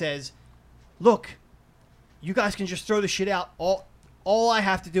 And it says, look, you guys can just throw the shit out. All I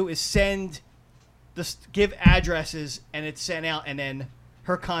have to do is give addresses, and it's sent out, and then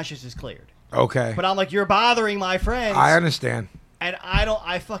her conscience is cleared. Okay. But I'm like, you're bothering my friends. I understand. And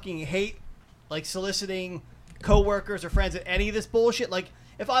I fucking hate like soliciting coworkers or friends at any of this bullshit. Like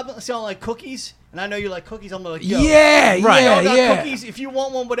if I'm selling like cookies and I know you like cookies, I'm like, yo, Yeah, yo, I got yeah. cookies. If you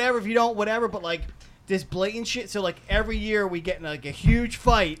want one, whatever. If you don't, whatever. But like this blatant shit. So like every year we get in like a huge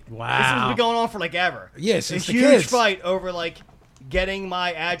fight. Wow. This has been going on for like ever. Yeah, since a the huge kids. fight over like getting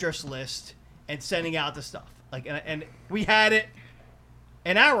my address list and sending out the stuff. Like and we had it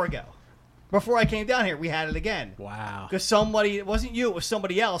an hour ago. Before I came down here, we had it again. Wow. Because somebody, it wasn't you, it was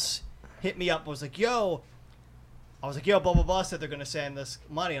somebody else, hit me up, was like, yo, blah, blah, blah, said they're going to send this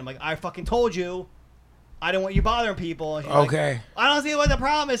money. I'm like, I fucking told you, I don't want you bothering people. And she's Okay. like, I don't see what the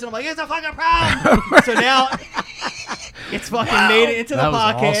problem is. And I'm like, it's a fucking problem. So now, it's fucking made it into the That was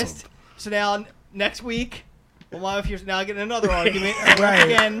podcast. awesome. So now, next week, well, my wife here's now getting another argument. Right. Once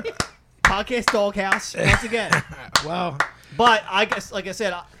again, podcast doghouse, once again. Well, But I guess, like I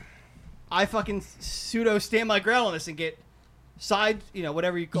said, I fucking pseudo stand my ground on this and get side,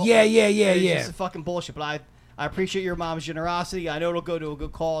 whatever you call Yeah, it. yeah, It's yeah. just a fucking bullshit. But I appreciate your mom's generosity. I know it'll go to a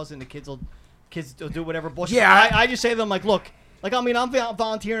good cause and the kids will do whatever bullshit. Yeah, I just say to them like, look, like I'm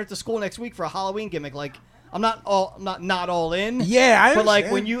volunteering at the school next week for a Halloween gimmick. Like I'm not all in. Yeah, I But like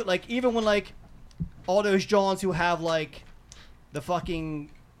understand. when you even when like all those Johns who have like the fucking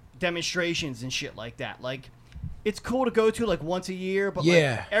demonstrations and shit like that, like. It's cool to go to like once a year, but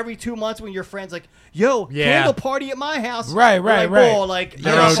Yeah. like every 2 months when your friends like, yo, Yeah. candle party at my house. Right, You're right, like, right. whoa, like, Yeah,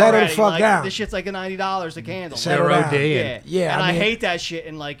 get up settle the already. fuck Like, down. This shit's like a $90 a candle. Settle Like, down. yeah. And I I mean- hate that shit.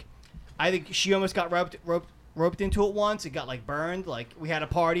 And like, I think she almost got roped into it once. It got like burned. Like we had a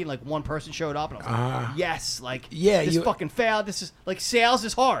party and like one person showed up and I was like, yes, like Yeah, this you- fucking failed. This is like sales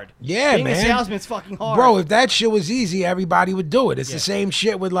is hard. Yeah, Being man. a salesman's fucking hard. Bro, if that shit was easy, everybody would do it. It's the same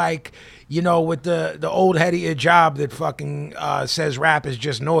shit with like, with the old head of your job that fucking says rap is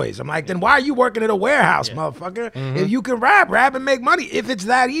just noise. I'm like, then why are you working at a warehouse, motherfucker? If you can rap and make money. If it's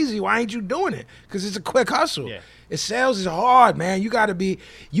that easy, why ain't you doing it? Because it's a quick hustle. Yeah. Sales is hard, man.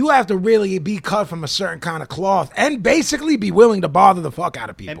 You have to really be cut from a certain kind of cloth and basically be willing to bother the fuck out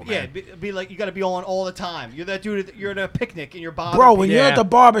of people, And man. be like, you got to be on all the time. You're that dude. You're at a picnic and you're bothering Bro, when people. you're at the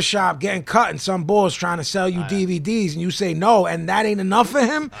barbershop getting cut and some bull's trying to sell you DVDs and you say no and that ain't enough for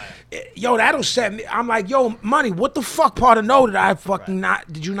him, yo, that'll set me. I'm like, yo, money, what the fuck part of no did I fucking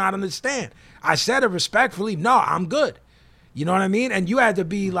did you not understand? I said it respectfully, no, I'm good. You know what I mean? And you had to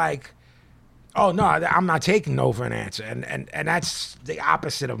be like, oh, no, I'm not taking no for an answer. And that's the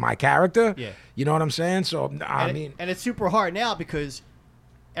opposite of my character. Yeah. You know what I'm saying? So, I mean. And it's super hard now because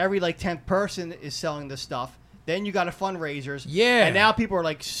every like 10th person is selling this stuff. Then you got a fundraisers. Yeah. And now people are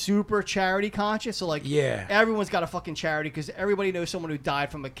like super charity conscious. So like Yeah. everyone's got a fucking charity because everybody knows someone who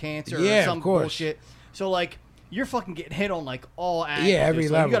died from a cancer Yeah, or some of course. bullshit. So like you're fucking getting hit on like all angles. Yeah, every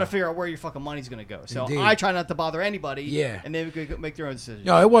So level. You got to figure out where your fucking money's gonna go. So Indeed. I try not to bother anybody. Yeah. And they could make their own decisions.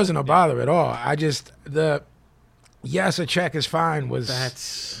 No, it wasn't a bother at all. I just yes, a check is fine was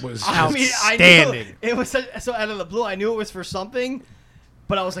That's I mean, I knew outstanding. it was so out of the blue. I knew it was for something,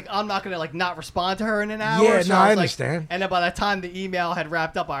 but I was like, I'm not gonna like not respond to her in an hour. Yeah, so no, I was like- understand. and then by the time the email had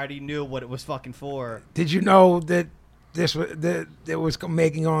wrapped up, I already knew what it was fucking for. Did you know that this was that it was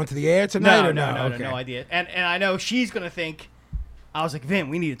making on to the air tonight? or no, Okay. No idea. And I know she's gonna think. I was like, Vin,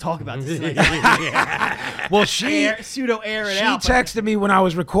 we need to talk about this. Well, she Pseudo air it she out. but- texted me when I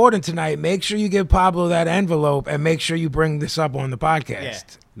was recording tonight. Make sure you give Pablo that envelope and make sure you bring this up on the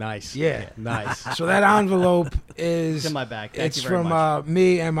podcast. Nice. Yeah. Nice. So that envelope is It's in my bag. Thank it's you very from much.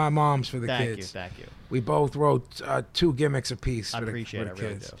 Me and my mom's for the Thank kids. you. We both wrote 2 gimmicks apiece. I for the, appreciate for it. the I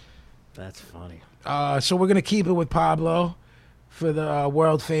really kids. do. That's funny. So we're gonna keep it with Pablo for the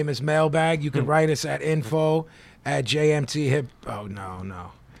world famous mailbag. You can write us at info@jmthip. Oh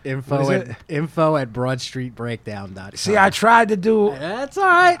no. Info What is at broadstreetbreakdown.com. See, I tried to do That's all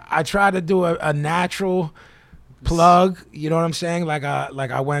right. I tried to do a natural plug. You know what I'm saying? Like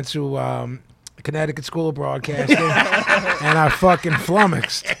I went to Connecticut School of Broadcasting and I fucking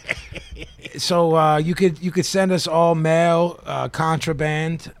flummoxed. So you could send us all mail,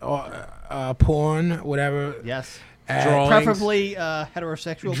 contraband, or porn, whatever. Yes. At Preferably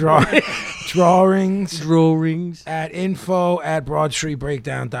heterosexual. drawings Drawings. at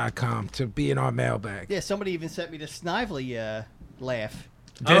info@broadstreetbreakdown.com to be in our mailbag. Yeah, somebody even sent me the Snively laugh.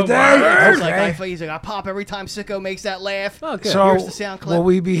 Did they? I was Okay. like, he's like, I pop every time Sicko makes that laugh. Oh, good. So Here's the sound clip. will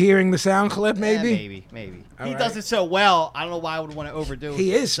we be hearing the sound clip? Maybe. Maybe. All He right. does it so well. I don't know why I would want to overdo.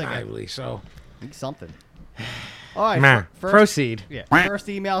 He is Sicko. snively, so He's something. All right. Man. First, Proceed. yeah. First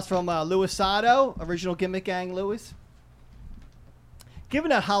email's from Louis Sato, original Gimmick Gang Louis. Given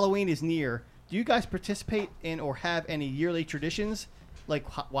that Halloween is near, do you guys participate in or have any yearly traditions, like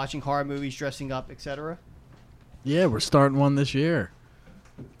watching horror movies, dressing up, etc.? Yeah, we're starting one this year.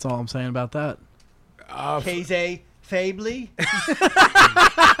 That's all I'm saying about that. KZ Fably.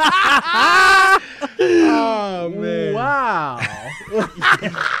 oh man, Wow.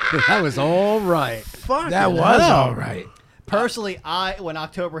 That was all right. that was all right. Personally, when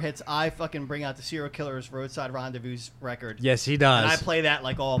October hits, I fucking bring out the Serial Killers Roadside Rendezvous record. Yes, he And I does. play that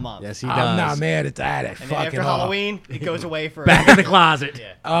like all month. Yes, he does. I'm not mad at that. And then Fucking after all. Halloween, it goes away for Back in the closet.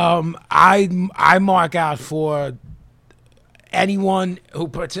 Yeah. I mark out for anyone who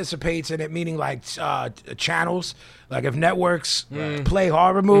participates in it, meaning like channels. Like if networks play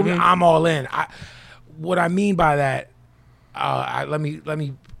horror movie, I'm all in. What I mean by that, let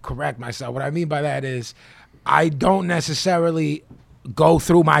me correct myself. What I mean by that is, I don't necessarily go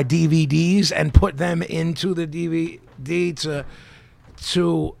through my DVDs and put them into the DVD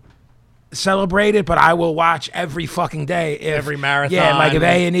to celebrate it, but I will watch every fucking day. Every marathon. Yeah, like if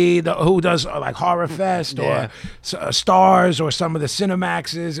A&E, who does like Horror Fest Yeah. or Stars or some of the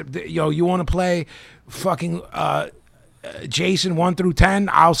Cinemaxes. You want to play fucking Jason 1 through 10?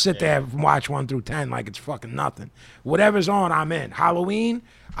 I'll sit there and watch 1 through 10 like it's fucking nothing. Whatever's on, I'm in. Halloween,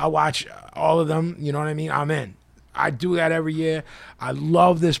 I watch all of them. You know what I mean? I'm in. I do that every year. I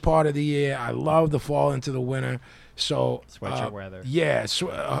love this part of the year. I love the fall into the winter. So Sweatshirt weather. Yeah,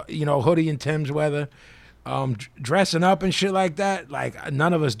 hoodie and Tim's weather. Dressing up and shit like that. Like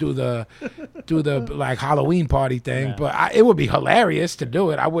none of us do the like Halloween party thing, but it would be hilarious to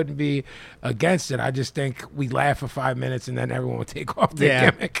do it. I wouldn't be against it. I just think we laugh for 5 minutes and then everyone would take off their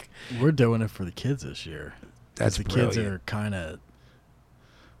Yeah. gimmick. We're doing it for the kids this year. That's the kids brilliant. are kind of.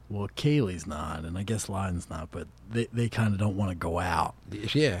 Well, Kaylee's not, and I guess Lyden's not, but they kind of don't want to go out.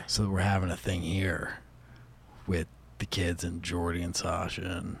 Yeah. So we're having a thing here with the kids and Jordy and Sasha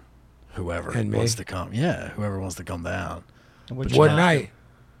and whoever And me. wants to come. Yeah, whoever wants to come down. What night?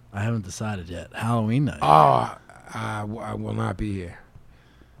 I haven't decided yet. Halloween night. Oh, I will not be here.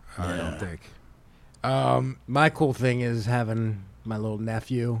 I don't think. My cool thing is having my little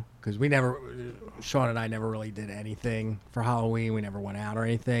nephew, because Sean and I never really did anything for Halloween. We never went out or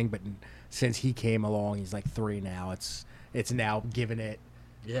anything. But since he came along, he's like 3 now. It's now given it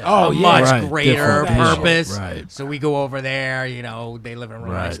Oh, a yeah. much Right, greater different deal. purpose. Right. So we go over there. They live in a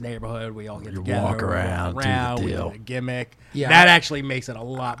real nice Right. neighborhood. We all get You together. walk we around, do the we deal. do a gimmick. Yeah, that actually makes it a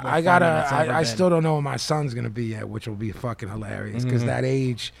lot more. I fun than it's ever I been. still don't know when my son's gonna be yet, which will be fucking hilarious because that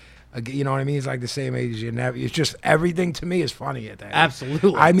age, you know what I mean? It's like the same age as your nephew. It's just everything to me is funny at that age.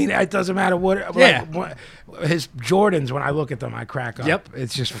 Absolutely. I mean, it doesn't matter what. Yeah. His Jordans, when I look at them, I crack up. Yep.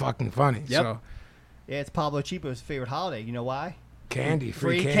 It's just fucking funny. Yep. So Yeah, it's Pablo Chipo's favorite holiday. You know why? Candy,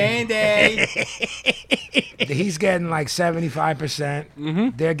 Free candy. He's getting like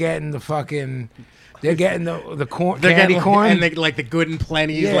 75%. They're getting the fucking. They're getting the corn, candy corn, and like the good and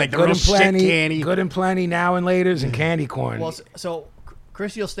plenty, like the good real and plenty, shit candy. good and plenty now and later's, and candy corn. Well, so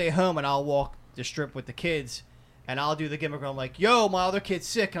Chrissy will stay home, and I'll walk the strip with the kids, and I'll do the gimmick. I'm like, "Yo, my other kid's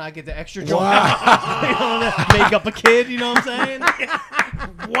sick, and I get the extra joint." Make up a kid. You know what I'm saying?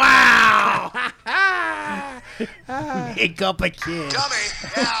 Wow! Make up a kid.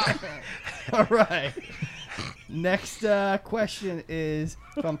 All right. Next question is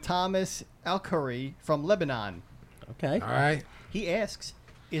from Thomas Al-Khoury from Lebanon. Okay. All right. He asks,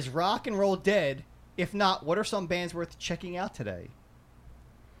 "Is rock and roll dead? If not, what are some bands worth checking out today?"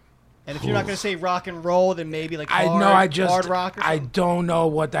 And if you're not going to say rock and roll, then maybe like hard rock or I something. don't know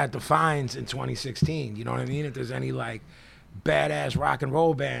what that defines in 2016. You know what I mean? If there's any like badass rock and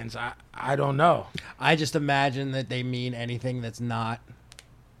roll bands, I don't know. I just imagine that they mean anything that's not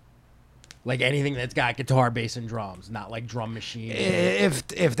like anything that's got guitar, bass, and drums, not like drum machine.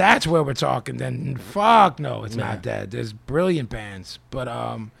 If that's where we're talking, then fuck no, it's not dead. There's brilliant bands, but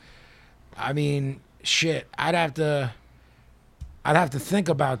I mean, shit, I'd have to think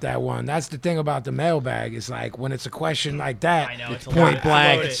about that one. That's the thing about the mailbag. Is like when it's a question like that, I know, it's point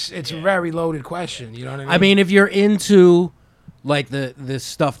blank. It's a very loaded question. You know what I mean? I mean, if you're into like the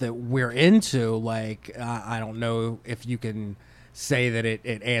stuff that we're into, like I don't know if you can say that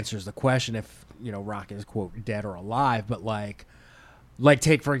it answers the question if rock is quote dead or alive, but like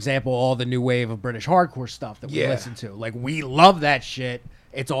take for example all the new wave of British hardcore stuff that we listen to. Like we love that shit.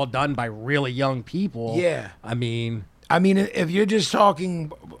 It's all done by really young people. Yeah. I mean, if you're just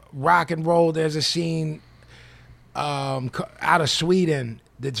talking rock and roll, there's a scene out of Sweden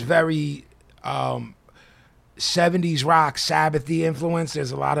that's very 70s rock, Sabbathy influence.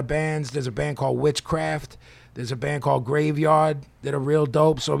 There's a lot of bands. There's a band called Witchcraft. There's a band called Graveyard that are real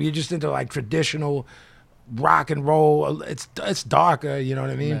dope. So if you're just into like traditional rock and roll, it's darker, you know what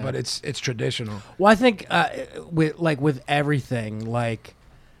I mean? Yeah. But it's traditional. well, I think with everything, like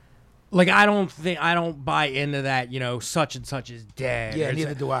I don't buy into that, such and such is dead. Yeah, Or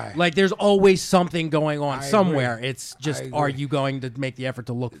neither do I. Like there's always something going on I somewhere. agree. It's just, I agree. are you going to make the effort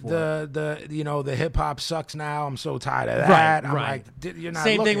to look for it? The hip hop sucks now. I'm so tired of that. I'm right. like, you're not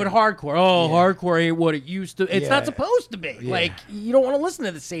Same thing with looking. hardcore. Oh, hardcore ain't what it used to. It's Yeah. not supposed to be. Yeah. Like you don't want to listen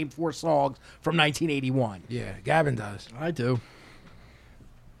to the same 4 songs from 1981. Yeah, Gavin does. I do.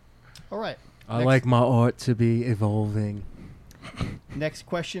 All right. I like my art to be evolving. Next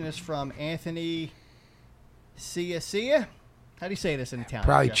question is from Anthony Sia. How do you say this in Italian?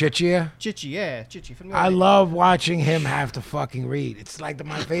 Probably Jeff? Chichia. Chichi from the I old love watching him have to fucking read. It's like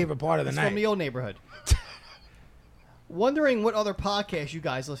my favorite part of the It's night. from the old neighborhood. Wondering what other podcasts you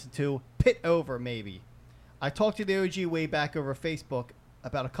guys listen to. Pit Over, maybe. I talked to the OG way back over Facebook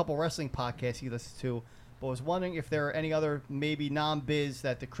about a couple wrestling podcasts he listens to, but was wondering if there are any other maybe non-biz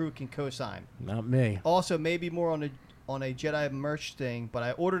that the crew can co-sign. Not me. Also, maybe more on a Jedi merch thing, but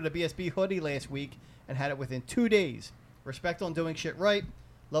I ordered a BSB hoodie last week and had it within 2 days. Respect on doing shit right.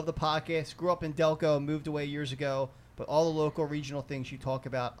 Love the podcast. Grew up in Delco, moved away years ago, but all the local regional things you talk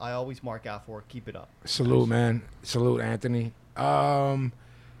about, I always mark out for. Keep it up. Salute, man. Salute, Anthony. I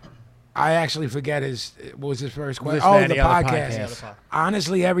actually forget what was his first question? Listen to Oh, the any other podcast. podcast.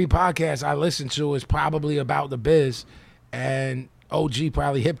 Honestly, every podcast I listen to is probably about the biz, and OG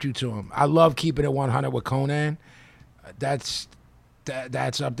probably hipped you to him. I love Keeping It 100 with Conan. That's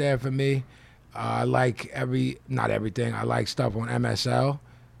up there for me. I like not everything. I like stuff on MSL.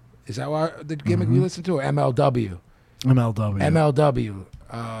 Is that what the gimmick we listen to? Or MLW. MLW.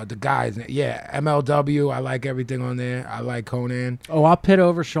 The guys. Yeah, MLW. I like everything on there. I like Conan. Oh, I'll pit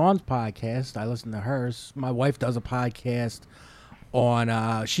over Sean's podcast. I listen to hers. My wife does a podcast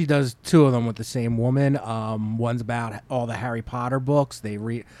on. She does 2 of them with the same woman. One's about all the Harry Potter books. They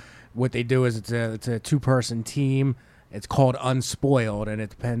read. What they do is it's a 2-person team. It's called Unspoiled, and it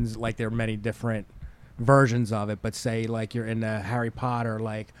depends. Like there are many different versions of it, but say like you're into Harry Potter,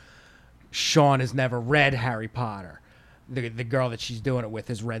 like Sean has never read Harry Potter. The girl that she's doing it with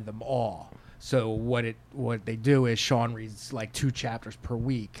has read them all. So what they do is Sean reads like 2 chapters per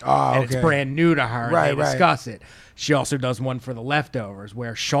week, and it's brand new to her. Right, and they discuss it. She also does one for The Leftovers,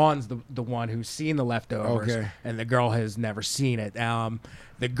 where Sean's the one who's seen The Leftovers, and the girl has never seen it.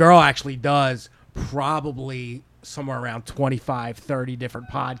 The girl actually does probably somewhere around 25, 30 different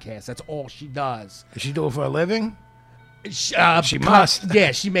podcasts. That's all she does. Does she do it for a living? She must.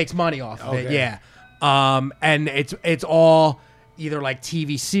 Yeah, she makes money off of it. Yeah. And it's all either like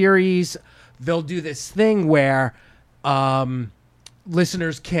TV series. They'll do this thing where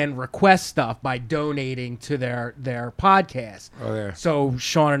listeners can request stuff by donating to their podcast. Oh, yeah. So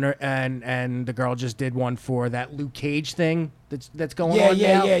Sean and the girl just did one for that Luke Cage thing that's going on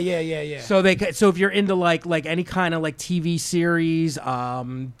now. Yeah. So if you're into like any kind of like TV series,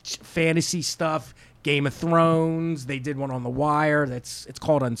 fantasy stuff, Game of Thrones, they did one on The Wire. It's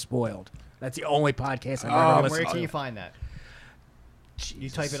called Unspoiled. That's the only podcast I've ever Where listened can to. you find that?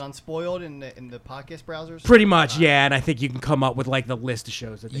 You type it Unspoiled in the podcast browsers? Pretty much, yeah. And I think you can come up with like the list of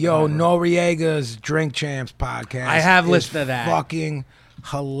shows that they Yo, cover. Noriega's Drink Champs podcast. I have is listened to that. Fucking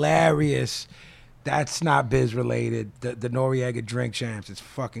hilarious. That's not biz related. The Noriega Drink Champs. It's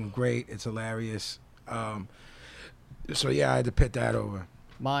fucking great. It's hilarious. So yeah, I had to pit that over.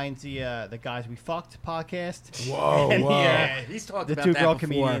 Mine's the Guys We Fucked podcast. Whoa, And whoa. He's talked the about two that girl before.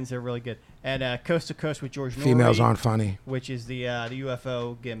 comedians are really good. And Coast to Coast with George Norrie, Females aren't funny. which is the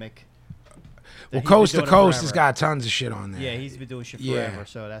UFO gimmick. Well, He's been Coast to doing it Coast has forever. got tons of shit on there. Yeah, he's been doing shit Yeah. forever.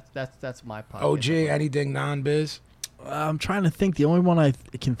 So that's my podcast. OG, anything non-biz? I'm trying to think. The only one I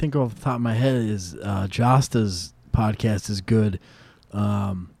can think of off the top of my head is Josta's podcast is good.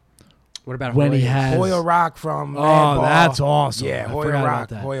 What about When he Hoya? has Hoya Rock from Oh, Madball. that's awesome. Yeah, I Hoya forgot Rock. about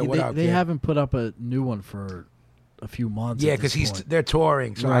that. Hoya, Yeah, what they, up, They kid? haven't put up a new one for a few months. Yeah, because because they're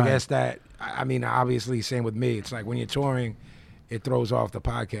touring. So I Right. guess that, I mean, obviously, same with me. It's like when you're touring, it throws off the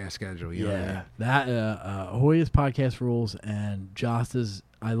podcast schedule. You know what I mean? Yeah, that Hoya's podcast rules, and Josta's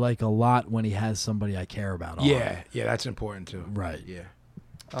I like a lot when he has somebody I care about. On. Yeah, that's important too. Right. Yeah.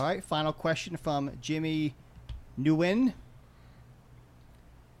 All right, final question from Jimmy Nguyen.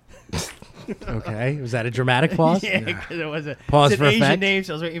 Okay, was that a dramatic pause? Yeah, because it was Pause it's for an Asian effect. name,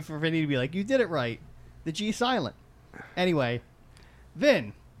 so I was waiting for Vinny to be like, "You did it right." The G silent. Anyway,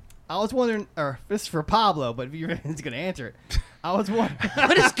 Vin, I was wondering, or this is for Pablo, but Vin's gonna answer it. I was wondering,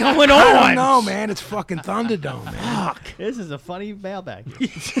 What is going on? I don't know, man. It's fucking Thunderdome, man. this is a funny mailbag.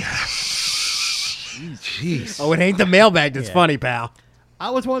 Jeez. Oh, it ain't the mailbag that's Yeah. funny, pal. I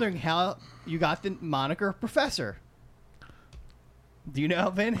was wondering how you got the moniker Professor. Do you know,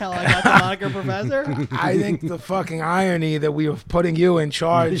 Vin, how I got the moniker Professor? I think the fucking irony that we were putting you in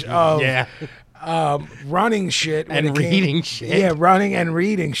charge of Yeah. running shit when And it came- reading shit. Yeah, running and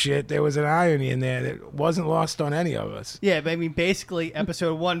reading shit. There was an irony in there that wasn't lost on any of us. Yeah, but I mean, basically,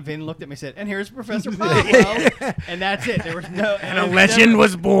 episode 1, Vin looked at me and said, "And here's Professor Pablo," and that's it. There was no, and a it was legend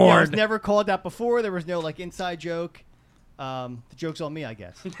was born. Yeah, it was never called that before. There was no like inside joke. The joke's on me, I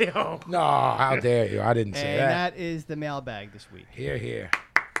guess. No, how dare you? I didn't say And that. that is the mailbag this week. Here, here.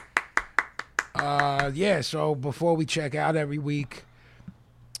 Yeah, so before we check out every week,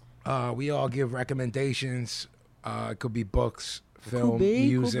 we all give recommendations. It could be books, film,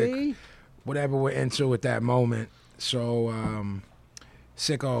 music, whatever we're into at that moment. So,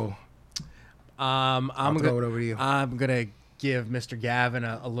 Sicko, I'm I'll throw it over to you. I'm gonna give Mr. Gavin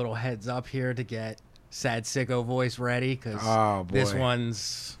a little heads up here to get Sad Sicko voice ready because Oh, boy.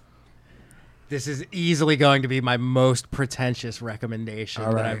 this is easily going to be my most pretentious recommendation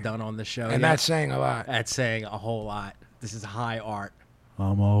All that right. I've done on the show. And yet. that's saying a lot. That's saying a whole lot. This is high art.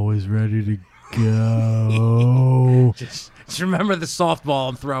 I'm always ready to go. Just remember the softball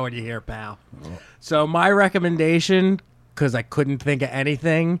I'm throwing you here, pal. So my recommendation, because I couldn't think of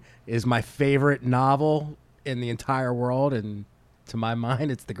anything, is my favorite novel in the entire world, and to my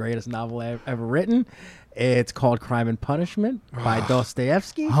mind, it's the greatest novel ever written. It's called Crime and Punishment by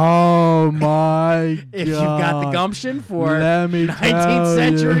Dostoevsky. Oh my god! If you've got the gumption for Let me 19th tell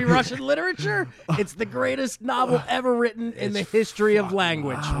century you. Russian literature, it's the greatest novel ever written in the history of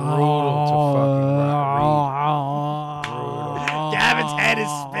language. Brutal to fucking read. Gavin's head is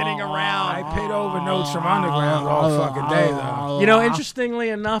spinning around. I paid over Notes from Underground all fucking day, though. You know, interestingly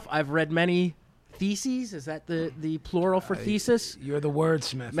enough, I've read many theses. Is that the plural for thesis? You're the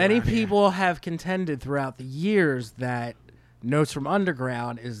wordsmith. Many around here. people have contended throughout the years that Notes from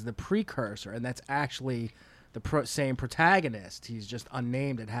Underground is the precursor, and that's actually the same protagonist. He's just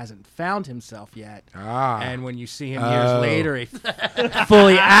unnamed and hasn't found himself yet. And when you see him years later, a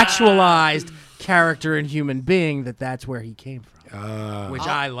fully actualized character and human being, that's where he came from, which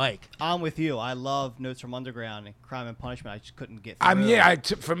I like. I'm with you. I love Notes from Underground and Crime and Punishment. I just couldn't get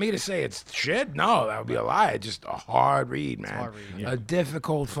through. For me to say it's shit, no, that would be a lie. It's just a hard read, man. hard read, A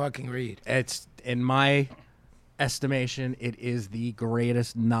difficult fucking read. It's, in my estimation, it is the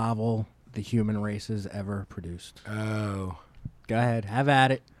greatest novel the human race has ever produced. Oh. Go ahead, have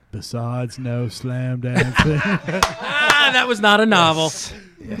at it. Besides no slam dancing. That was not a novel.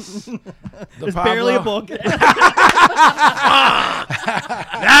 Yes. It's barely a book.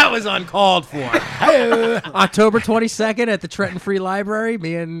 That was uncalled for. October 22nd at the Trenton Free Library.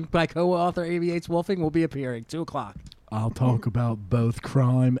 Me and my co-author, Avi Yates Wolfing, will be appearing. 2:00. I'll talk about both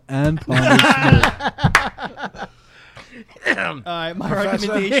crime and punishment. All right, my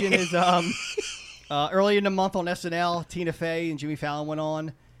recommendation is earlier in the month on SNL, Tina Fey and Jimmy Fallon went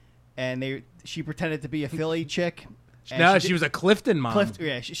on, and she pretended to be a Philly chick. No, she was a Clifton mom.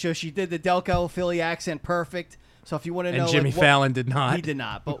 So she did the Delco Philly accent perfect. So if you want to know, and Jimmy Fallon did not. He did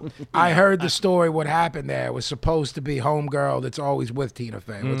not. But I heard the story. What happened there it was supposed to be homegirl that's always with Tina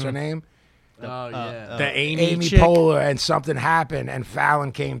Fey. What's her name? The Amy chick. Poehler, and something happened, and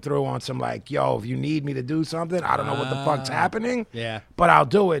Fallon came through on some like, yo, if you need me to do something, I don't know what the fuck's happening, but I'll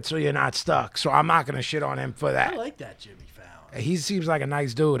do it so you're not stuck. So I'm not gonna shit on him for that. I like that Jimmy Fallon. He seems like a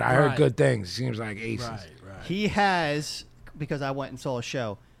nice dude. I heard good things. Seems like aces. Right. he has, because I went and saw a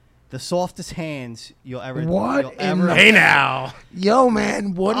show, the softest hands you'll ever. What You'll in ever the- Hey now. Yo,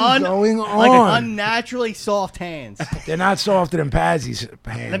 man, what is going on? Like unnaturally soft hands. They're not softer than Pazzy's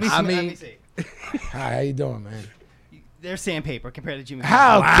hands. Let me see. Hi, how you doing, man? They're sandpaper compared to Jimmy.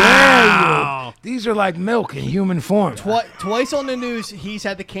 How Fallon. dare you? These are like milk in human form. Twice on the news, he's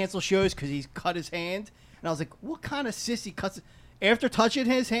had to cancel shows because he's cut his hand. And I was like, what kind of sissy cuts? After touching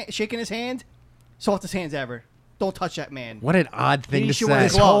his hand, shaking his hand, softest hands ever. Don't touch that man. What an odd thing to should wear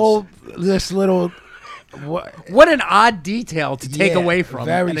say. gloves. This little. What an odd detail to take Yeah, away from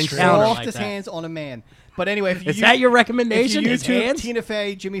very an strange. encounter like Softest that. hands on a man. But anyway, if you Is that your recommendation? If you His YouTube hands? Tina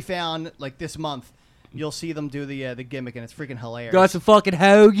Fey, Jimmy Fallon, like this month, you'll see them do the gimmick, and it's freaking hilarious. Got some fucking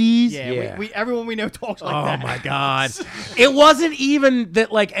hoagies. Yeah. We everyone we know talks like that. Oh my god! It wasn't even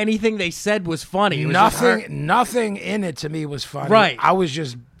that like anything they said was funny. It was just her- Nothing in it to me was funny. Right. I was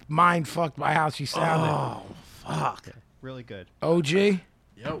just mind fucked by how she sounded. Oh fuck! Really good. OG.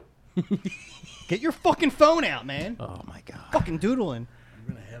 Yo. Get your fucking phone out, man. Oh my god! Fucking doodling.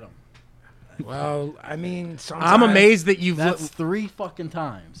 I'm gonna hit him. Well, I mean, sometimes I'm amazed that you've. That's 3 fucking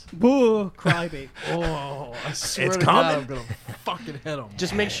times. Boo, crybaby. Oh, I swear It's to God, coming. I'm gonna fucking hit him.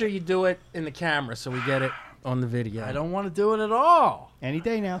 Just make sure you do it in the camera so we get it on the video. I don't want to do it at all. Any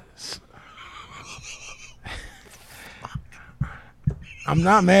day now. I'm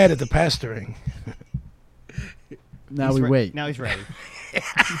not mad at the pestering. Now we wait. Now he's ready.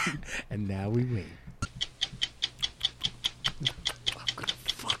 And now we wait.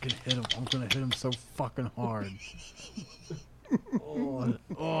 Fucking hit him. I'm gonna hit him so fucking hard.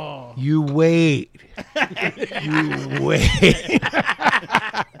 Oh. You wait. You wait.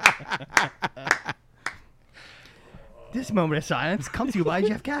 This moment of silence comes to you by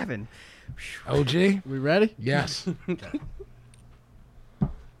Jeff Gavin. OG. We ready? Yes.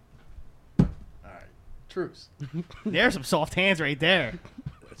 Truce. There's some soft hands right there.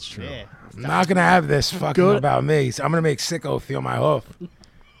 That's true. Yeah. I'm not gonna have this fucking Good. about me. So I'm gonna make Sicko feel my hoof.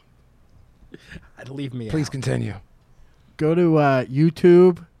 I'd leave me. Please out. continue. Go to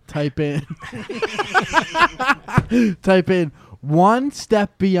YouTube. Type in. type in One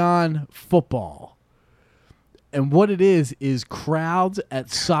Step Beyond Football. And what it is crowds at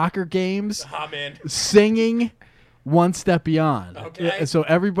soccer games I'm in. singing One Step Beyond. Okay. So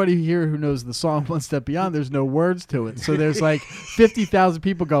everybody here who knows the song One Step Beyond, there's no words to it. So there's like 50,000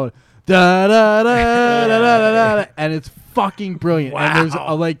 people going da da da da da da da, and it's fucking brilliant. And there's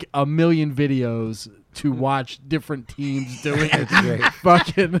like a million videos to watch different teams doing it. great.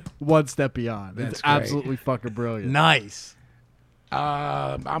 Fucking One Step Beyond. That's It's great. absolutely fucking brilliant. Nice.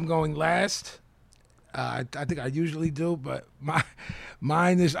 I'm going last. I think I usually do, but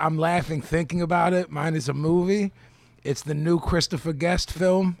mine is. I'm laughing thinking about it. Mine is a movie. It's the new Christopher Guest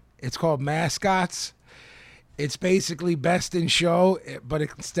film. It's called Mascots. It's basically Best in Show, but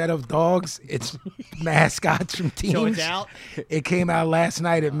instead of dogs, it's mascots from teams. So it's out? It came out last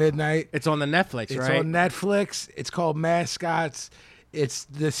night at midnight. It's on the Netflix, It's right? on Netflix. It's called Mascots. It's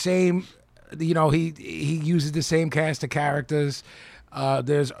the same. You know, he uses the same cast of characters.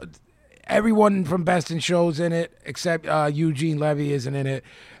 There's everyone from Best in Show's in it, except Eugene Levy isn't in it.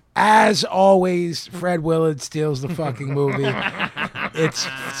 As always, Fred Willard steals the fucking movie. It's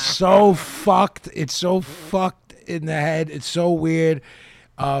so fucked. It's so fucked in the head. It's so weird.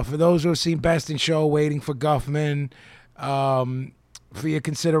 For those who have seen Best in Show, Waiting for Guffman, for your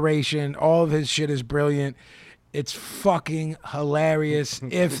consideration, all of his shit is brilliant. It's fucking hilarious.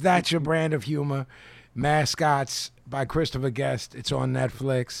 If that's your brand of humor, Mascots by Christopher Guest. It's on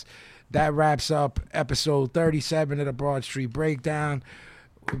Netflix. That wraps up episode 37 of the Broad Street Breakdown.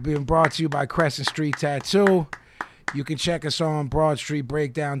 We're being brought to you by Crescent Street Tattoo. You can check us on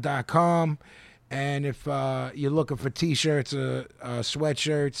BroadStreetBreakdown.com. And if you're looking for T-shirts or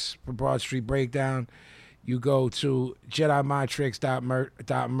sweatshirts for Broad Street Breakdown, you go to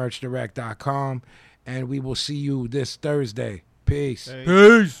JediMindTricks.merchdirect.com. And we will see you this Thursday. Peace.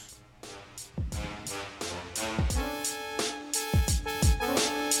 Peace.